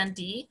 B, C, and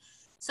D.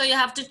 So you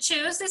have to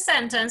choose the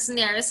sentence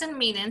nearest in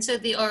meaning to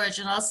the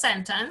original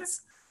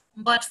sentence.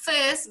 But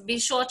first, be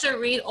sure to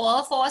read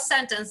all 4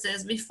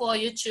 sentences before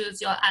you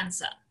choose your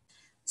answer.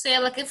 So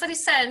you're looking for the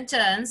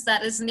sentence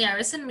that is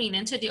nearest in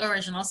meaning to the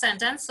original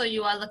sentence. So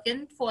you are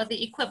looking for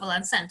the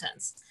equivalent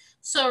sentence.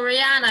 So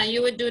Rihanna,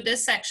 you would do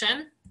this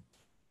section.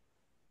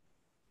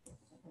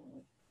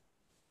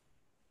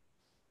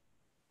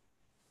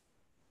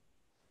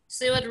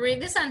 So you would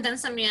read the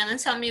sentence to me and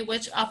tell me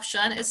which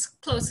option is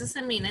closest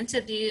in meaning to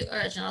the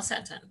original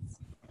sentence.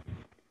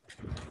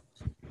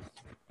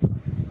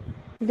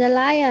 The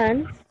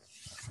lion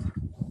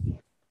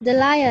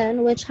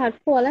which had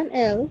fallen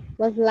ill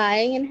was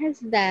lying in his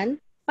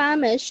den,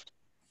 famished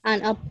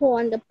and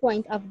upon the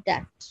point of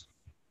death.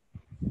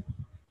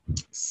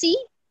 C.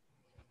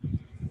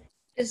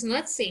 It's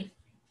not C.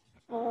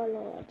 Oh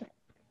Lord.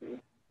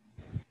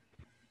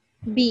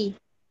 B.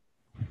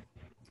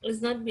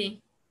 It's not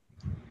B.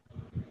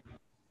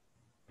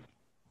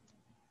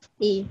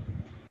 A.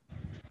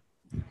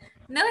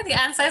 No, the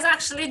answer is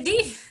actually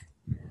D.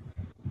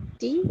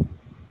 D.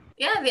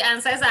 Yeah, the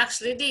answer is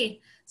actually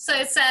D. So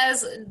it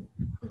says,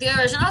 the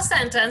original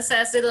sentence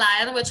says the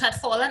lion which had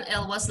fallen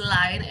ill was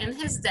lying in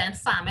his den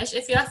famished.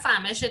 If you're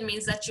famished, it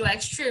means that you are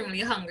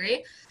extremely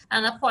hungry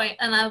and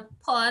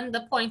upon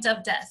the point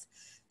of death.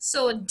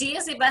 So D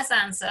is the best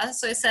answer.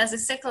 So it says the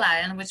sick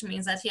lion, which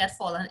means that he had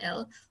fallen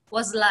ill,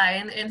 was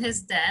lying in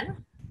his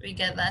den. We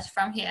get that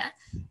from here.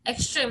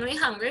 Extremely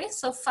hungry,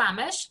 so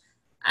famished,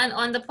 and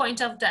on the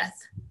point of death.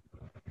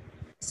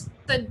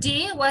 So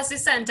D was the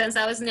sentence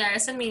that was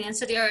nearest in meaning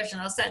to the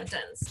original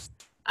sentence.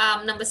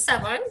 Number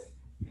 7.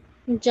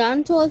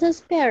 John told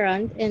his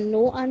parent in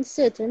no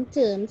uncertain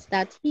terms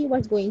that he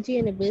was going to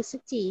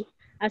university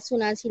as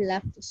soon as he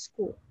left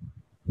school.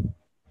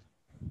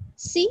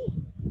 C.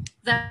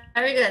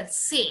 Very good.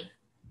 C.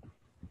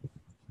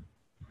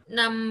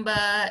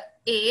 Number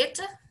 8.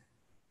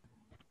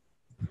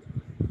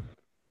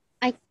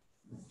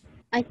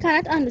 I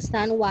cannot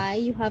understand why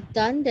you have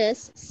done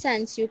this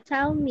since you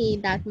tell me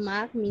that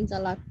math means a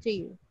lot to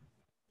you.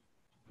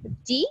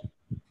 D.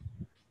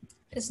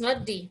 It's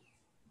not D.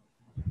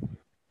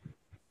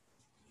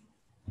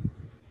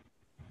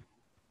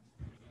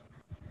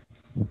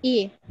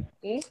 A.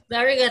 A.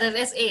 Very good. It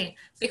is A.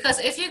 Because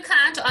if you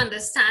can't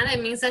understand, it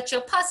means that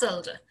you're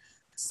puzzled.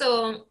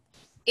 So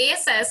A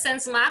says,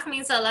 since math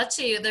means a lot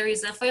to you, the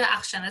reason for your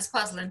action is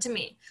puzzling to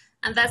me.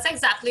 And that's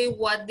exactly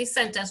what the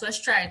sentence was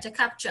trying to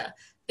capture.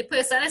 The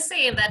person is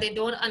saying that they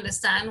don't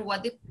understand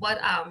what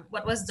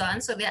was done,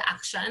 so their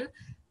action,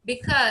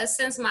 because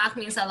since math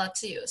means a lot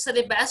to you. So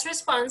the best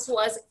response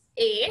was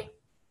A.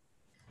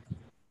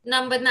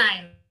 Number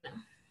 9.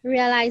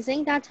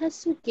 Realizing that her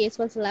suitcase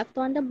was left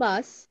on the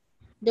bus,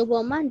 the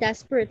woman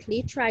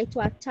desperately tried to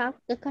attract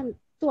the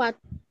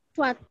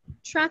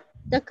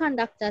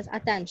conductor's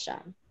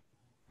attention.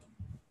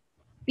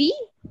 B.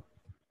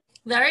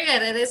 Very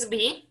good. It is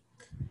B.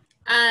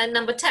 And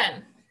number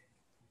 10.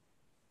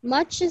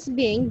 Much is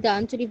being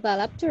done to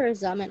develop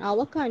tourism in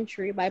our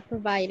country by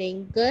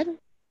providing good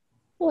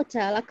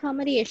hotel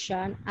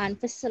accommodation and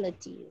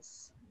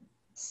facilities.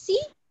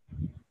 C.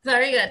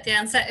 Very good. The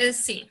answer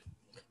is C.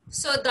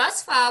 So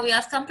thus far, we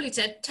have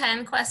completed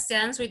 10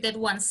 questions. We did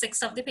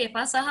 1/6 of the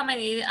paper. So how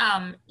many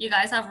you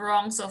guys have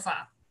wrong so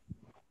far?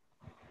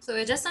 So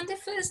we're just on the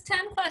first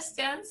 10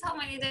 questions. How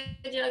many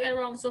did you get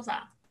wrong so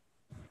far?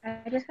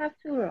 I just have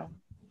 2 wrong.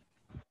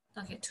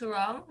 Okay, 2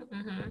 wrong.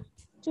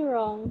 2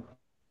 wrong.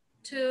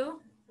 2.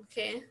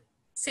 Okay.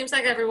 Seems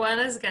like everyone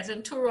is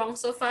getting 2 wrong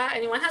so far.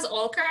 Anyone has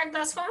all correct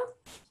thus far?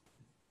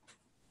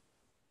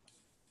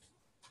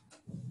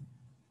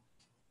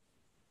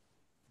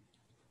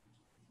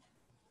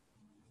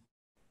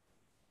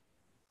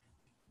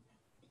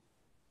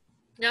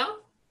 No?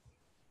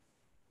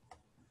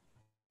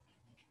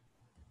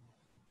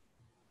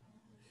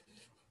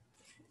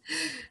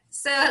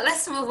 So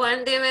let's move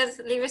on, David.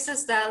 Leave your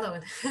sister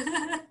alone.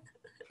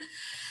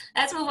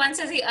 Let's move on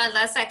to the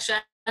other section,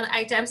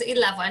 items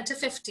 11 to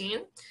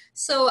 15.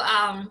 So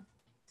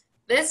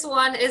this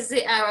one is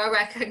the error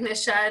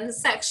recognition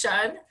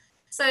section.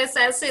 So it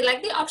says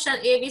select the option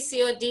A, B,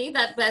 C, or D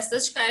that best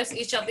describes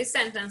each of the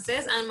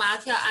sentences and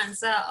mark your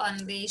answer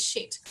on the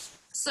sheet.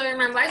 So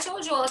remember, I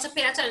told you all to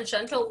pay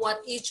attention to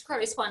what each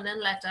corresponding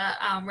letter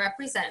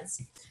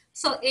represents.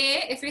 So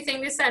A, if you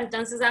think the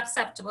sentence is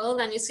acceptable,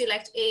 then you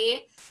select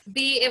A.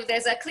 B, if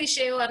there's a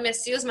cliche or a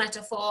misused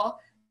metaphor.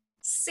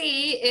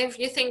 C, if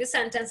you think the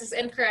sentence is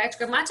incorrect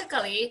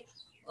grammatically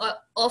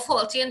or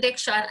faulty in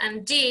diction.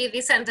 And D,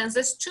 the sentence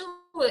is too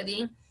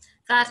wordy,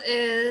 that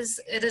is,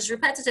 it is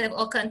repetitive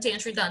or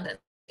contains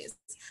redundancies.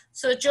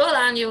 So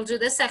Jolan, you'll do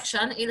this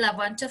section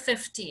 11 to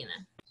 15.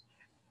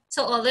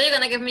 So although you're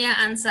gonna give me an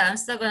answer, I'm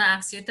still gonna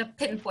ask you to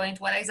pinpoint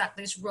what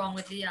exactly is wrong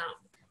with the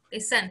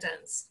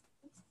sentence.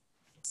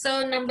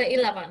 So number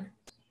 11.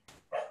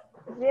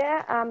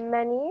 There are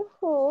many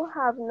who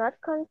have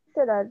not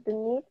considered the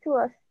need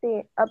to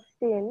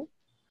abstain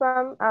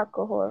from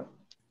alcohol,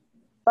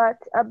 but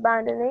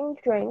abandoning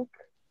drink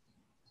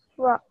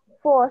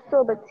for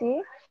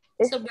sobriety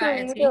is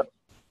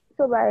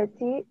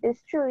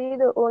truly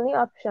the only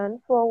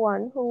option for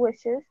one who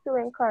wishes to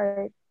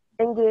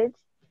engage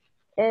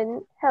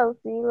in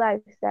healthy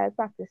lifestyle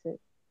practices.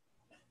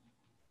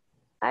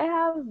 I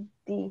have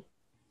D.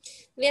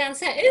 The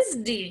answer is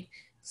D.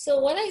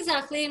 So what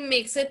exactly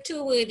makes it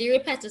too wordy,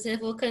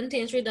 repetitive, or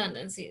contains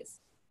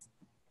redundancies?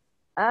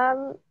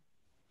 Abstain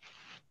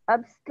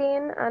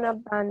and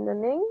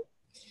abandoning.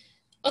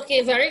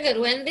 Okay, very good.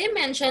 When they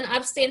mention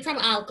abstain from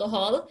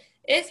alcohol,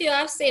 if you're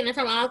abstaining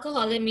from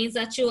alcohol, it means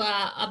that you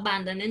are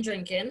abandoning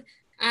drinking.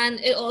 And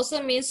it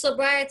also means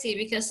sobriety,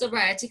 because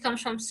sobriety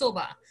comes from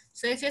sober.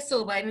 So if you're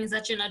sober, it means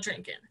that you're not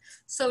drinking.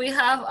 So we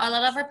have a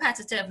lot of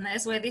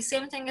repetitiveness where the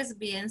same thing is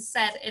being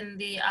said in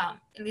the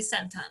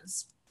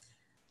sentence.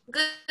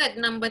 Good.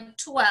 Number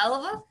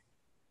 12.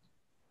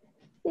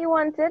 He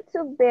wanted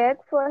to beg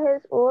for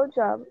his old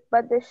job,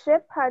 but the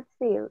ship had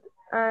sailed,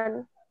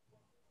 and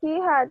He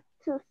had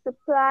to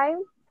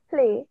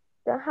play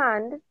the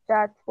hand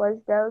that was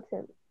dealt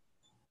him.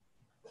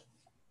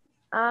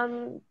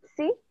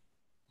 C?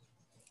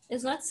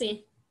 It's not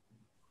C.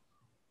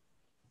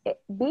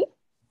 B?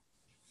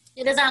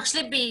 It is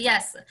actually B,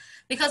 yes.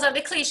 Because of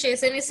the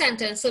cliches in the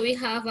sentence. So we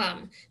have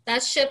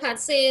that ship had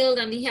sailed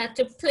and he had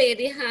to play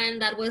the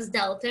hand that was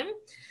dealt him.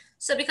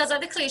 So because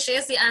of the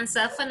cliches, the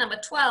answer for number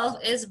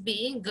 12 is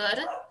B, good.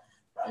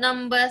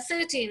 Number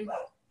 13.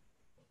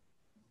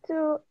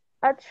 To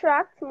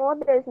attract more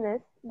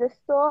business, the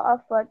store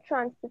offered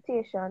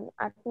transportation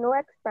at no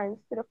expense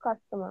to the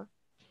customer.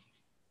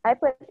 I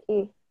put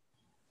A.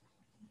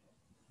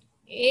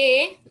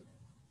 A,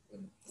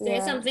 there's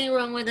Yeah. something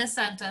wrong with the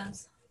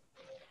sentence.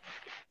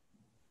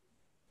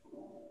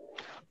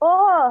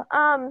 Oh,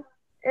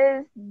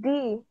 is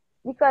D,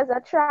 because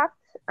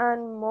attract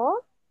and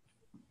more.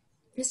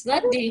 It's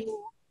not D.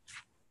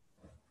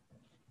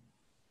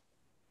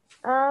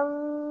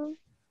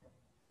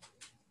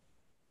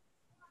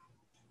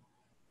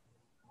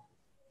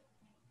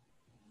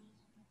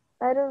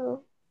 I don't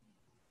know.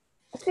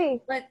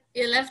 C. But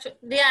you left,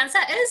 the answer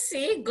is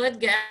C, good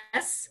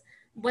guess.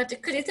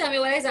 But could you tell me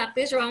what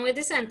exactly is wrong with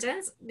the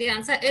sentence? The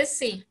answer is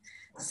C.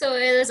 So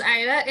it is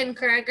either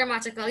incorrect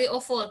grammatically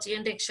or faulty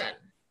in diction.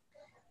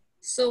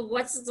 So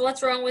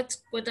what's wrong with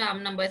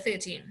number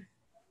 13?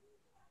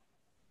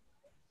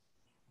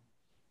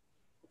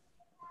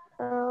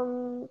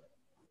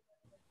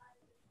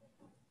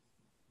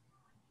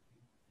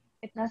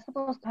 It's not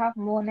supposed to have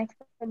more next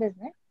to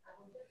business.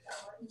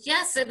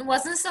 Yes, it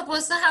wasn't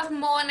supposed to have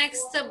more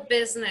next to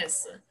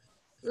business.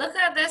 Look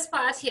at this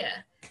part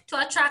here, to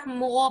attract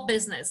more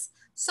business.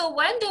 So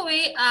when do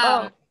we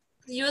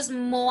use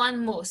more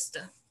and most?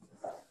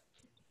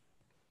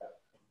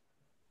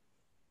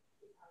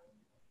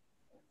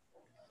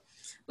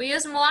 We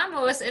use more and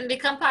most in the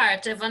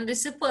comparative and the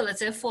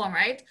superlative form,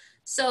 right?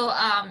 So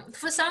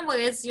for some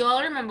words, you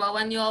all remember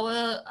when you all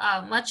were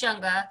much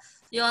younger,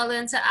 you all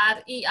learned to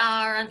add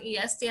ER and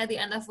EST at the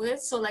end of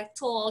words. So like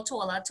tall,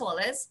 taller,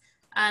 tallest.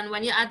 And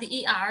when you add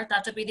the ER,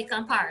 that will be the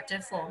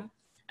comparative form.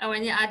 And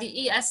when you add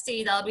the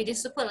EST, that'll be the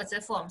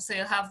superlative form. So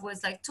you have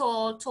words like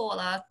tall,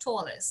 taller,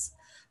 tallest.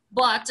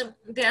 But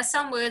there are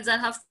some words that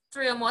have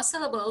 3 or more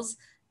syllables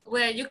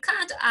where you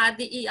can't add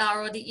the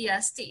ER or the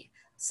EST.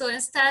 So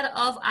instead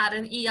of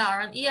adding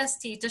ER and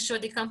EST to show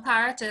the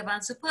comparative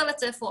and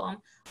superlative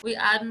form, we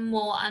add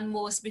more and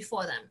most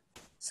before them.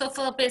 So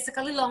for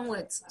basically long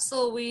words,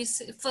 so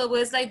for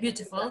words like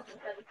beautiful,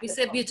 we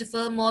say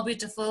beautiful, more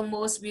beautiful,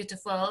 most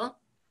beautiful.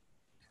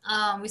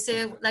 We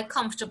say like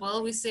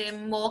comfortable, we say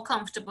more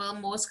comfortable,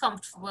 most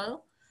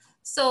comfortable.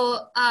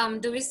 So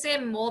do we say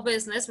more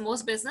business,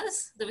 most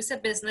business? Do we say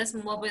business,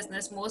 more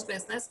business, most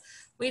business?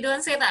 We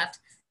don't say that.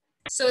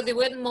 So the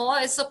word more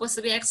is supposed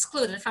to be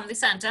excluded from the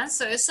sentence.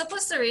 So it's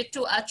supposed to read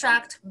to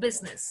attract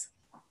business.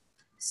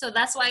 So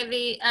that's why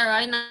the error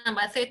in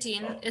number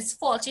 13 is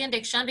faulty in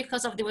diction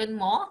because of the word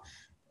more.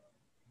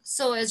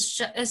 So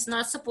it's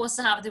not supposed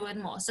to have the word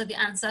more. So the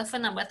answer for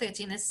number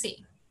 13 is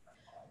C.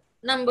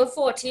 Number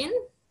 14.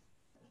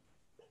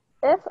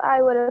 If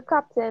I were the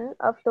captain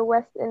of the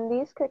West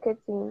Indies cricket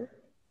team,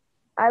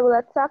 I will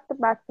attack the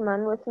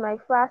batsman with my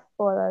fast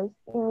bowlers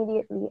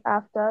immediately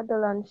after the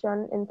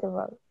luncheon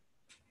interval.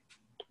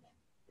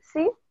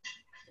 C?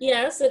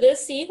 Yes, it is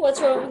C.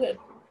 What's wrong with it?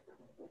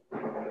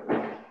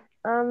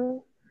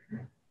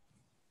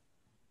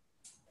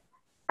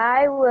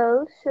 I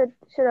will should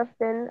have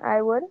been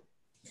I would.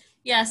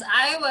 Yes,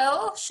 I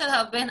will should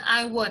have been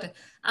I would.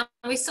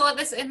 We saw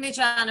this in the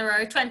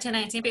January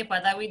 2019 paper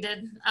that we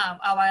did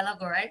a while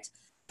ago, right?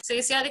 So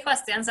you see how the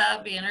questions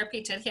are being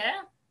repeated here?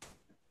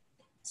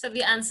 So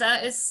the answer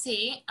is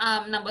C,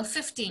 number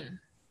 15.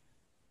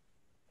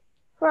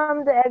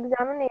 From the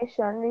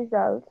examination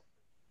results,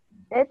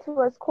 it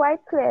was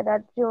quite clear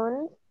that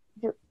Joanne's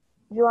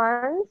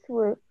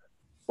work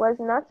was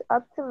not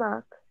up to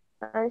mark,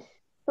 and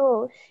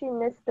so she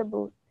missed the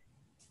boat.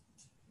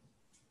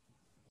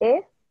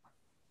 A?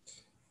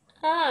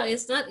 Ah,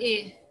 it's not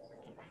A.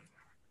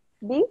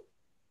 B?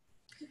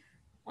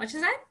 What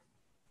is that?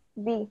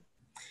 B.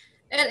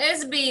 It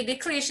is B, the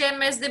cliche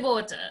missed the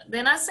boat.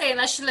 They're not saying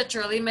that she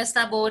literally missed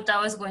a boat that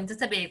was going to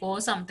Tobago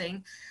or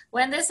something.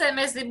 When they say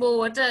miss the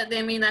boat,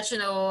 they mean that, you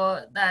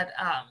know, that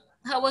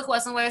her work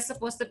wasn't where it's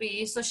supposed to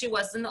be, so she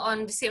wasn't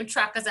on the same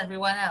track as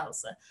everyone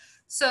else.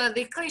 So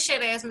the cliche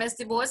there is miss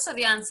the boat, so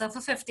the answer for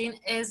 15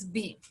 is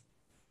B.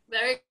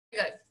 Very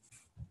good.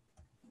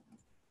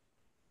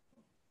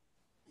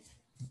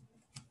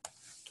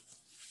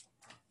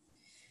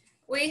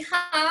 We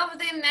have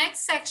the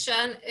next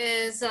section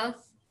is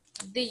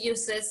the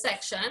usage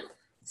section.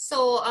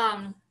 So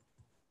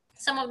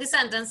some of the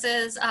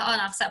sentences are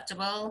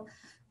unacceptable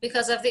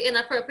because of the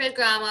inappropriate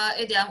grammar,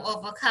 idiom,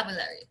 or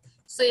vocabulary.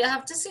 So you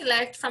have to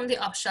select from the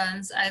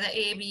options either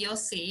A, B, or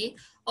C,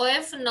 or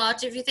if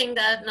not, if you think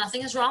that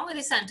nothing is wrong with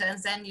the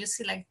sentence, then you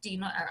select D,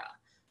 no error.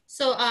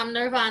 So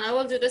Nirvana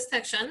will do this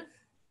section.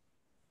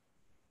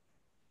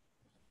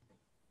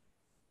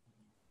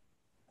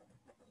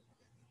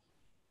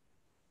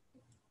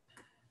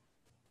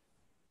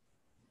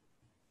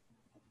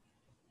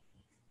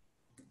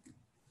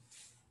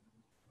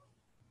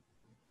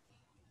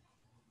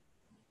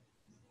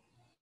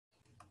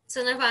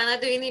 So Nirvana,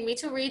 do you need me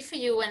to read for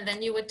you and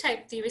then you would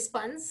type the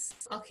response?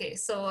 Okay,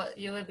 so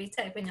you will be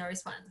typing your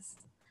response.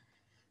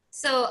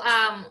 So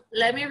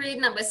let me read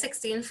number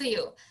 16 for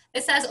you.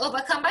 It says,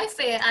 overcome by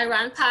fear, I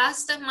ran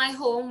past my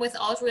home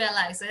without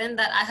realizing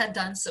that I had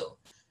done so.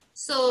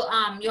 So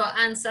your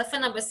answer for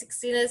number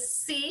 16 is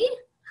C,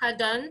 had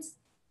done.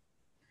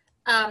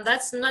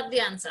 That's not the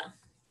answer.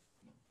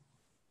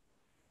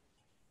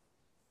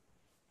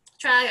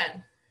 Try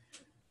again.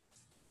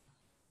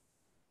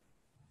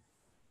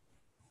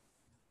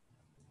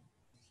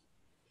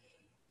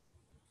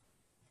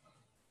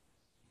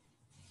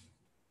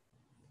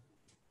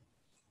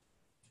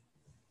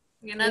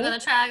 You're not gonna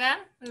try again,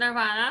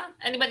 Nirvana?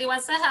 Anybody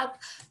wants to help?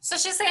 So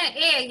she's saying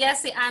A.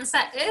 Yes, the answer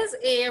is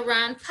A,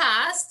 ran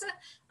past.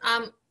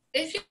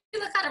 If you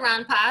look at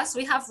ran past,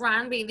 we have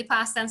ran being the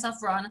past tense of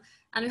run,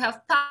 and we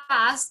have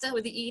past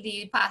with the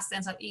ed, past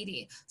tense of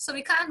ed. So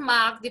we can't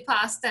mark the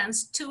past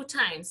tense 2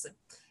 times.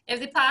 If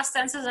the past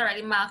tense is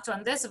already marked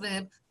on this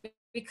verb,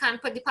 we can't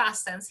put the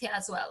past tense here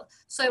as well.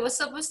 So it was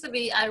supposed to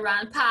be I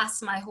ran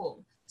past my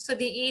home. So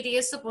the ed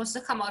is supposed to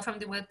come out from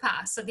the word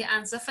past. So the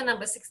answer for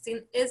number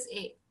 16 is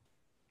A.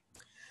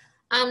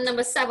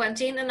 Number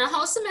 17, in a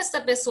house of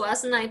Mr.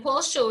 Biswas,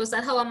 Naipaul shows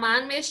that how a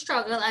man may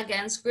struggle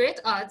against great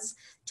odds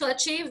to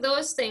achieve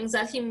those things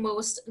that he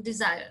most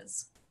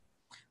desires.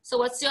 So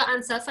what's your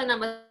answer for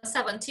number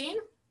 17?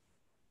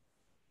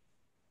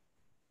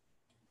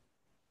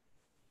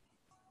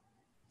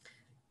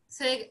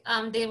 So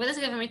David is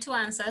giving me 2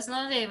 answers.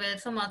 No,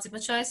 David, for multiple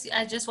choice,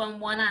 I just want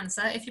 1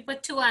 answer. If you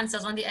put 2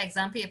 answers on the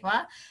exam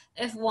paper,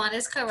 if one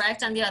is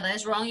correct and the other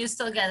is wrong, you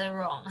still get it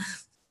wrong.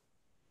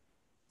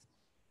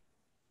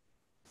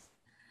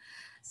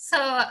 So,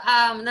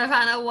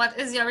 Nirvana, what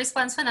is your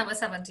response for number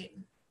 17?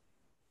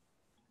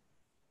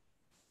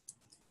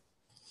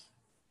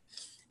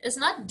 It's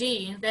not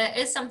D. There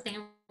is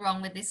something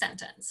wrong with the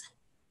sentence.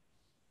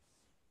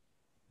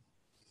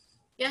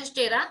 Yes,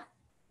 Jada?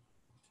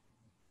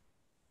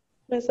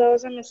 Miss, that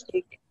was a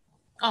mistake.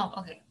 Oh,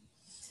 okay.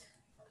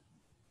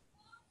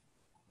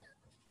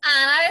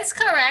 And that is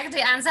correct.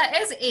 The answer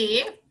is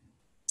A.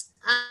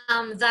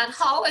 That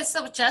how is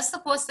just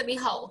supposed to be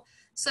how.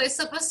 So it's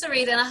supposed to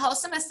read, in a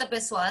house of Mr.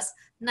 Biswas,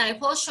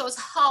 Naipaul shows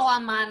how a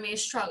man may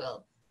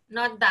struggle,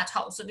 not that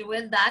how. So the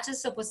word that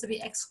is supposed to be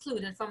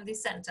excluded from the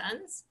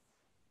sentence.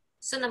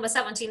 So number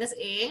 17 is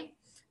A.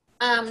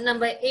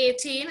 Number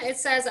 18, it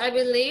says, I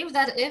believe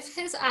that if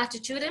his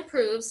attitude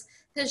improves,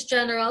 his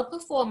general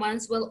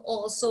performance will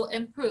also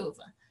improve.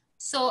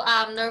 So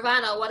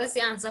Nirvana, what is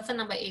the answer for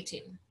number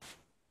 18?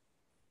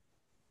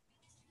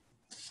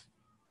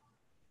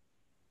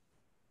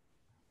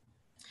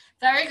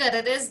 Very good,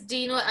 it is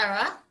D, no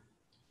error.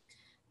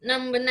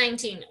 Number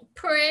 19,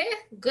 pray,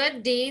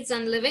 good deeds,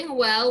 and living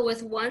well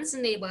with one's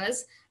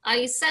neighbors are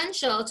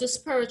essential to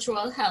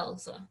spiritual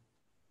health.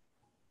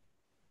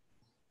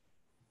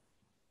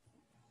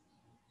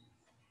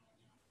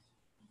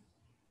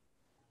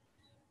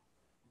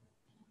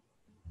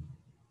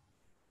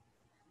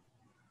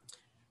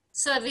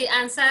 So the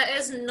answer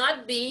is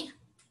not B.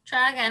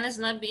 Try again, it's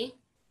not B.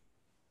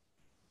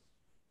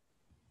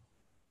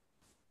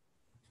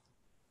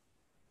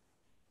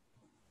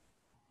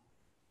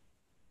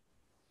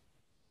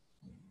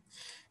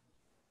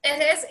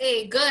 It is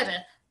A, good.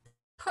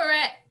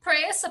 Prayer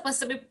is supposed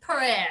to be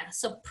prayer.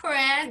 So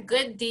prayer,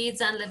 good deeds,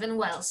 and living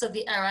well. So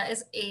the error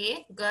is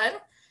A, good.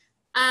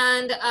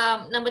 And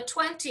number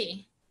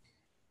 20,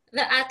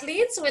 the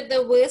athletes with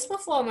the worst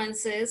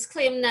performances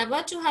claim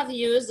never to have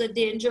used the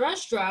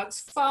dangerous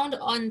drugs found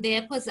on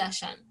their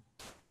possession.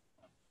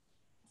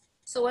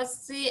 So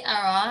what's the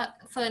error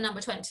for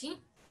number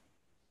 20?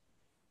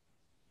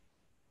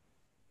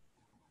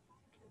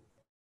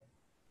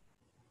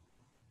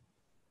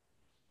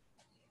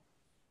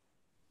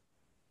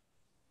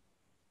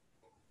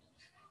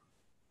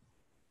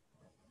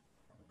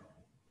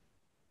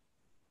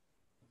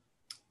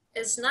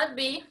 It's not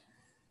B.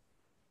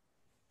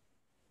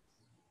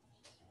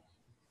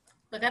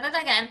 Look at it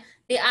again.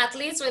 The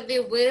athletes with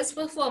the worst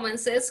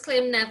performances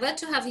claim never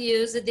to have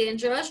used the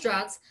dangerous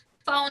drugs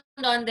found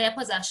on their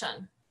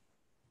possession.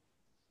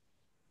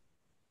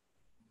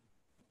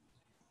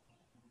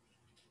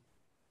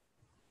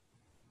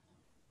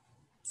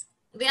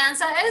 The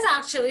answer is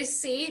actually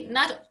C,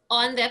 not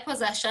on their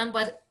possession,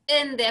 but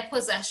in their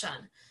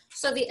possession.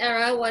 So the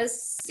error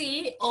was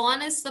C,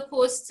 on is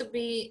supposed to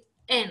be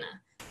in.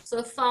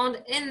 So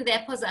found in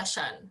their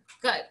possession.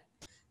 Good.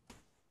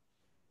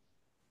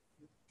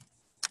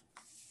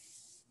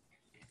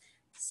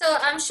 So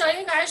I'm sure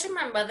you guys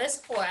remember this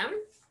poem.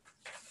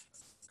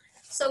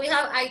 So we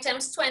have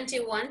items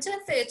 21 to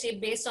 30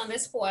 based on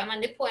this poem,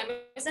 and the poem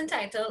is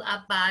entitled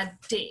A Bad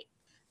Day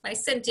by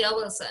Cynthia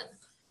Wilson.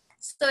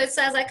 So it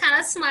says, I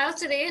cannot smile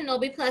today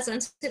nor be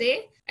pleasant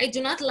today. I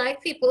do not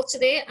like people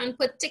today and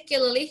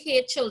particularly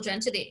hate children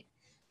today.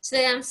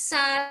 Today I'm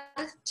sad,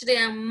 today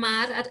I'm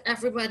mad at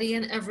everybody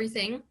and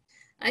everything.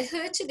 I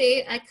hurt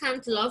today, I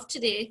can't love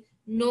today,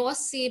 nor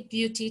see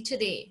beauty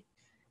today.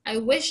 I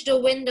wish the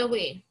wind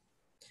away.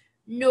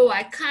 No,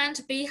 I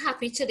can't be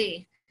happy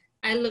today.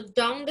 I looked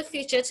down the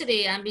future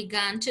today and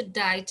began to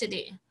die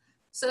today.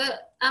 So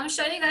I'm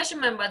sure you guys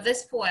remember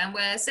this poem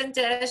where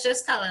Cynthia is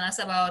just telling us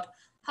about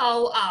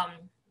how,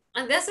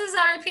 and this is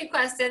a repeat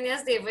question,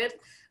 yes, David.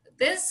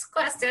 This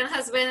question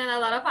has been in a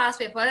lot of past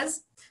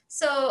papers.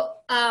 So,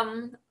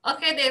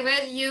 okay,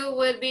 David, you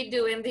would be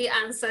doing the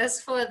answers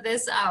for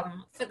this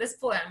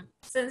poem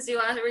since you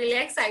are really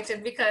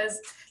excited because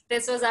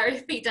this was a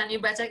repeat and you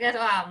better get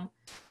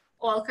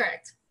all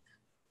correct.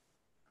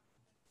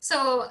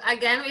 So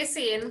again, we're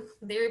seeing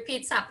the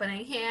repeats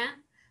happening here.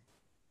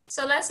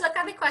 So let's look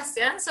at the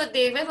questions. So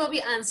David will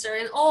be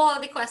answering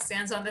all the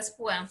questions on this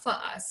poem for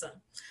us.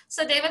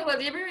 So David, will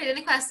you be reading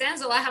the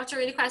questions, or I have to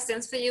read the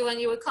questions for you and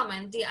you will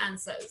comment the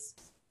answers?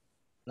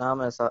 No,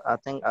 miss, I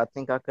think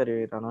I could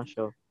read, I'm not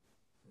sure.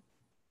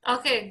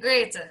 Okay,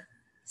 great.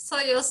 So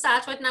you'll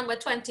start with number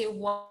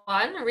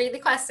 21, read the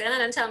question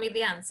and then tell me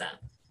the answer.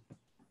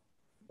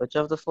 Which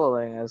of the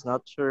following is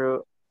not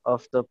true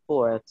of the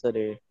poet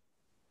today?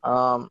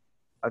 I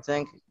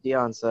think the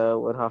answer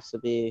would have to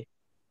be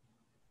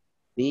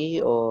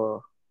B,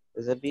 or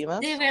is it B, miss?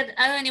 David,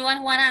 I only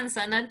want one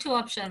answer, not two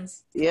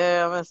options.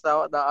 Yeah, miss, I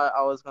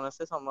was gonna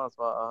say something else,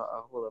 but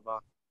I'll hold it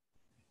back.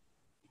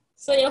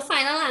 So your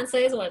final answer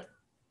is what?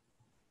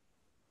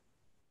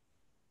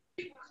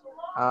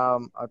 I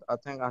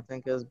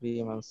think it's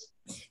B, miss.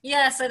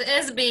 Yes, it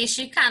is B.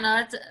 She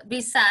cannot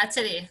be sad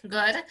today.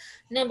 Good.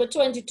 Number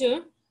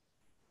 22.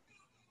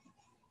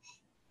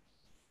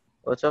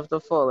 Which of the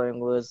following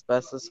words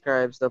best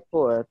describes the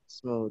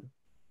poet's mood?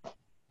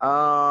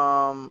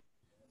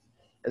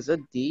 Is it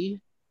D?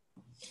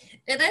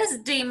 It is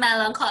D,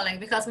 melancholic,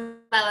 because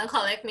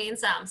melancholic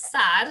means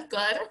sad.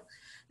 Good.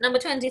 Number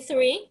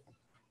 23.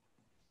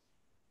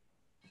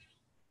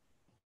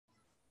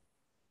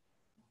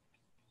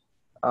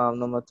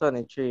 Number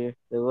 23.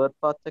 The word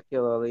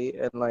particularly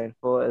in line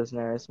 4 is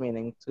nearest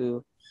meaning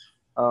to.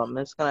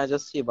 Miss, can I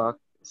just see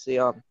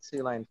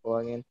line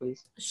 4 again,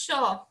 please?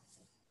 Sure.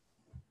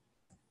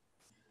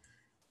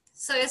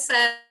 So it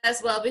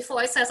says, well,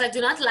 before it says, I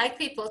do not like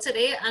people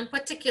today and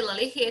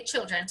particularly hate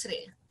children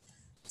today.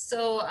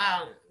 So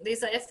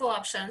these are your four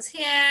options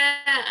here,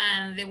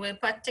 and they were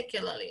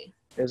particularly.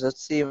 Is it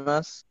C,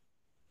 miss?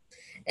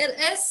 It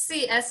is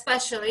C,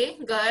 especially.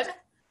 Good.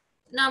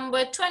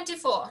 Number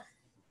 24.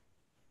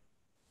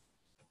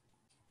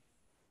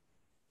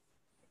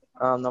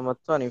 Number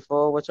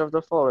 24. Which of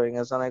the following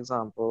is an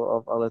example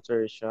of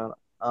alliteration?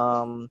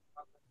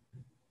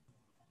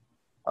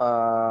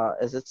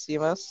 Is it C,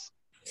 miss?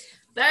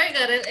 Very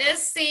good. It is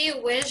C,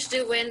 wish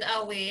the wind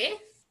away.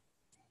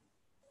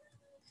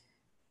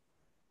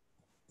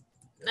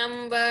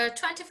 Number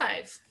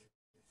 25.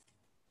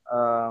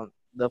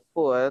 The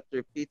poet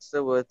repeats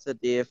the word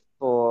today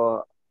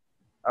for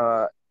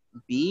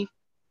B.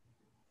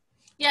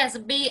 Yes,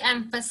 B,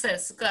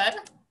 emphasis. Good.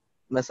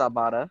 Miss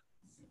Abada.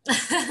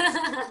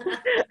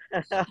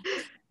 That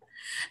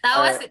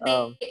was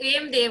the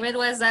aim, David,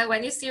 was that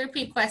when you see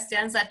repeat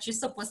questions that you're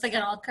supposed to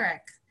get all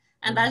correct.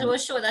 And that will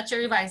show that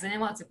you're revising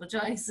in multiple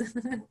choice.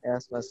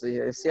 Yes, miss.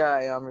 Yes, yeah,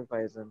 I am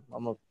revising.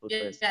 I'm multiple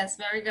choice. Yes,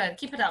 very good.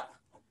 Keep it up.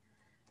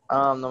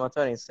 Number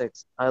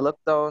 26. I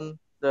looked down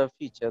the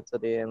feature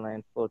today in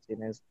line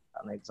 14 is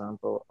an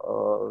example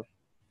of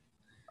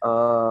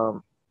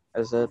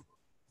is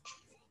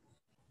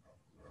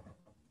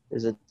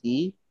it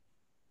D?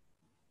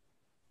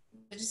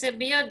 Did you say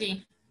B or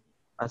D?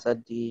 I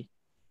said D,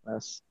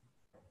 miss.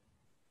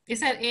 You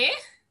said A?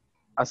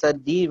 I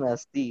said D,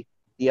 miss. D.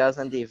 D as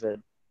in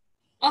David.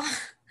 Oh,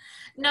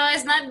 no,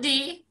 it's not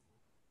D.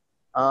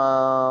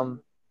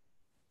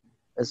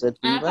 Is it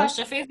B, An miss?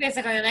 apostrophe is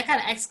basically like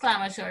an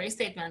exclamatory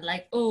statement,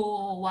 like,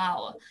 oh,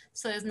 wow.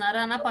 So it's not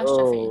an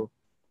apostrophe. Oh,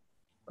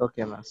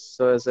 okay, miss.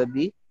 So is it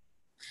B?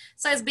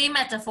 So it's B,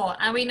 metaphor.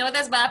 And we know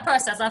this by a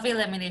process of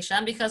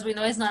elimination because we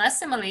know it's not a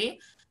simile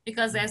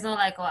because there's no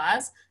like or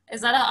as.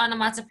 It's not an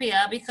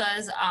onomatopoeia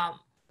because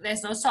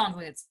there's no sound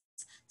words.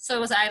 So it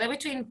was either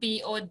between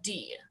B or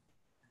D.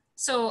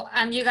 So,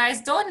 and you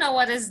guys don't know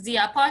what is the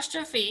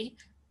apostrophe.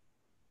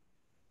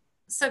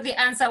 So the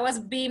answer was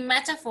B,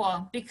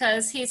 metaphor,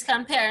 because he's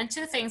comparing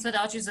two things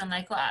without using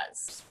like or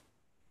as.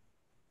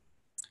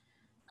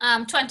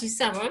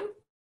 27.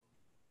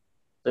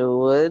 The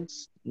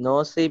words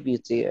no say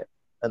beauty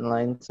in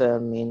line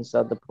 10 means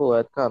that the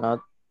poet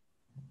cannot.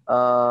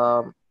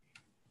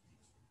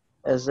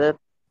 Is it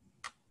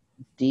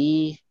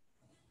D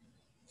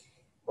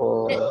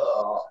or?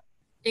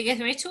 You give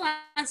me two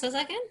answers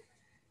again?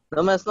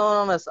 No, miss.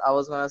 No, miss. I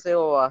was gonna say,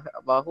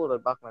 but hold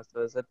it back, miss.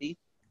 So is it D?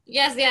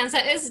 Yes, the answer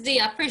is D.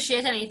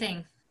 Appreciate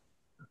anything.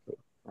 Okay,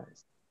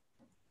 nice.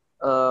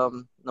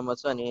 Number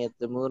 28.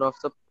 The mood of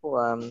the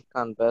poem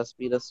can best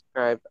be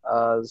described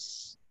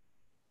as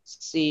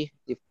C,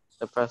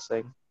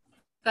 depressing.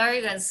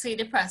 Very good. C,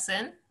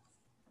 depressing.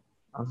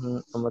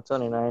 Number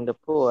 29. The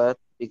poet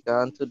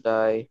began to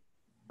die.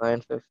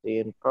 Line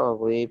 15,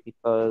 probably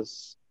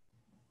because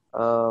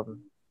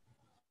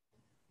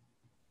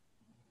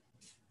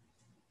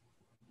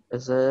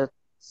is it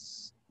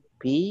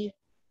B?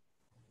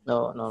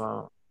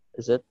 No.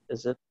 Is it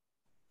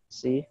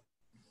C?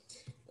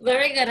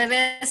 Very good. And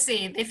let's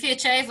see. The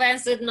future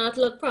events did not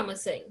look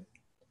promising.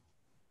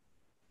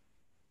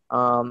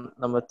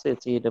 Number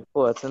 30, the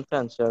poet's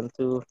intention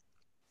to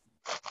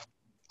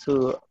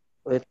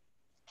with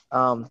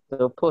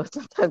the poet's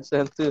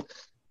intention to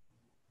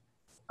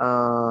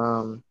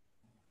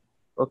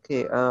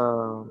okay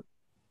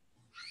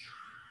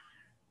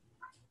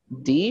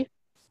D.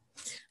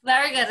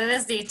 Very good. It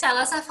is D. Tell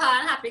us of her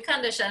unhappy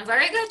condition.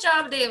 Very good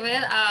job,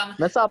 David.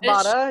 Miss up, It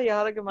sh- you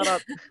gotta give me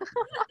that.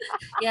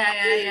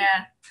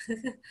 yeah.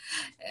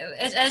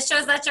 It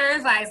shows that you're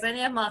revising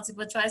your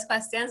multiple choice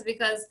questions,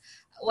 because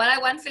what I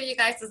want for you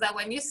guys is that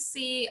when you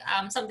see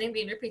something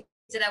being repeated,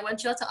 I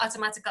want you to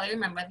automatically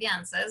remember the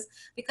answers,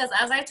 because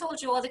as I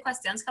told you, all the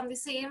questions come the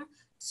same.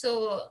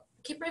 So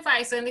keep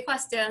revising the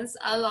questions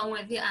along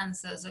with the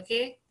answers,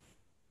 okay?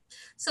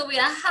 So we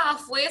are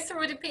halfway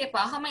through the paper.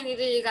 How many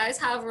do you guys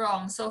have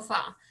wrong so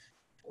far?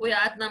 We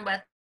are at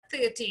number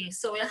 30,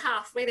 so we're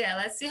halfway there.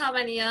 Let's see how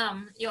many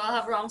you all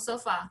have wrong so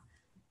far.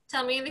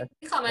 Tell me in the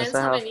Yes, comments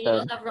I how have many you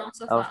 10. have wrong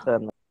so I have far.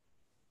 10.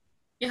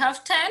 You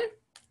have 10?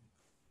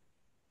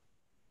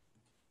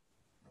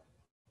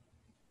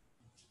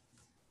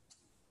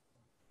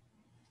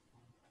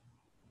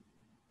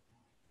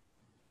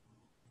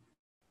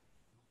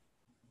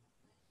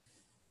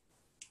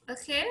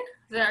 Okay,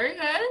 very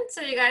good.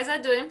 So you guys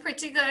are doing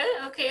pretty good.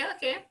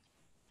 Okay.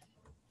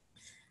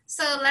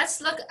 So let's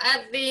look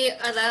at the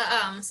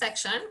other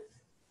section.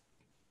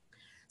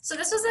 So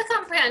this was a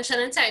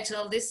comprehension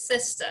entitled The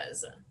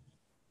Sisters.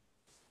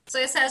 So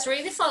it says,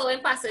 read the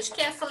following passage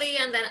carefully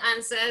and then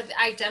answer the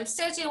items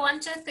 31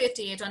 to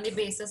 38 on the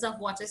basis of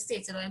what is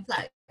stated or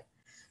implied.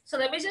 So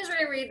let me just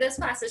reread this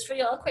passage for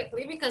you all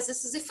quickly, because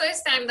this is the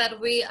first time that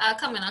we are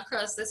coming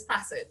across this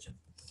passage.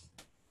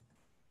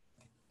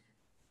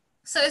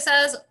 So it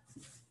says,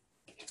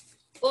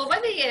 over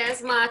the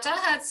years, Marta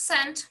had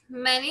sent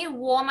many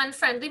warm and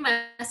friendly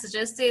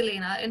messages to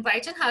Elena,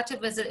 inviting her to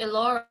visit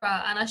Elora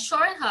and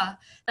assuring her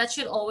that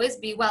she'd always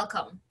be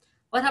welcome.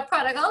 But her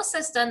prodigal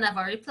sister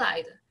never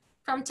replied.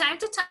 From time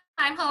to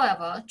time,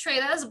 however,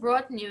 traders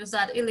brought news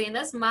that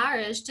Elena's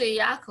marriage to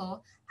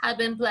Iako had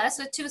been blessed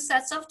with 2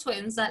 sets of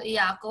twins, that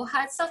Iako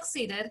had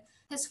succeeded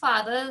his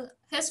father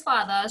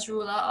as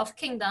ruler of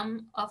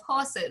Kingdom of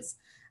Horses,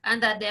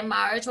 and that their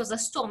marriage was a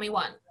stormy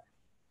one.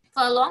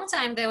 For a long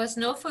time, there was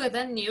no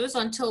further news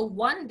until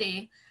one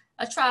day,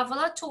 a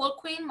traveler told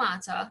Queen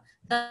Marta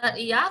that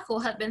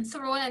Iako had been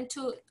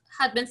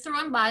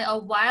thrown by a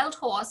wild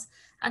horse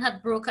and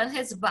had broken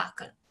his back,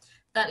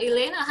 that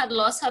Elena had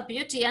lost her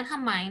beauty and her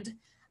mind,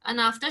 and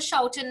after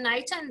shouting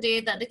night and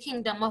day that the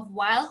kingdom of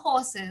wild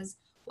horses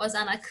was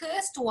an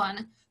accursed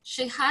one,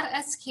 she had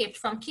escaped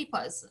from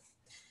keepers.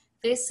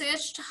 They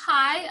searched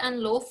high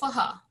and low for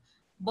her,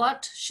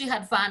 but she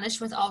had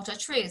vanished without a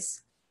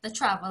trace, the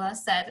traveler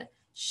said,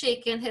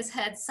 shaking his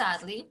head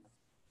sadly.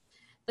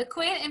 The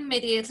queen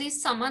immediately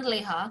summoned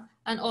Leha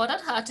and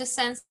ordered her to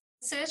send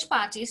search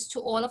parties to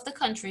all of the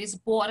countries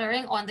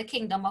bordering on the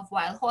kingdom of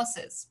wild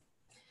horses.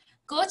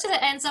 Go to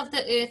the ends of the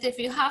earth if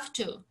you have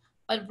to,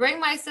 but bring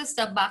my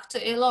sister back to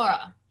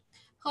Elora.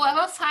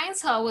 Whoever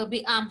finds her will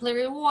be amply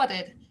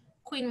rewarded,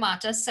 Queen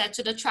Marta said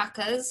to the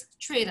trackers,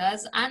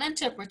 traders, and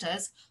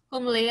interpreters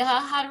whom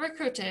Leha had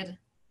recruited.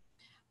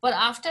 But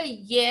after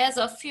years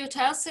of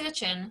futile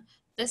searching,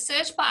 the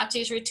search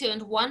parties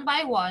returned one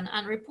by one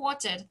and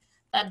reported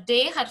that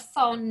they had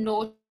found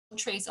no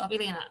trace of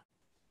Elena.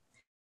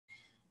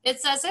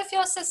 It's as if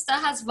your sister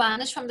has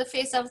vanished from the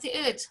face of the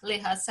earth,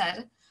 Leha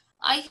said.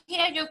 I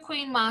hear you,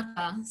 Queen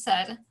Marta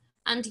said,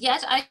 and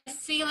yet I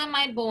feel in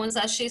my bones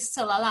that she's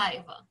still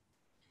alive.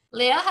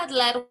 Leah had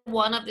led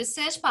one of the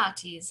search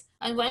parties,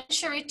 and when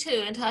she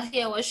returned, her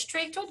hair was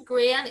streaked with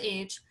gray and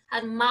age,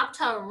 had mapped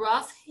her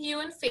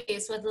rough-hewn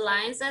face with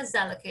lines as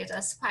delicate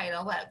as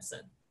spider webs.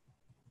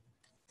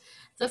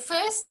 The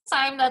first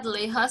time that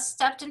Leah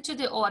stepped into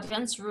the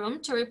audience room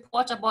to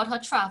report about her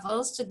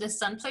travels to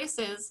distant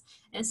places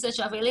in search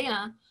of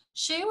Elena,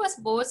 she was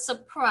both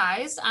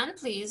surprised and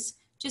pleased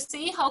to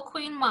see how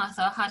Queen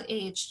Martha had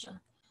aged.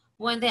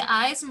 When their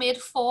eyes made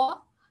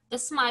 4, the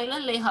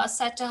smiling Leah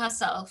said to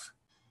herself,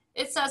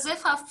 it's as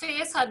if her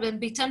face had been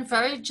beaten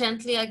very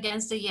gently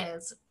against the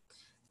years,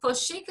 for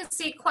she could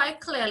see quite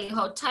clearly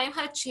how time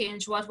had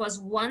changed what was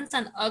once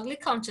an ugly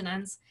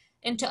countenance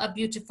into a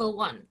beautiful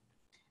one.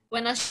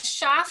 When a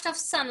shaft of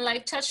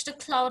sunlight touched the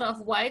cloud of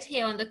white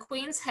hair on the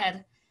queen's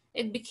head,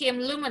 it became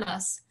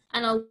luminous,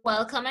 and a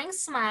welcoming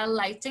smile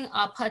lighting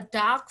up her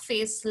dark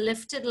face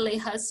lifted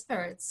Leah's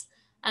spirits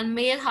and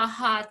made her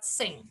heart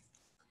sing.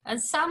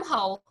 And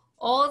somehow,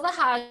 all the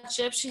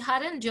hardships she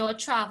had endured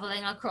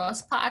traveling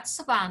across parched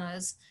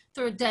savannas,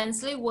 through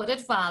densely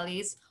wooded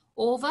valleys,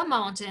 over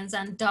mountains,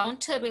 and down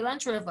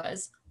turbulent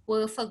rivers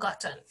were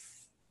forgotten.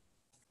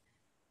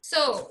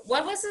 So,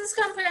 what was this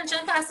comprehension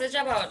passage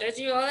about? Did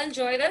you all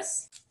enjoy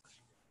this?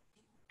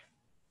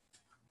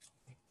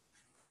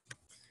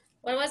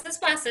 What was this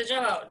passage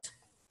about?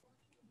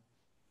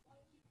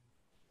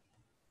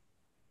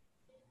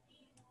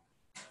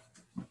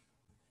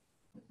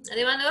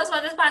 Anyone knows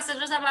what this passage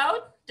was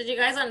about? Did you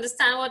guys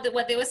understand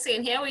what they were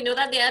saying here? We know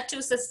that there are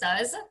two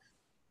sisters.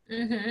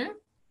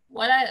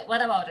 What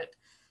about it?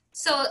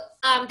 So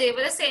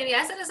David is saying,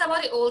 yes, it is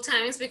about the old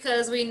times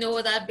because we know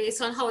that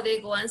based on how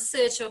they go and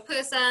search for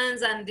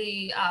persons and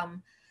the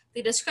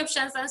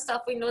descriptions and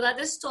stuff, we know that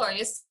the story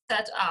is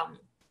set,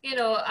 in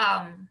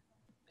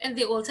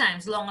the old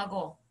times, long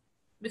ago,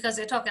 because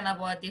they're talking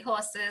about the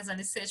horses and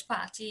the search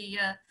party,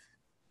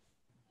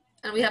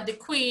 and we have the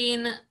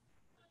queen.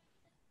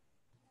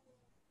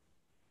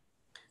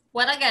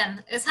 What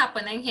again is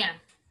happening here?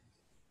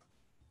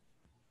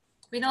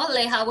 We know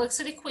Leha works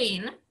with the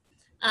queen.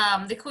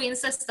 The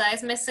queen's sister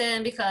is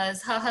missing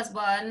because her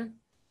husband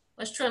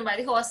was thrown by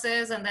the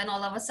horses, and then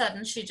all of a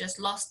sudden she just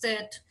lost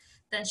it.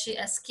 Then she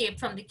escaped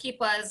from the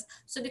keepers.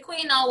 So the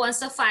queen now wants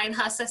to find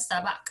her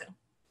sister back.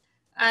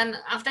 And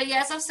after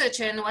years of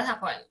searching, what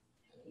happened?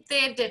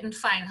 They didn't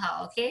find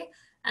her, okay?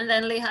 And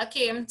then Leha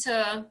came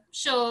to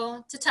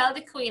tell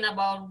the queen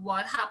about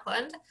what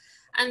happened.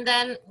 And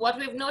then what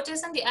we've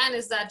noticed in the end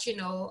is that,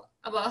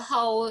 about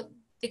how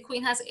the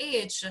queen has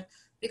aged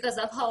because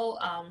of how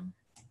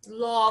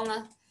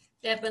long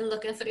they've been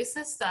looking for the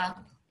sister.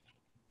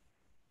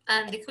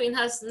 And the queen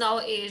has now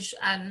aged,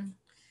 and,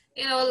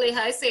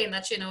 Leha is saying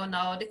that,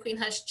 now the queen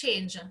has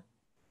changed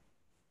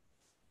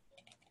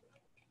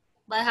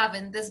by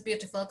having this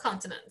beautiful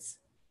countenance.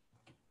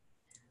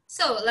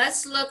 So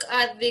let's look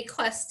at the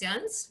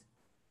questions.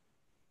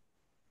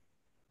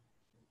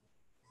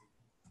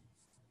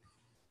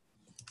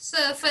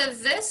 So for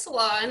this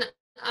one,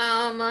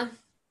 Jada,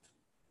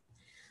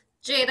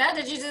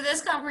 did you do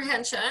this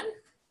comprehension?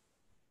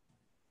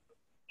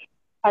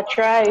 I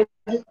tried.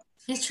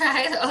 You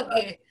tried?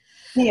 Okay.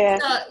 Yeah.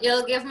 So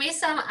you'll give me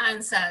some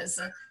answers.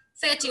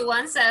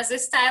 31 says, the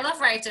style of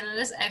writing in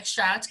this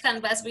extract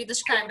can best be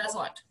described as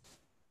what?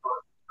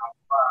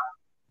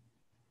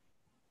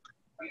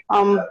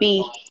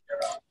 B.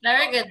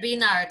 Very good. B,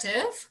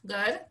 narrative.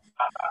 Good.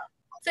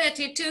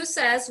 32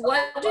 says,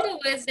 what do the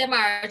words their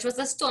marriage was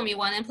a stormy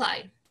one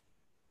imply?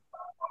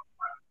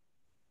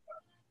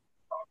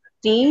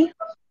 D.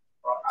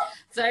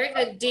 Very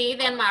good. D,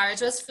 their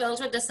marriage was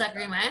filled with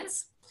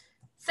disagreements.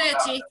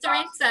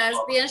 33 says,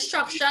 the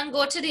instruction,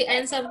 go to the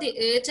ends of the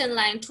earth in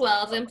line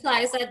 12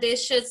 implies that they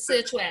should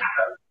search where?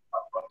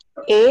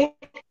 A.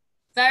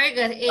 Very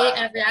good. A,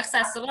 every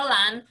accessible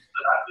land.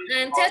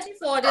 And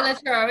 34, the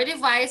literary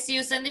device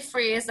used in the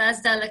phrase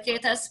as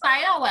delicate as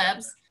spider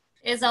webs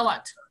is a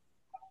what?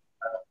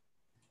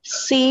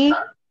 C.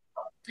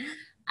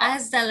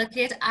 As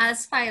delicate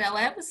as spider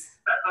webs?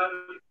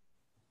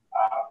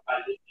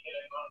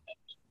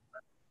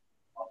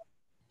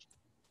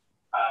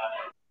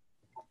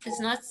 It's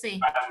not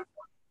C.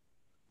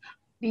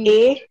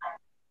 A.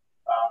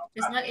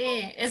 It's not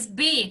A. It's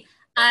B.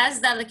 As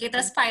delicate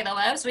as spider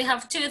webs. We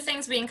have two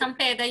things being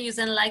compared. They're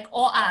using like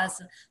or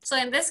as. So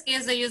in this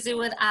case, they use the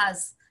word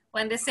as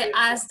when they say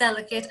as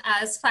delicate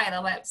as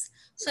spider webs.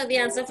 So the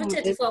answer for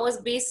 34 was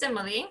B,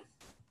 simile.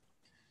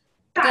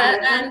 Good.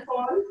 And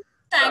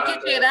thank you,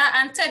 Jada.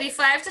 And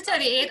 35 to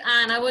 38,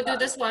 Anna will do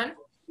this one.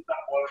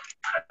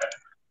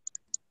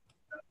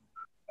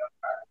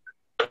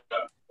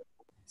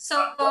 So,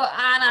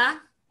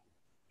 Anna.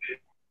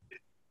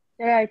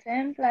 The writer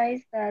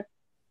implies that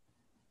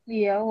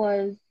Leah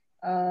was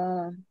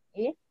A.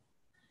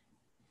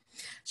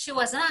 She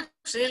wasn't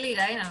actually a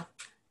leader,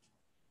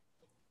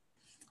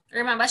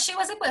 Remember, she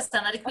was a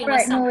person that the queen Right,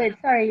 was no, wait,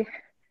 sorry.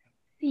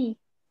 C.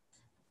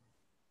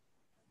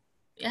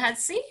 You had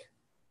C?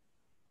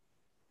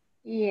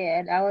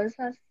 Yeah, that was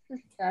her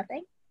sister, I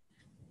think.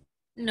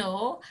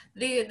 No,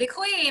 the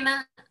queen,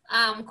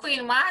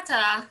 Queen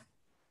Martha,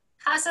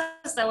 her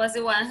sister was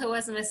the one who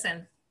was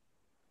missing.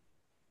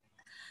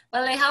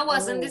 Well, Leha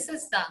wasn't the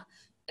sister.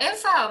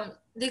 If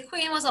the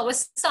queen was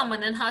always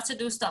summoning her to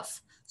do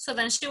stuff, so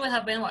then she would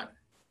have been what?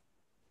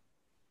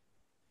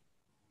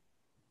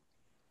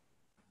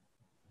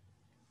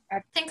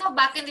 Think of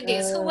back in the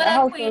days. Who would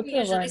a queen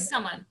usually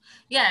summon?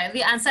 Yeah,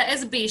 the answer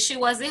is B. She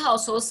was the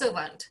household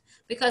servant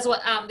because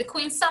what the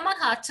queen summoned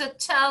her to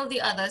tell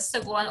the others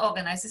to go and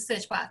organize the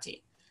search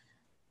party.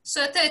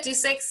 So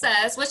 36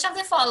 says, which of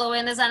the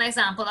following is an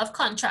example of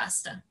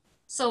contrast?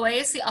 So where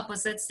is the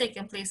opposites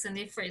taking place in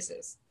the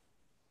phrases?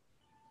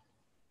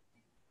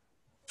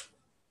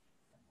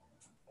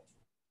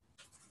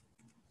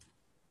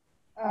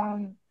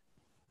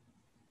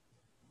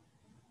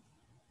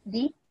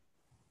 D.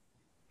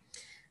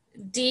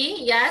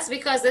 D, yes,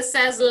 because it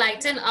says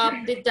lighten up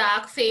the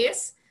dark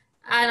face.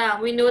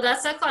 And we know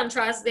that's a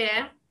contrast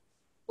there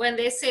when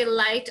they say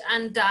light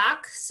and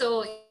dark.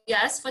 So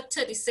yes, for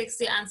 36,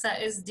 the answer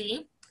is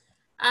D.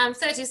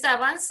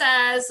 37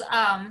 says,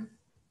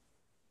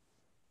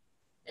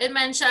 it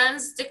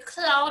mentions the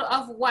cloud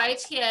of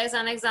white hair is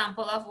an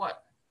example of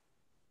what?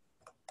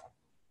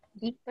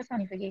 D,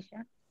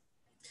 personification.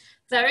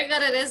 Very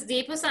good, it is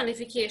D,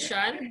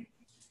 personification.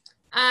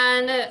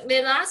 And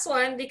the last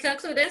one, the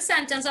concluding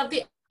sentence of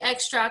the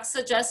extract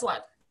suggests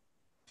what?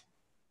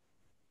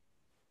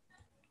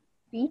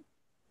 B.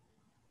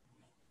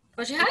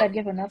 What you had?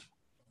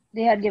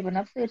 They had given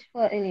up search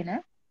for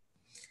Elena.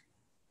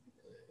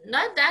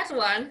 Not that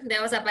one.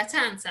 There was a better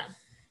answer.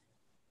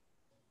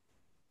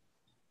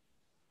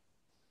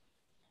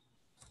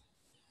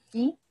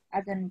 D,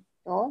 as in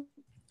door.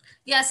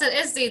 Yes, it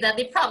is that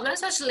the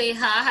problems which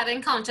Leha had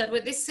encountered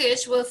with the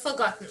search were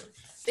forgotten.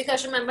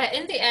 Because remember,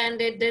 in the end,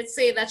 they did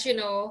say that, you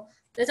know,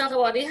 they talk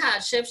about the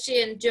hardships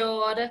she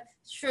endured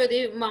through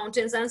the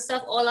mountains and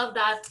stuff. All of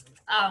that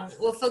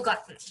were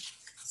forgotten.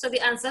 So the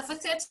answer for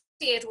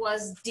 38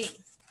 was D.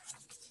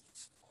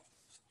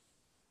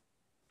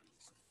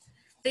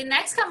 The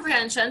next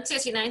comprehension,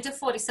 39 to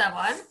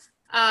 47,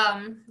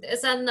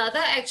 is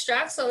another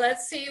extract. So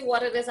let's see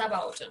what it is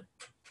about.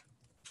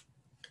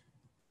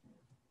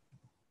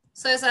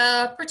 So it's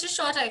a pretty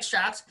short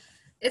extract.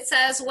 It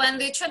says, when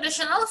the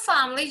traditional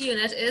family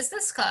unit is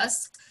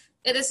discussed,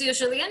 it is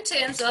usually in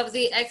terms of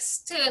the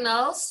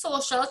external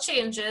social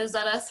changes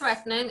that are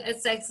threatening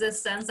its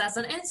existence as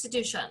an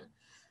institution.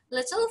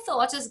 Little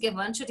thought is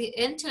given to the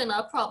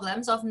internal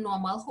problems of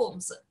normal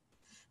homes.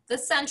 The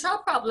central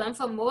problem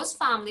for most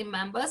family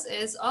members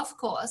is, of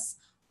course,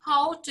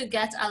 how to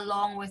get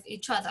along with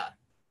each other.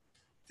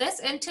 This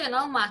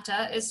internal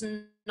matter is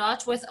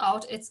not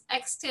without its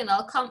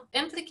external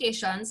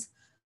implications,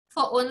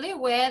 for only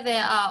where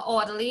there are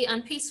orderly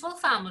and peaceful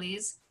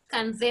families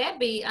can there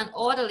be an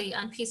orderly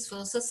and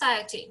peaceful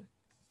society.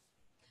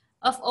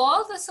 Of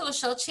all the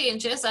social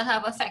changes that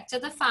have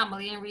affected the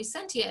family in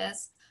recent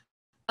years,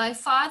 by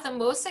far the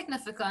most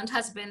significant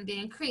has been the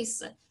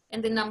increase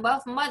in the number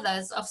of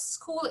mothers of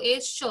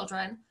school-age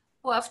children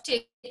who have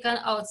taken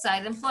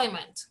outside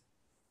employment.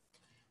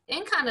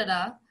 In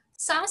Canada,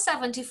 some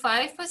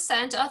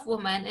 75% of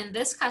women in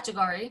this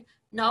category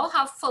now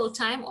have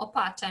full-time or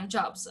part-time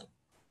jobs.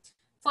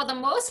 For the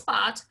most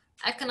part,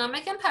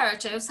 economic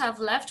imperatives have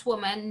left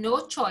women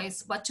no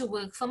choice but to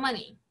work for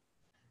money.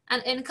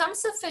 An income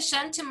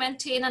sufficient to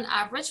maintain an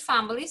average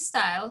family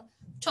style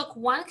took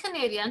one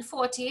Canadian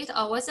 48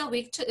 hours a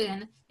week to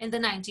earn in the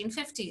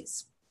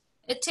 1950s.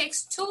 It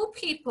takes two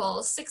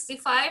people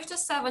 65 to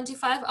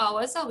 75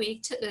 hours a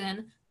week to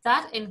earn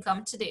that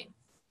income today.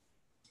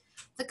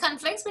 The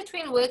conflicts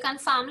between work and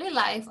family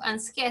life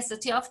and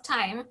scarcity of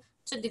time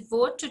to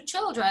devote to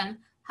children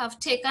have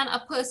taken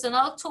a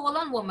personal toll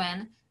on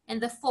women in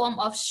the form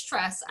of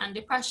stress and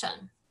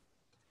depression.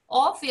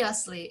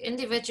 Obviously,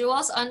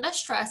 individuals under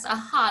stress are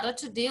harder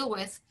to deal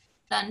with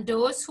than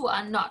those who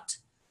are not.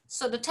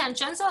 So the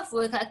tensions of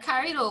work are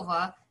carried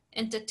over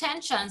into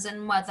tensions in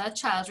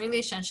mother-child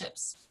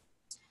relationships.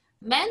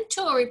 Men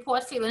too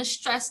report feeling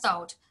stressed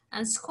out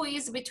and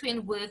squeezed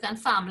between work and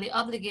family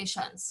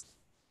obligations.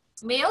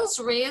 Males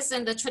raised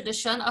in the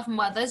tradition of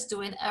mothers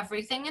doing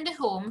everything in the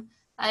home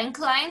are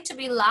inclined to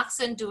be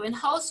lax in doing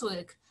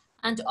housework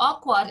and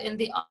awkward in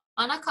the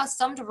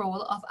unaccustomed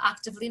role of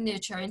actively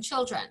nurturing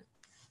children.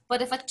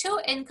 But if a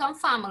two-income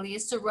family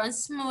is to run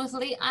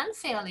smoothly and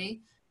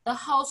fairly, the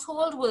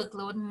household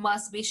workload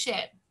must be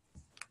shared.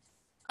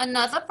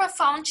 Another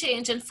profound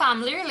change in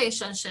family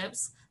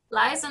relationships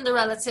lies in the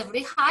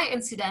relatively high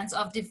incidence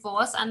of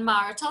divorce and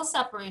marital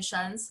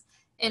separations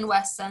in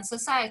Western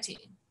society.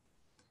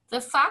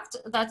 The fact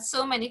that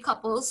so many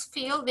couples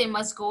feel they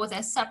must go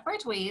their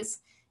separate ways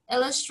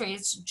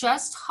illustrates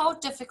just how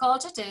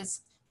difficult it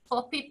is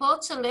for people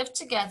to live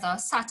together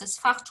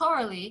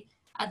satisfactorily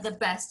at the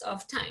best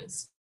of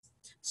times.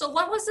 So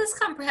what was this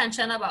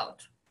comprehension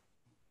about?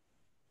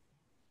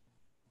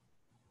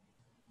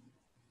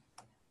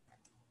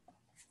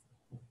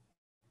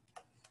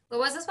 What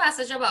was this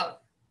passage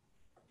about?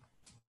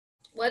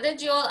 What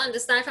did you all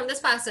understand from this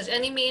passage?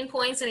 Any main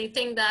points,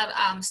 anything that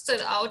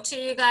stood out to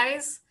you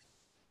guys?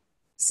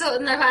 So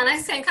Nirvana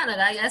is saying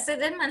Canada. Yes, they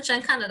did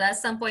mention Canada at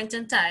some point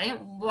in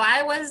time.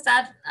 Why was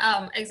that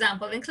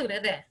example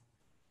included there?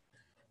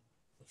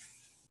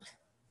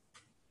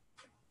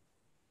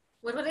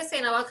 What were they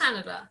saying about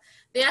Canada?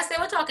 Yes,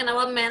 they were talking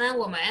about men and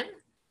women.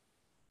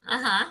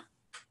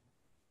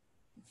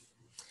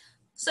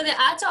 So they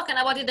are talking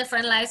about the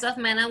different lives of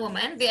men and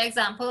women. The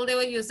example they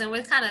were using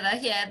with Canada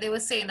here, they were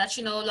saying that,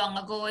 you know, long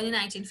ago in the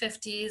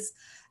 1950s,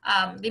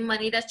 the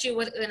money that you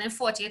would earn in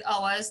 48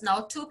 hours,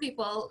 now two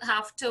people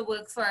have to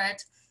work for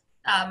it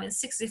in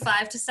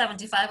 65 to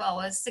 75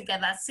 hours to get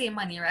that same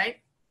money,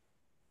 right?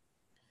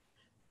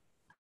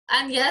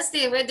 And yes,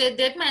 they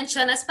did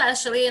mention,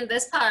 especially in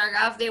this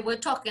paragraph, they were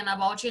talking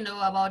about, you know,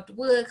 about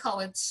work, how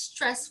it's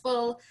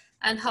stressful,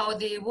 and how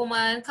the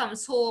woman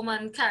comes home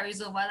and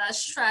carries over that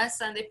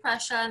stress and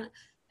depression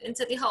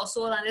into the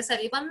household. And they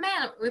said even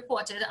men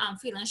reported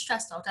feeling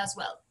stressed out as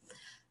well.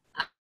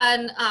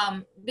 And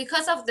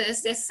because of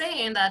this, they're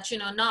saying that, you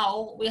know,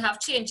 now we have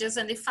changes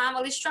in the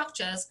family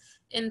structures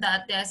in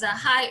that there's a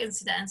high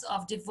incidence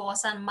of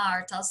divorce and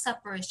marital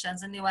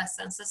separations in the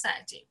Western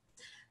society.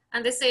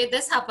 And they say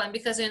this happened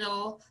because, you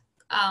know,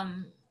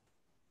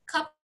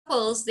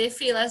 couples, they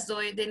feel as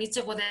though they need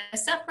to go their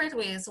separate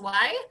ways.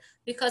 Why?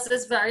 Because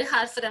it's very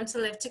hard for them to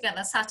live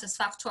together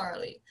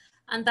satisfactorily.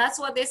 And that's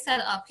what they said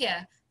up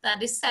here,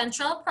 that the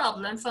central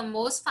problem for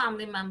most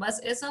family members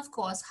is, of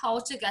course, how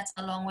to get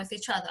along with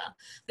each other.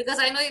 Because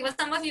I know even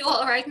some of you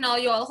all right now,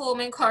 you're all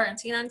home in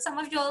quarantine, and some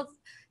of you all,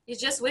 You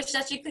just wish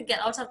that you could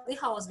get out of the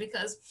house,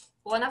 because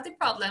one of the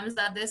problems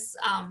that this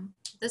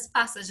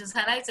passage is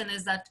highlighting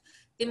is that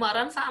the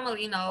modern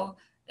family now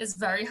is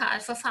very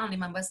hard for family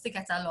members to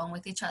get along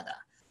with each other.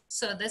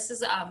 So this is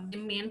the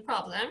main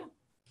problem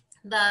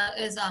that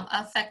is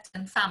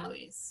affecting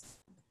families.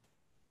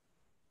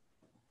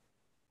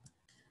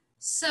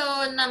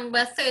 So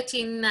number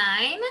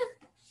 39,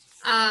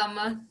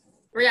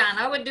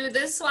 Rihanna would do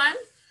this one.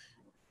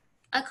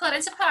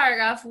 According to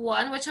paragraph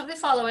 1, which of the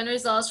following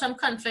results from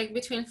conflict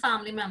between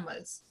family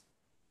members?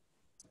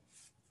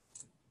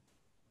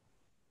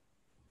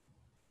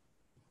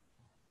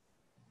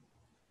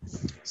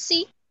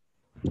 C.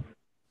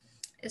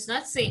 It's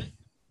not C.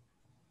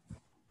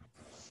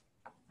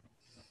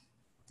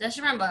 Just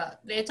remember,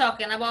 they're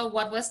talking about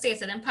what was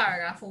stated in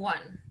paragraph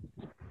 1.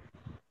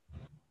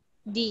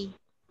 D.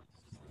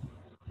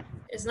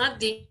 It's not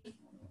D.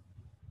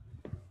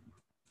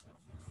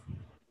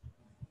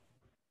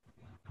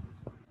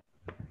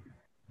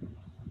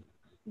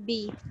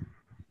 B.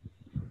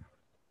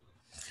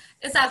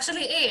 It's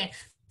actually A,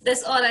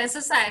 disorder in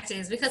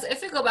societies, because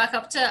if we go back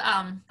up to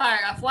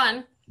paragraph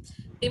 1,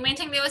 the main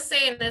thing they were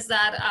saying is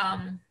that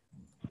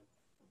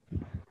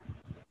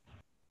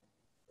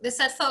they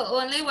said for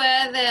only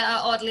where there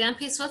are orderly and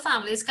peaceful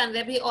families can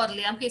there be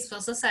orderly and peaceful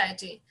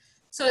society.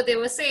 So they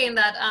were saying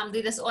that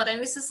the disorder in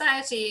the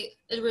society,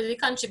 it really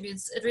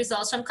contributes, it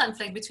results from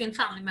conflict between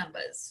family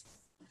members.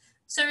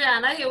 So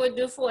Rihanna, you would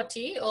do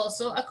 40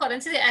 also. According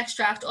to the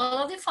extract, all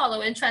of the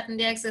following threaten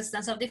the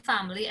existence of the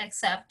family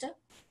except?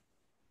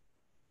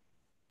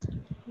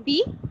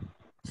 B.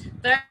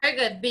 Very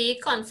good. B,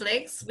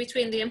 conflicts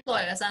between the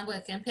employers and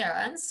working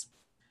parents.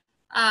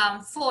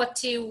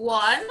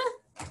 41,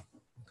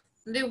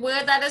 the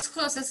word that is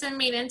closest in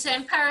meaning to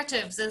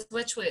imperatives is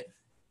which word?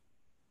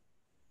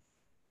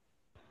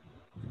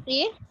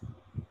 A.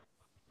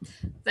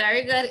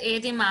 Very good. A,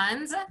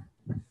 demands.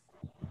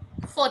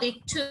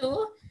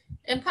 42,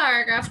 in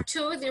paragraph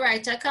 2, the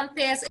writer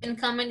compares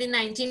income in the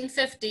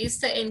 1950s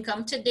to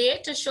income today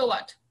to show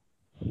what?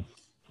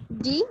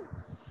 D.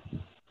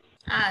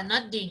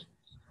 Not D.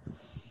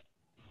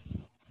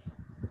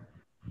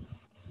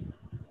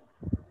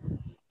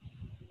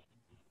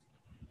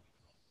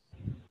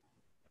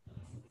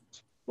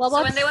 What So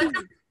about when they were,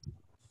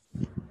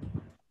 C?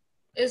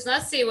 it's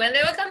not C. When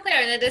they were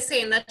comparing it, they're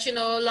saying that, you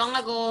know, long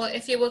ago,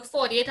 if you work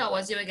 48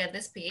 hours, you would get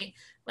this pay.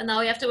 But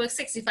now you have to work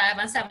 65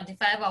 and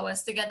 75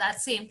 hours to get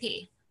that same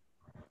pay.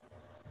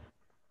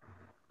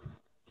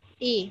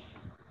 A.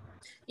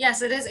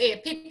 Yes, it is A.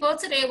 People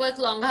today work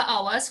longer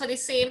hours for the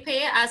same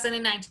pay as in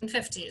the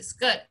 1950s.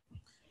 Good.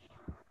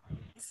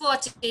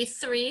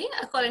 43,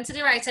 according to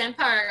the writer in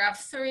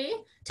paragraph 3,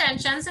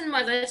 tensions in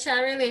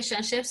mother-child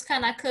relationships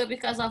can occur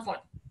because of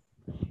what?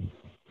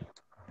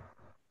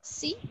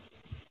 C.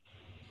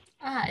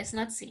 It's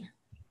not C.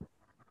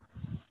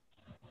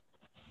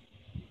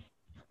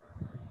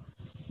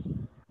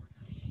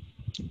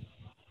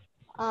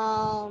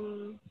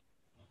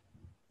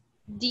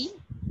 D.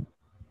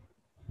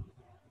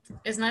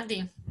 It's not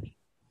D.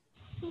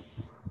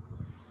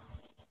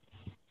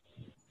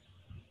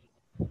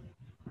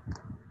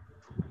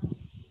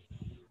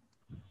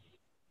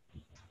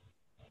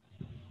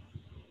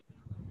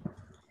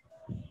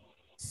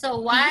 So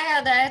why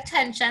are there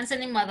tensions in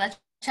the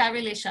mother-child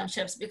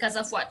relationships? Because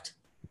of what?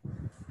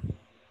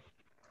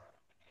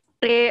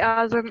 A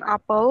as in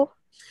apple.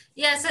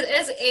 Yes, it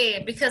is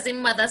A, because the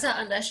mothers are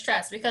under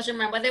stress. Because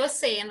remember, they were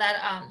saying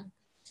that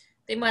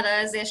the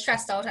mothers, they're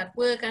stressed out at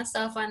work and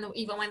stuff, and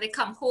even when they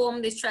come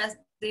home, the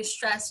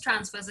stress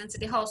transfers into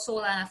the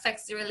household and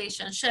affects the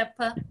relationship.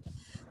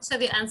 So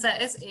the answer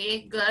is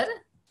A. Good.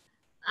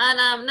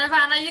 And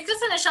Nirvana, you can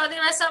finish out the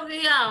rest of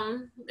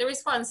the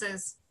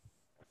responses.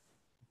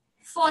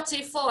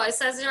 44, it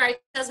says the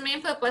writer's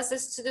main purpose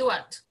is to do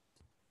what?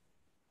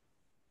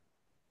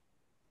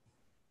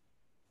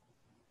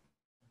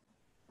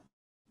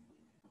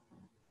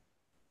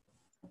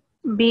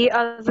 B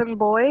as in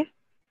boy.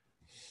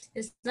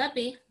 It's not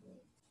B.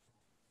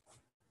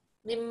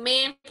 The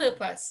main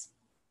purpose.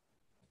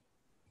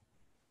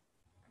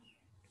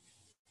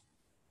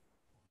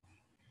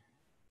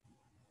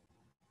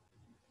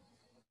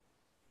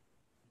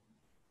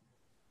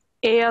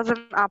 A as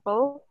in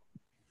apple.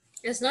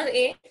 It's not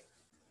A.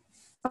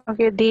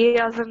 Okay, D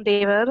as in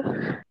David.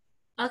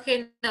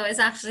 Okay, no, it's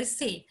actually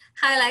C.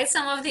 Highlight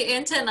some of the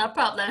internal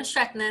problems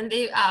threatening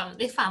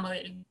the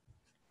family.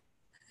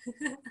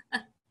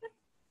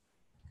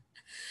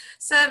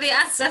 So the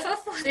answer for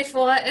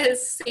 44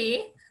 is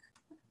C.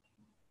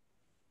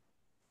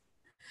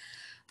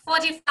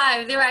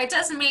 45, the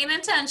writer's main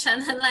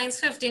intention in lines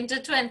 15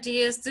 to 20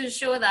 is to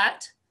show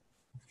that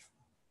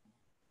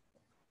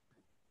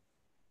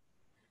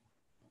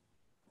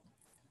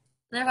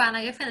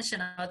Nirvana, you're finishing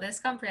out this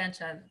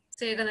comprehension.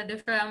 So you're gonna do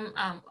from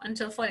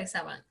until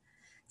 47.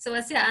 So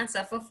what's your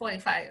answer for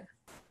 45?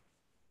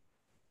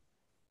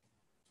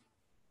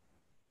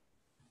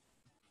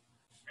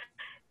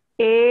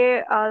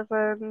 A as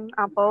in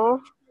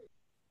apple.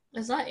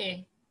 It's not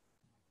A.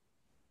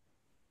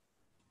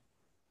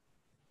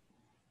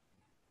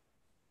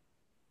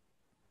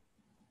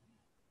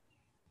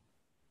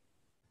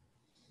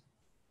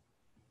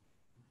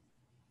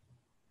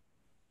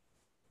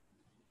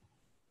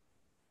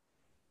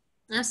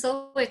 I'm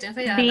still waiting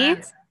for your B.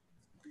 answer.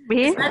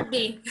 B. It's not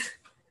B.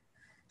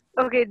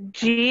 Okay,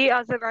 G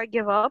as in I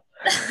give up.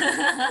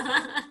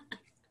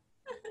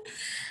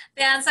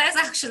 The answer is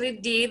actually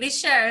D. The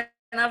sharing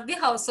of the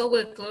household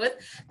workload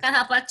can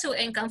help a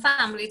two-income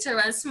family to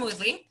run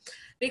smoothly,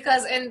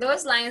 because in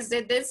those lines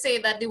they did say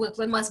that the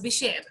workload must be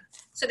shared.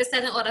 So they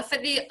said in order for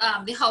the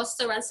house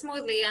to run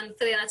smoothly and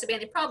for there not to be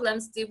any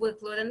problems, the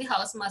workload in the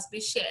house must be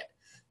shared.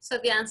 So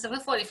the answer for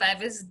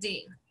 45 is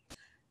D.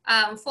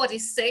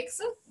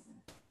 46.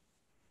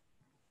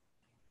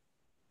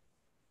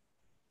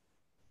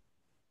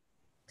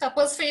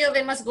 Couples feel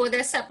they must go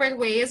their separate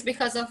ways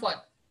because of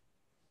what?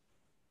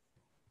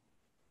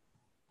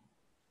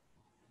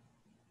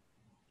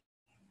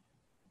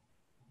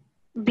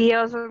 B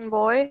as in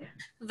boy.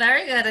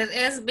 Very good. It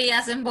is B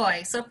as in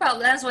boy. So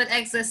problems with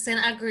existing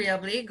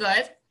agreeably.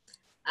 Good.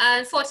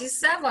 And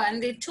 47,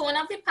 the tone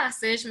of the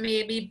passage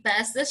may be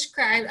best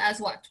described as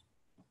what?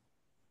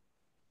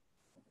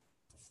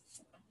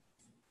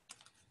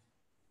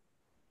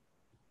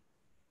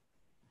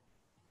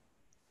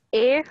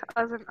 A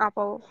as in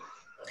apple.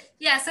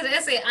 Yes, it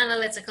is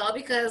analytical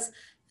because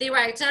the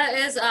writer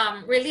is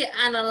really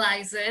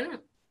analyzing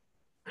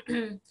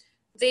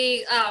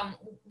the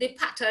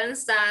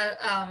patterns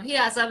that he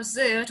has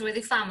observed with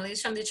the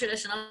families, from the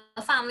traditional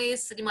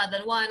families to the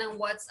modern one, and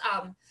what's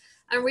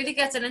and really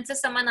getting into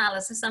some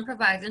analysis and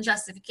providing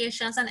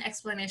justifications and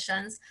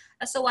explanations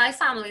as to why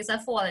families are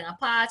falling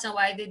apart and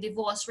why the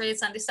divorce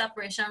rates and the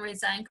separation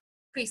rates are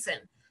increasing.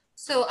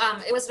 So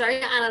it was very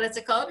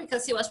analytical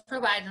because he was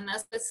providing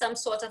us with some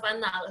sort of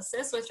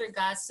analysis with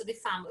regards to the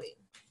family.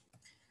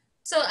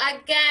 So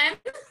again,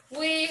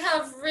 we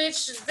have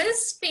reached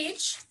this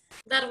speech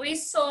that we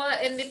saw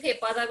in the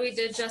paper that we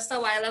did just a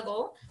while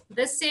ago.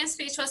 This same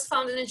speech was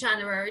found in the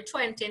January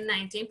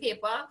 2019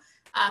 paper.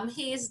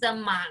 He is the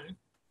man.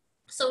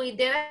 So we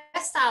did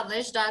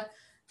establish that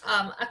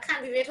a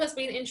candidate was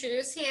being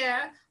introduced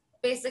here.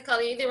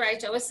 Basically, the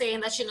writer was saying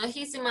that, you know,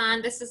 he's the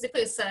man, this is the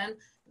person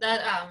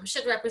that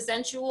should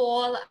represent you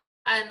all,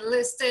 and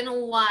listing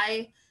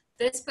why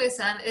this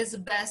person is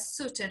best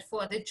suited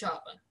for the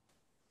job.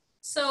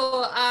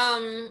 So,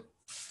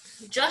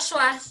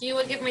 Joshua, you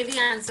will give me the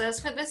answers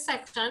for this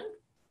section.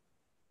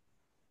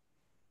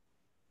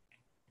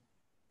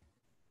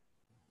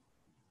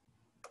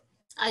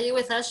 Are you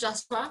with us,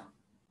 Joshua?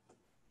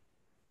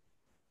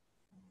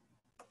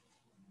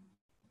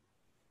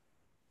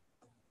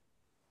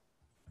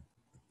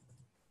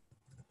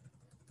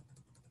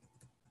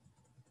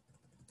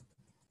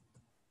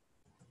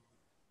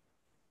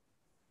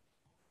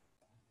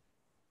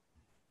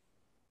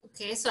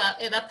 Okay, so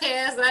it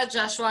appears that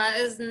Joshua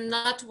is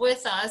not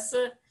with us.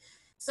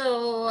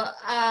 So,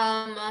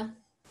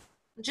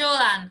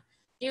 Joanne,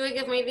 you will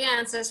give me the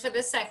answers for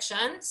this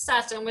section,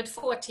 starting with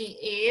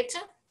 48.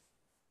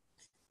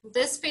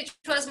 This speech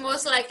was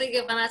most likely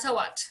given at a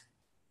what?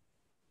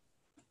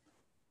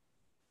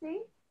 C.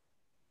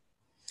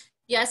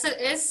 Yes, it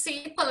is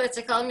C,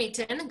 political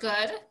meeting.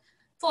 Good.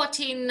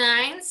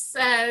 49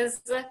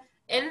 says,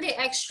 in the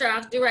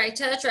extract, the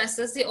writer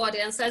addresses the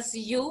audience as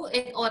you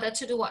in order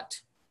to do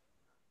what?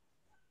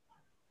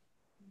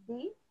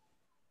 D.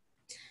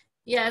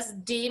 Yes,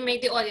 D,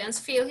 make the audience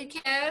feel he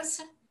cares.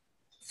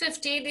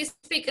 50, the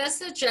speaker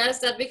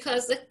suggests that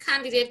because the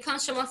candidate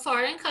comes from a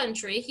foreign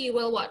country, he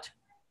will what?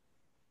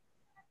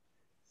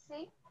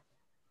 C.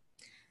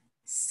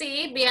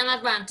 C, be an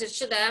advantage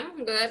to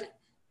them. Good.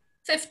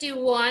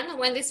 51,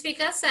 when the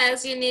speaker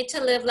says you need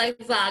to live like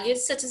valued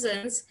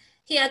citizens,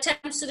 he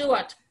attempts to do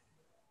what?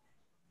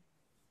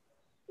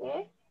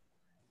 A.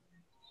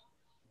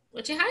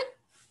 What you had?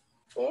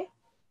 A.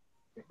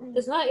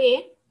 It's not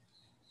A.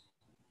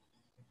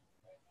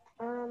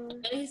 Um.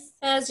 He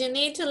says you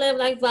need to live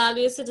like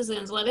valued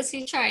citizens. What is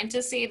he trying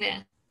to say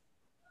there?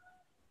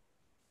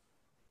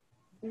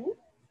 B.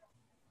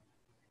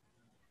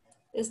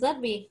 It's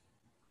not B.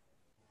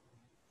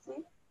 C.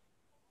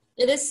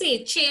 It is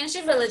C, change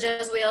the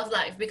villagers' way of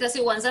life, because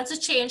he wants them to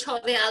change how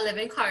they are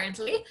living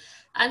currently,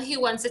 and he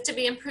wants it to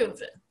be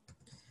improved.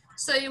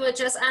 So you would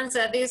just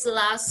answer these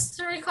last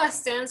three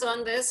questions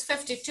on this.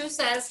 52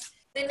 says,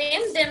 the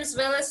name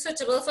Dimsville is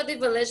suitable for the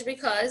village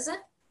because?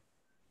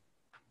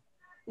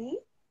 B.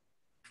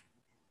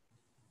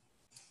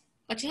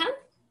 What you have?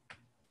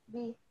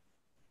 B.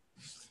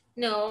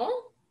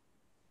 No.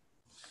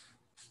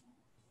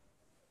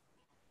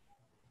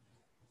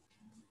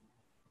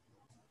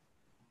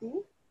 D.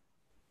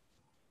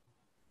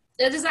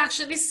 It is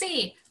actually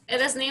C.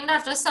 It is named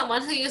after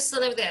someone who used to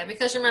live there,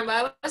 because remember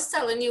I was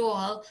telling you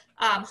all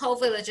how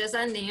villages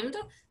are named.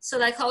 So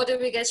like, how do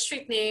we get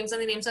street names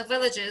and the names of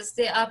villages?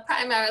 They are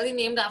primarily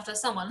named after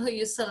someone who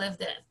used to live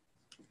there.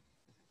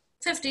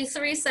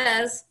 53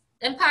 says,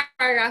 in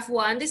paragraph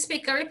 1, the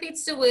speaker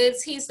repeats the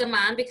words, he's the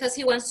man, because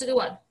he wants to do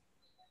what?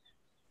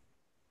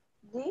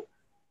 D.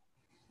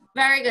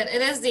 Very good,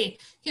 it is D.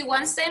 He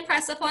wants to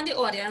impress upon the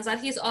audience that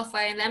he's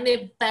offering them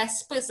the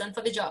best person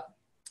for the job.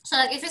 So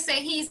like if you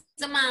say he's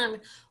the man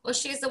or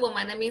she's the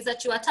woman, it means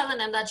that you are telling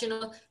them that, you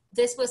know,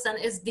 this person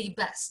is the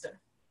best.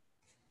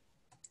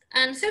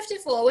 And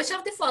 54, which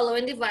of the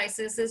following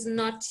devices is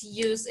not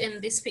used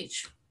in the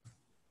speech?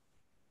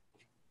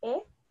 A.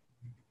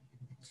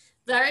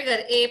 Very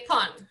good, A,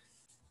 pawn.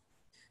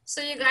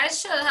 So you guys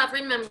should have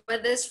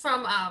remembered this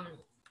from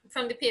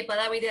the paper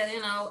that we did,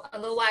 you know, a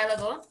little while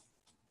ago.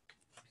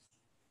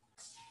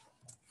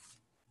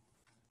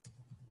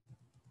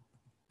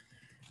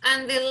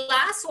 And the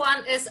last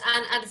one is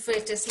an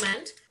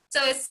advertisement.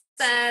 So it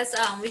says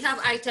we have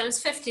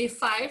items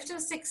 55 to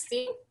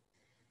 60.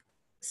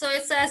 So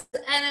it says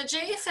energy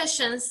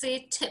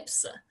efficiency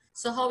tips.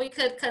 So how we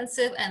could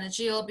conserve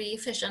energy or be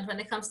efficient when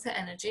it comes to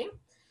energy.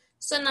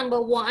 So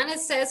number 1, it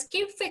says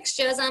keep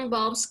fixtures and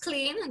bulbs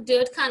clean.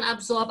 Dirt can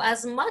absorb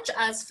as much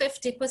as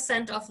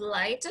 50% of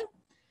light.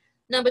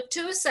 Number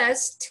 2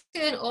 says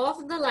turn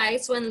off the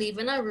lights when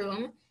leaving a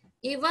room,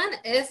 even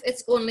if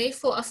it's only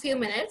for a few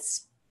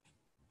minutes.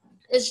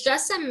 It's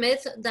just a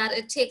myth that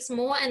it takes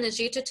more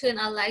energy to turn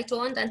a light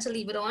on than to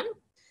leave it on.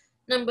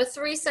 Number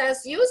 3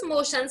 says use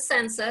motion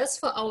sensors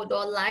for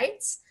outdoor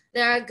lights.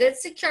 They're a good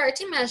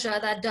security measure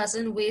that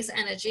doesn't waste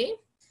energy.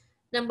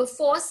 Number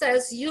 4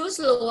 says use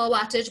lower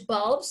wattage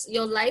bulbs.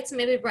 Your lights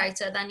may be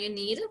brighter than you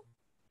need.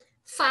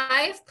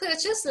 5,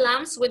 purchase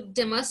lamps with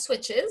dimmer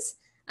switches,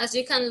 as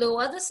you can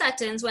lower the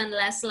settings when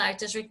less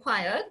light is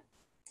required.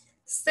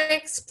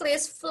 6,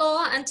 place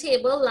floor and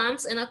table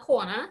lamps in a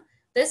corner.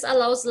 This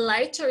allows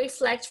light to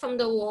reflect from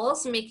the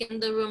walls, making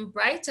the room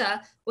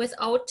brighter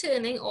without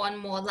turning on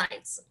more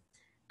lights.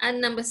 And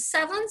number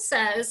 7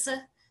 says,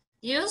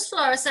 use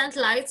fluorescent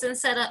lights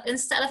instead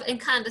of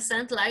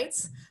incandescent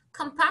lights.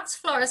 Compact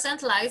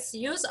fluorescent lights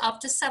use up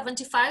to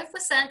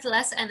 75%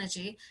 less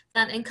energy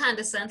than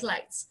incandescent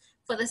lights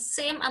for the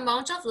same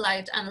amount of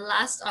light and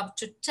last up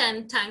to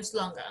 10 times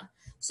longer.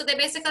 So they're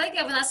basically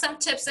giving us some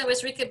tips in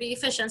which we could be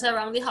efficient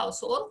around the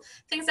household,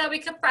 things that we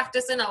could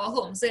practice in our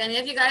homes. Do any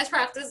of you guys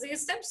practice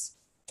these tips?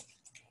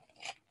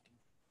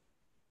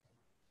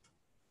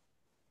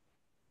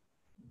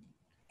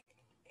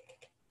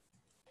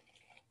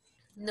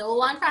 No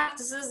one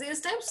practices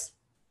these tips?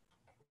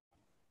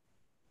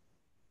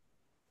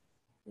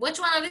 Which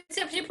one of the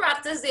tips you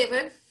practice,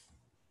 David?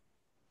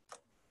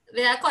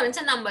 They are according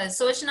to numbers.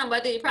 So which number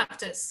do you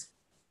practice?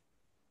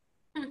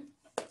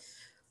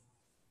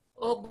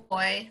 Oh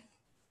boy.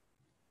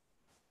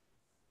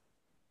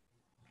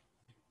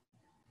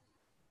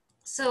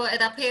 So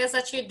it appears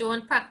that you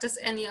don't practice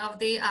any of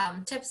the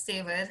tips,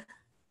 David.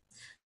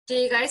 Do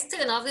you guys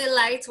turn off the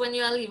lights when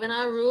you are leaving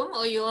a room,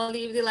 or you all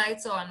leave the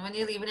lights on when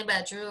you leave in a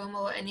bedroom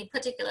or any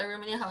particular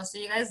room in your house? Do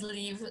you guys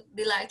leave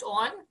the light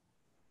on?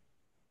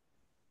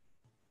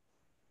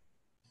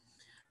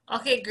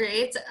 Okay,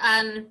 great.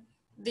 And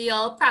do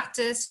y'all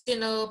practice, you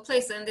know,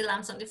 placing the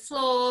lamps on the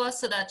floor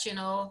so that, you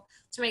know,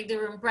 to make the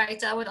room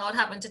brighter without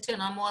having to turn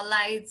on more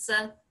lights?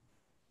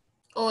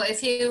 Or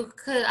if you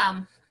could,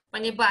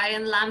 when you're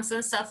buying lamps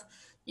and stuff,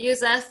 use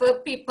that for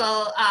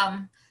people,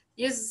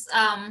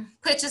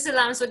 purchase the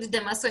lamps with the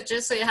dimmer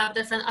switches so you have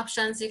different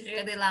options. You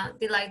can get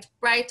the light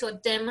bright or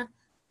dim,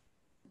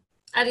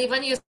 and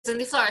even using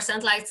the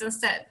fluorescent lights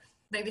instead,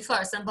 like the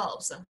fluorescent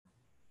bulbs.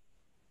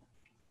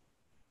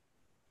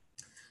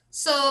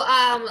 So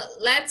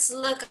let's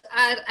look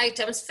at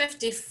items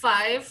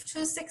 55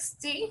 to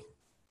 60.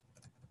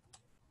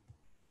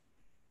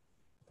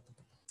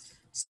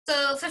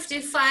 So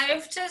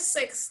 55 to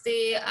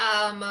 60,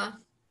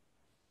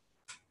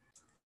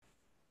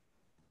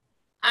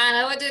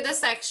 Anna would do the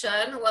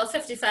section, well,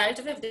 55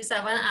 to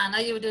 57, Anna,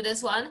 you would do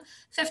this one.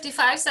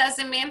 55 says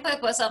the main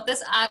purpose of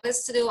this ad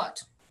is to do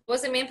what?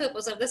 What's the main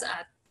purpose of this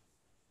ad?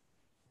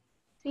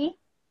 C.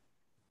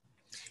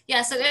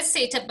 Yes, it is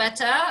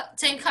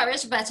to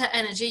encourage better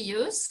energy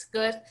use.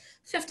 Good.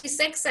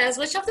 56 says,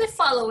 which of the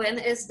following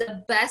is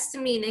the best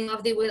meaning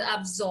of the word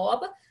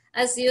absorb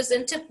as used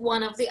in tip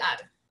 1 of the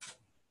ad?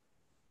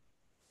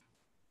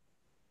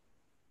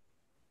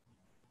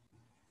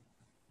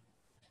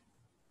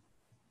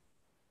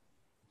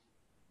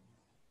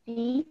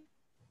 D.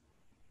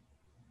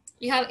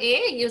 You have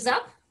A, use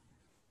up.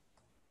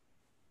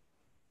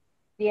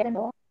 D as in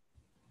dog.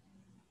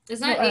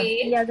 It's not No,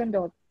 A. D as in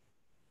dog.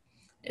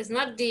 It's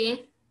not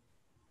D.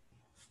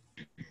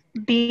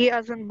 B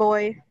as in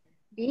boy.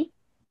 B.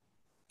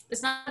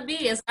 It's not B.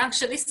 It's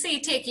actually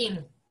C,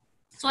 taking.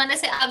 So when they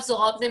say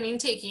absorb, they mean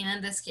taking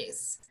in this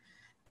case.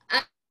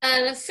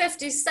 And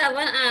 57,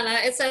 Anna,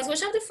 it says,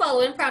 which of the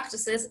following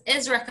practices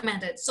is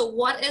recommended? So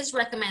what is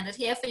recommended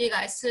here for you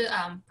guys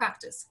to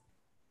practice?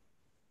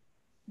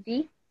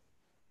 D.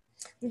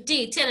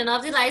 D, turning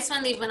off the lights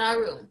when leaving our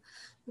room.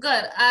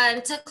 Good.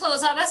 And to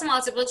close out this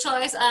multiple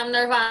choice,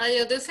 Nirvana,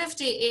 you'll do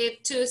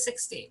 58 to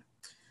 60.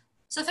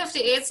 So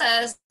 58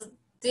 says,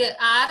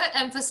 the ad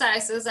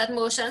emphasizes that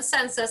motion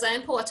sensors are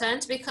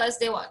important because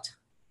they what?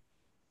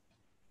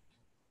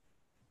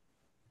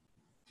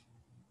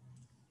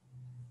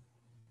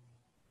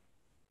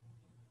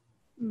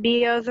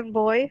 B as in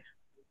boy.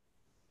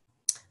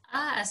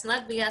 It's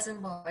not B as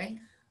in boy.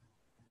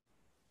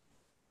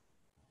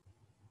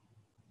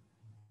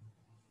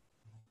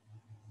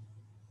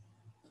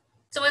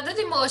 So what do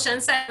the motion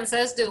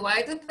sensors do?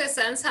 Why do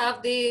persons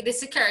have the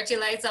security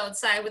lights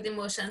outside with the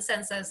motion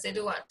sensors? They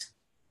do what?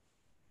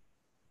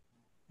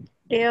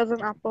 There's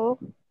an apple.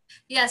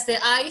 Yes, they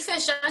are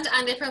efficient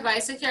and they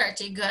provide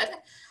security. Good.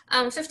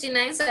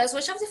 59 says,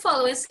 which of the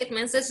following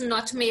statements is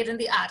not made in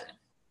the ad?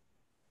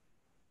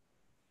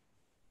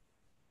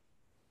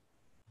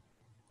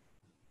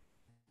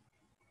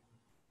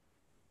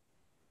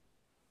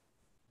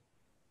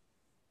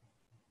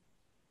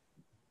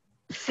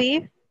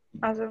 C,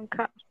 as in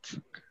cat.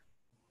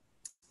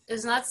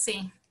 It's not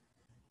C.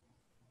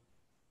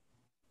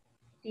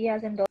 D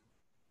as in dog.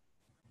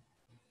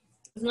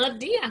 It's not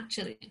D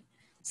actually.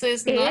 So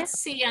it's A? not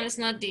C and it's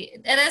not D.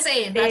 It is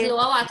A, that A.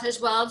 lower wattage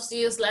bulbs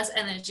use less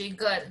energy.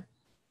 Good.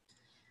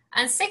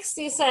 And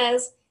 60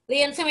 says,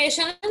 the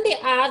information in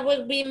the ad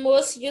would be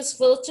most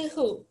useful to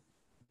who?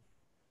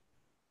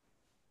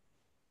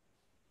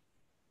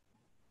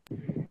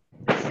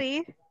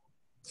 C.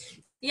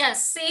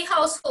 Yes, C,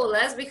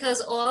 householders, because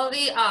all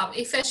the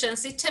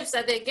efficiency tips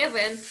that they're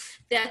given,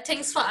 they are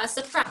things for us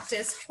to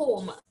practice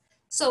home.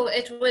 So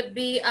it would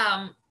be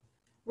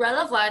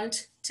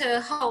relevant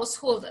to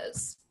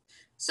householders.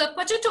 So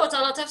put your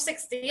total out of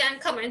 60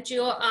 and comment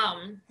your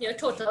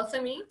total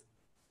for me.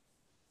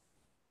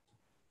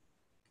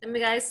 Let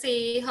me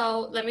see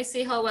how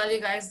well you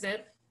guys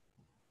did.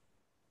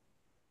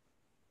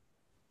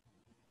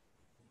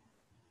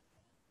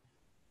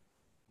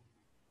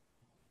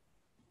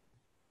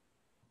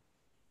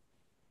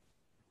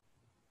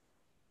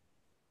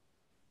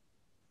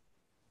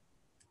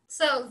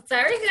 So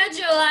very good,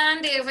 Julia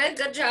and David.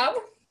 Good job.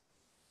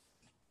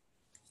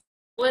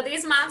 Were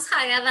these marks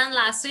higher than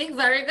last week?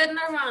 Very good,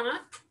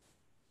 Nirvana.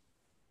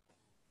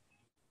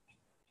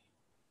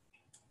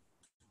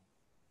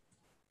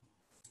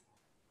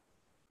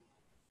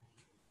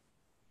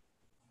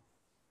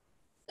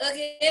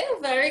 Okay,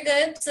 very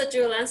good. So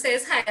Julian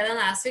says higher than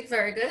last week.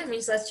 Very good. It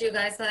means that you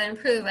guys are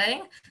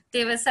improving.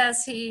 David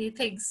says he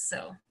thinks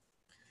so.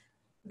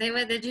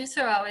 David, did you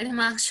throw away the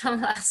marks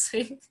from last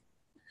week?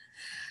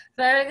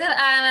 Very good,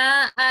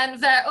 Anna.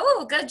 And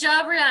good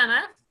job,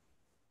 Rihanna.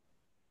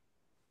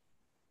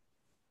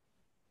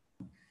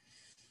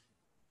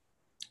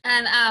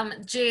 And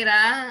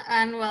Jada,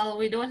 and well,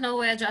 we don't know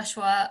where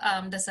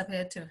Joshua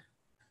disappeared to.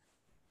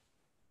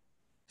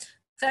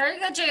 Very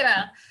good,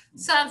 Jada.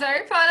 So I'm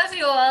very proud of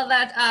you all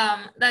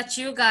that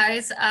you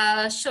guys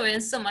are showing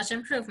so much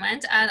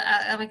improvement, and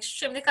I'm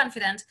extremely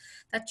confident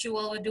that you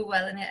all will do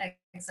well in your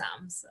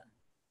exams.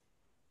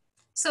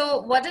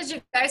 So what did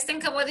you guys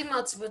think about the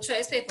multiple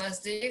choice papers?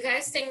 Do you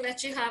guys think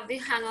that you have the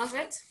hang of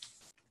it?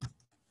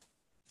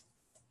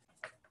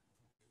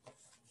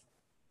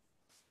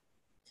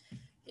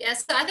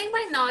 Yes, so I think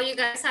by now you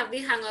guys have the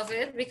hang of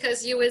it,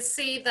 because you will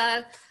see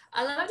that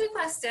a lot of the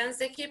questions,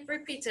 they keep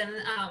repeating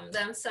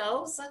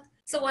themselves.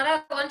 So what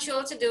I want you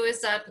all to do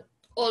is that,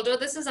 although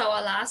this is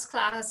our last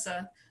class,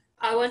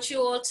 I want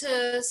you all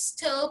to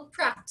still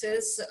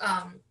practice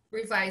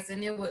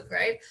revising your work,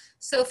 right?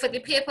 So for the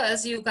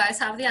papers, you guys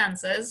have the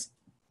answers,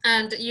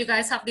 and you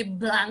guys have the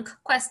blank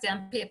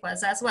question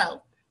papers as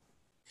well.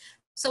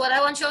 So what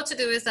I want you all to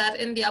do is that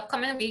in the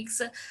upcoming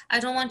weeks, I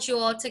don't want you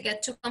all to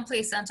get too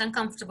complacent and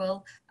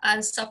comfortable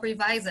and stop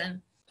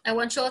revising. I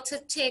want you all to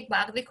take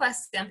back the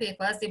question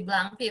papers, the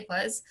blank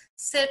papers,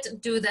 sit,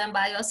 do them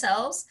by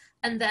yourselves,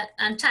 and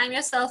time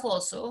yourself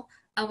also.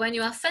 And when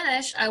you are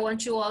finished, I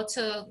want you all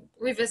to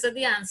revisit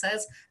the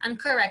answers and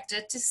correct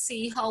it to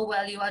see how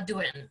well you are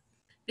doing.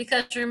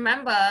 Because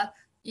remember,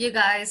 you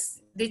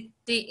guys, the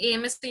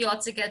aim is for you all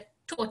to get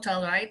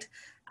total, right?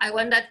 I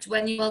want that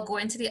when you all go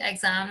into the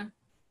exam,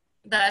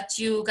 that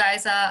you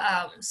guys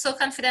are so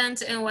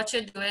confident in what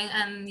you're doing,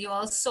 and you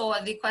all saw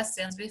the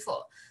questions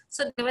before.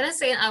 So David is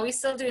saying, are we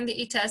still doing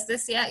the e-test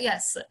this year?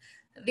 Yes,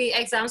 the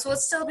exams will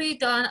still be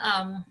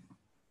done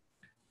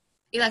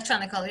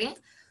electronically.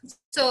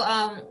 So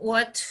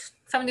what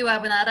from the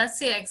webinar that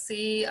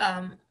CXC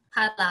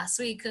had last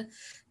week,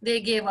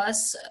 they gave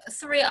us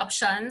 3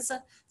 options.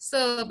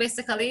 So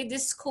basically the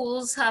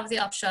schools have the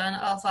option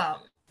of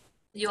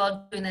you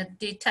all doing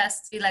the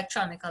test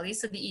electronically,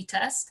 so the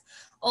e-test,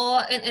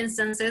 or in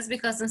instances,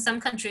 because in some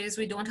countries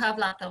we don't have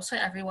laptops for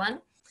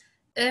everyone,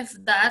 if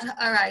that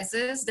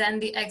arises, then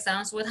the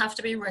exams would have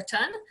to be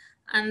written,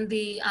 and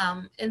the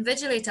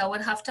invigilator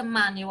would have to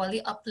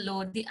manually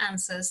upload the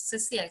answers to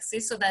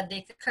CXC so that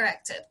they could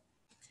correct it.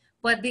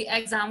 But the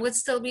exam would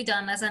still be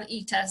done as an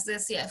e-test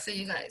this year for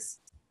you guys.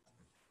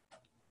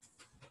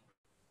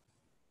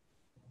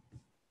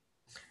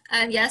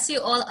 And yes, you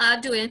all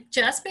are doing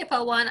just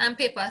paper 1 and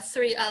paper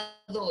 3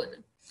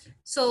 alone.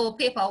 So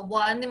paper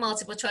 1, the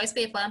multiple choice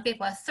paper, and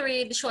paper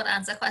 3, the short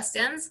answer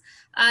questions.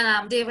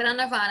 And David and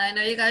Nirvana, I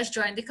know you guys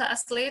joined the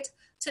class late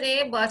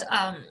today, but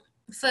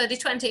for the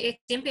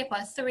 2018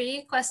 paper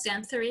 3,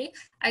 question 3,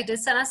 I did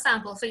send a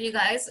sample for you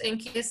guys in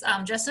case,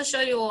 just to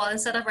show you all,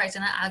 instead of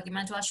writing an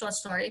argument or a short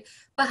story,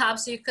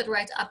 perhaps you could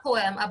write a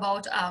poem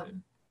about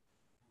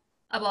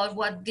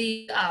what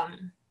the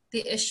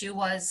issue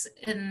was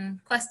in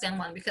question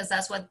 1, because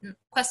that's what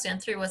question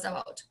 3 was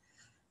about.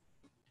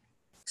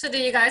 So do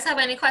you guys have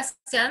any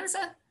questions?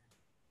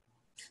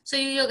 So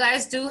you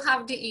guys do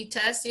have the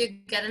e-test. You're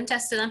getting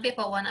tested on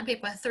paper 1 and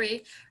paper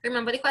 3.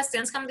 Remember, the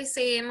questions come the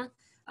same.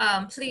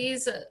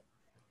 Please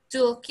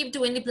do keep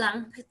doing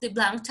the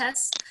blank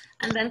test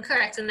and then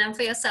correcting them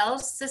for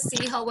yourselves to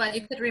see how well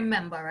you could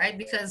remember, right?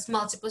 Because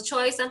multiple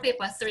choice on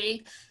paper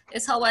 3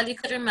 is how well you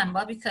could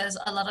remember, because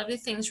a lot of the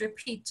things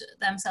repeat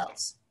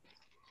themselves.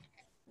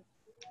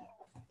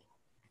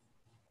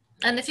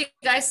 And if you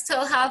guys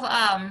still have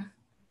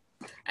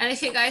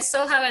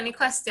any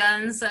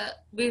questions,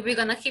 we're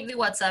gonna keep the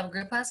WhatsApp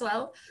group as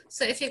well.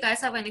 So if you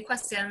guys have any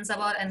questions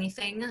about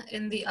anything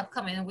in the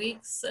upcoming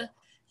weeks,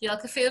 you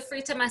can feel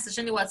free to message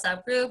in the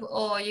WhatsApp group,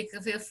 or you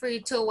can feel free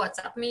to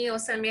WhatsApp me or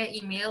send me an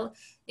email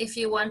if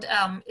you want.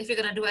 If you're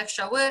gonna do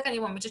extra work and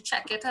you want me to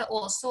check it,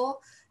 also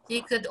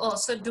you could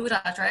also do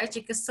that, right?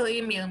 You can still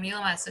email me or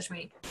message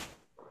me.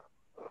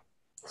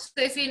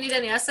 So if you need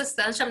any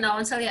assistance from now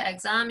until your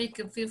exam, you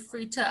can feel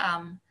free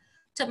to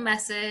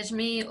message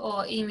me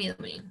or email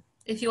me.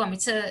 If you want me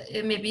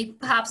to, maybe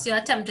perhaps you're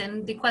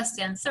attempting the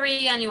question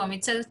 3 and you want me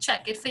to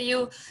check it for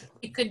you,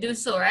 you could do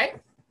so,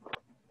 right?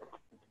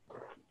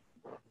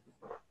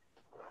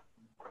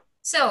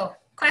 So,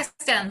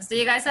 questions. Do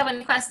you guys have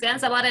any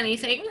questions about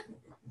anything?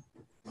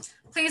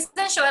 Please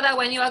ensure that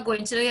when you are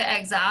going to do your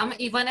exam,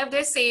 even if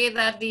they say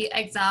that the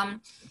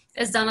exam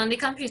is done on the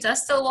computer,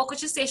 still walk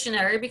with your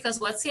stationery, because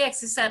what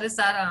CXC said is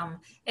that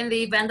in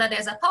the event that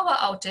there's a power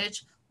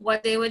outage,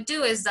 what they would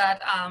do is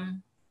that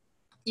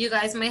you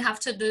guys may have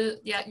to do,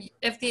 yeah,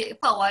 if the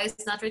power is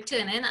not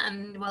returning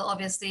and, well,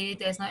 obviously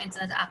there's no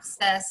internet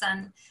access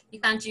and you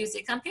can't use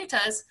your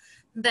computers,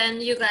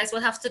 then you guys will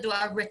have to do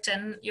a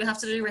written, you have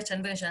to do a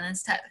written version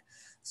instead.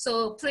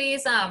 So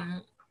please,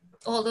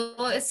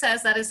 although it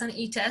says that it's an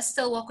e-test,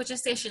 still walk with your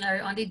stationery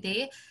on the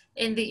day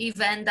in the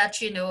event that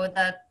you know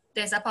that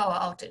there's a power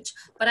outage.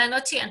 But I know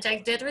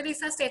TNTech did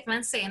release a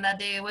statement saying that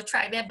they would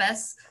try their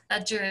best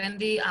during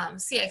the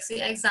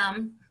CXC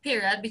exam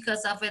period,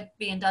 because of it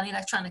being done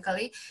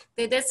electronically.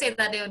 They did say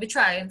that they would be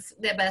trying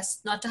their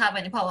best not to have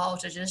any power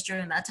outages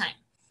during that time.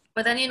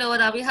 But then you know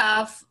that we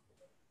have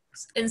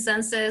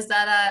instances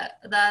that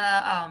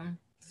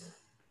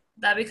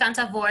we can't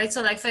avoid.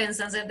 So like, for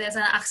instance, if there's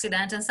an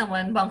accident and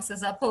someone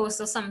bounces a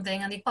post or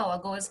something and the power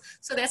goes.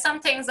 So there's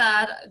some things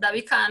that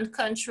we can't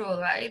control,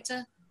 right?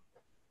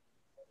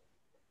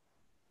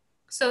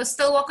 So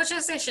still walk with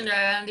your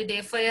stationery on the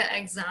day for your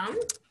exam,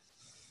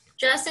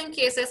 just in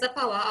case there's a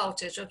power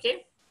outage,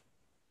 okay?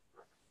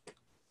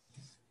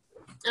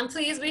 And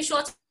please be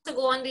sure to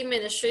go on the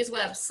ministry's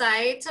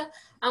website.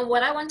 And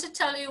what I want to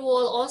tell you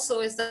all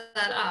also is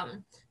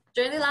that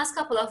during the last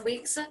couple of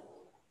weeks,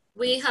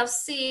 we have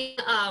seen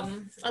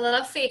a lot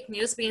of fake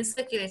news being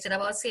circulated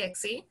about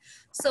CXC.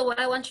 So what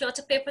I want you all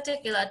to pay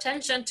particular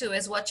attention to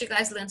is what you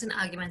guys learned in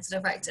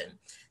argumentative writing.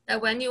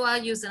 That when you are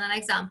using an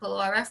example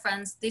or a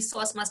reference, the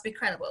source must be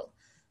credible.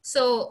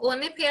 So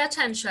only pay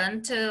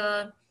attention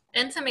to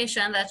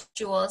information that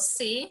you will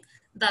see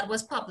that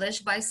was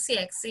published by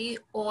CXC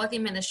or the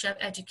Ministry of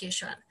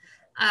Education.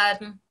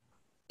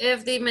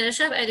 If the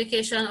Ministry of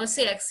Education or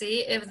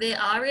CXC, if they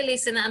are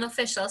releasing an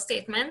official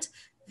statement,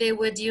 they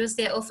would use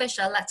their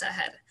official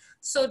letterhead.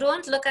 So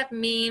don't look at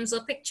memes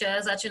or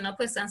pictures that, you know,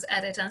 persons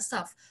edit and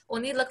stuff.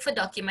 Only look for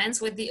documents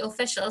with the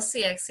official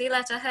CXC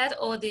letterhead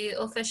or the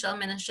official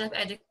Ministry of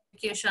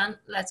Education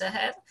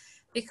letterhead,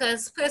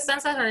 because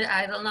persons are very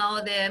idle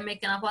now. They're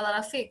making up a lot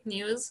of fake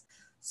news.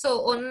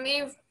 So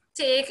only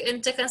take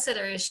into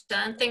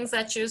consideration things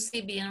that you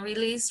see being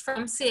released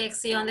from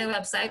CXC on their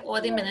website or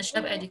the Ministry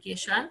of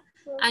Education,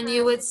 and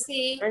you would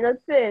see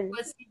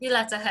the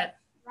letterhead.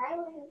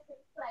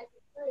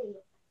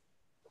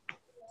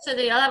 So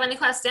do y'all have any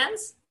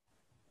questions?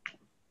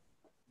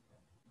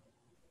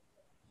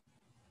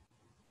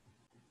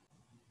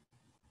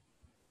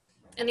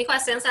 Any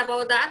questions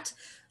about that?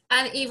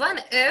 And even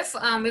if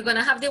we're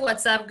gonna have the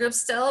WhatsApp group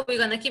still, we're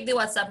gonna keep the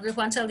WhatsApp group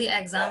until the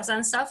exams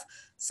and stuff.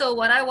 So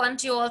what I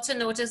want you all to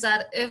note is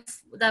that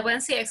when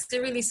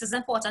CXC releases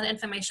important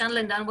information,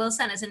 Lyndon will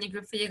send it in the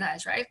group for you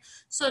guys, right?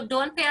 So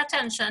don't pay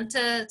attention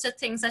to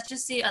things that you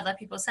see other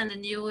people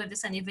sending you, if they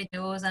send you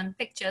videos and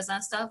pictures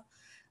and stuff.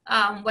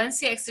 When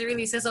CXC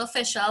releases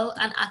official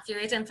and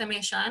accurate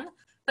information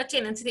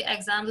pertaining to the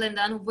exam,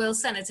 Lyndon will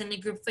send it in the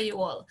group for you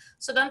all.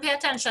 So don't pay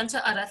attention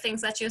to other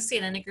things that you're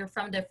seeing in the group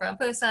from different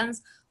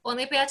persons.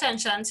 Only pay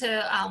attention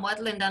to what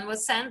Lyndon would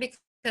send,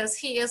 because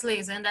he is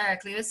liaising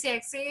directly with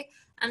CXC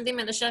and the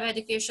Ministry of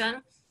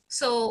Education.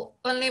 So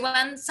only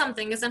when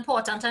something is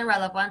important and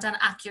relevant and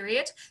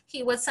accurate,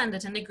 he would send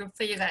it in the group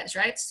for you guys,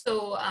 right?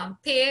 So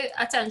pay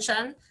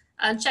attention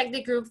and check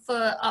the group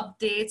for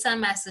updates and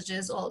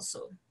messages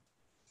also.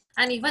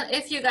 And even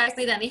if you guys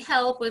need any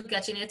help with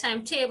getting your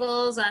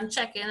timetables and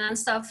checking and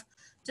stuff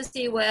to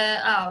see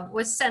where,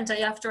 which center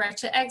you have to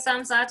write your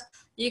exams at,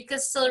 you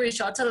could still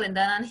reach out to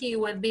Lyndon and he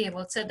would be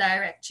able to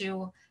direct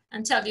you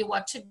and tell you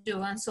what to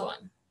do and so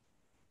on.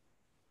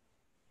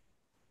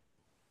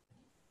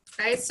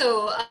 Right,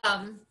 so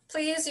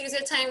please use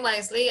your time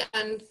wisely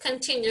and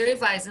continue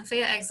revising for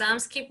your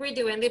exams. Keep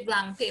redoing the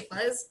blank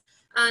papers.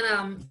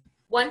 And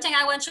one thing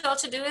I want you all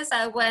to do is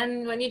that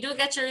when you do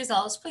get your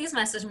results, please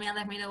message me and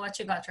let me know what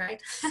you got,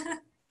 right?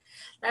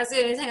 That's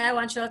the only thing I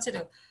want you all to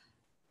do.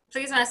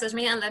 Please message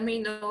me and let me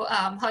know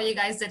how you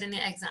guys did in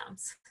your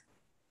exams.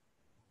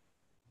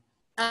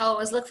 I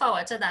always look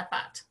forward to that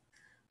part.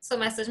 So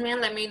message me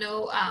and let me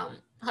know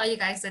how you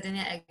guys did in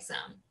your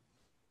exam.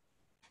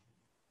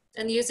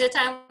 And use your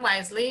time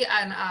wisely.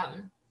 And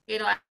you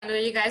know, I know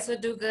you guys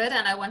would do good,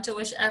 and I want to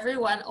wish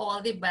everyone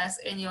all the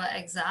best in your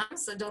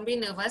exams. So don't be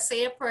nervous,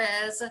 say your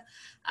prayers,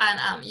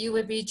 and you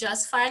will be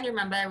just fine.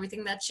 Remember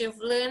everything that you've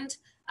learned,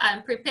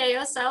 and prepare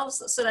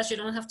yourselves so that you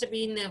don't have to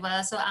be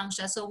nervous or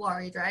anxious or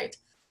worried, right?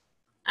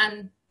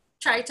 And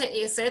try to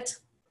ace it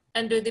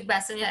and do the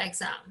best in your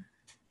exam.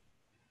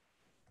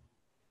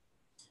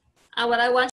 And what I want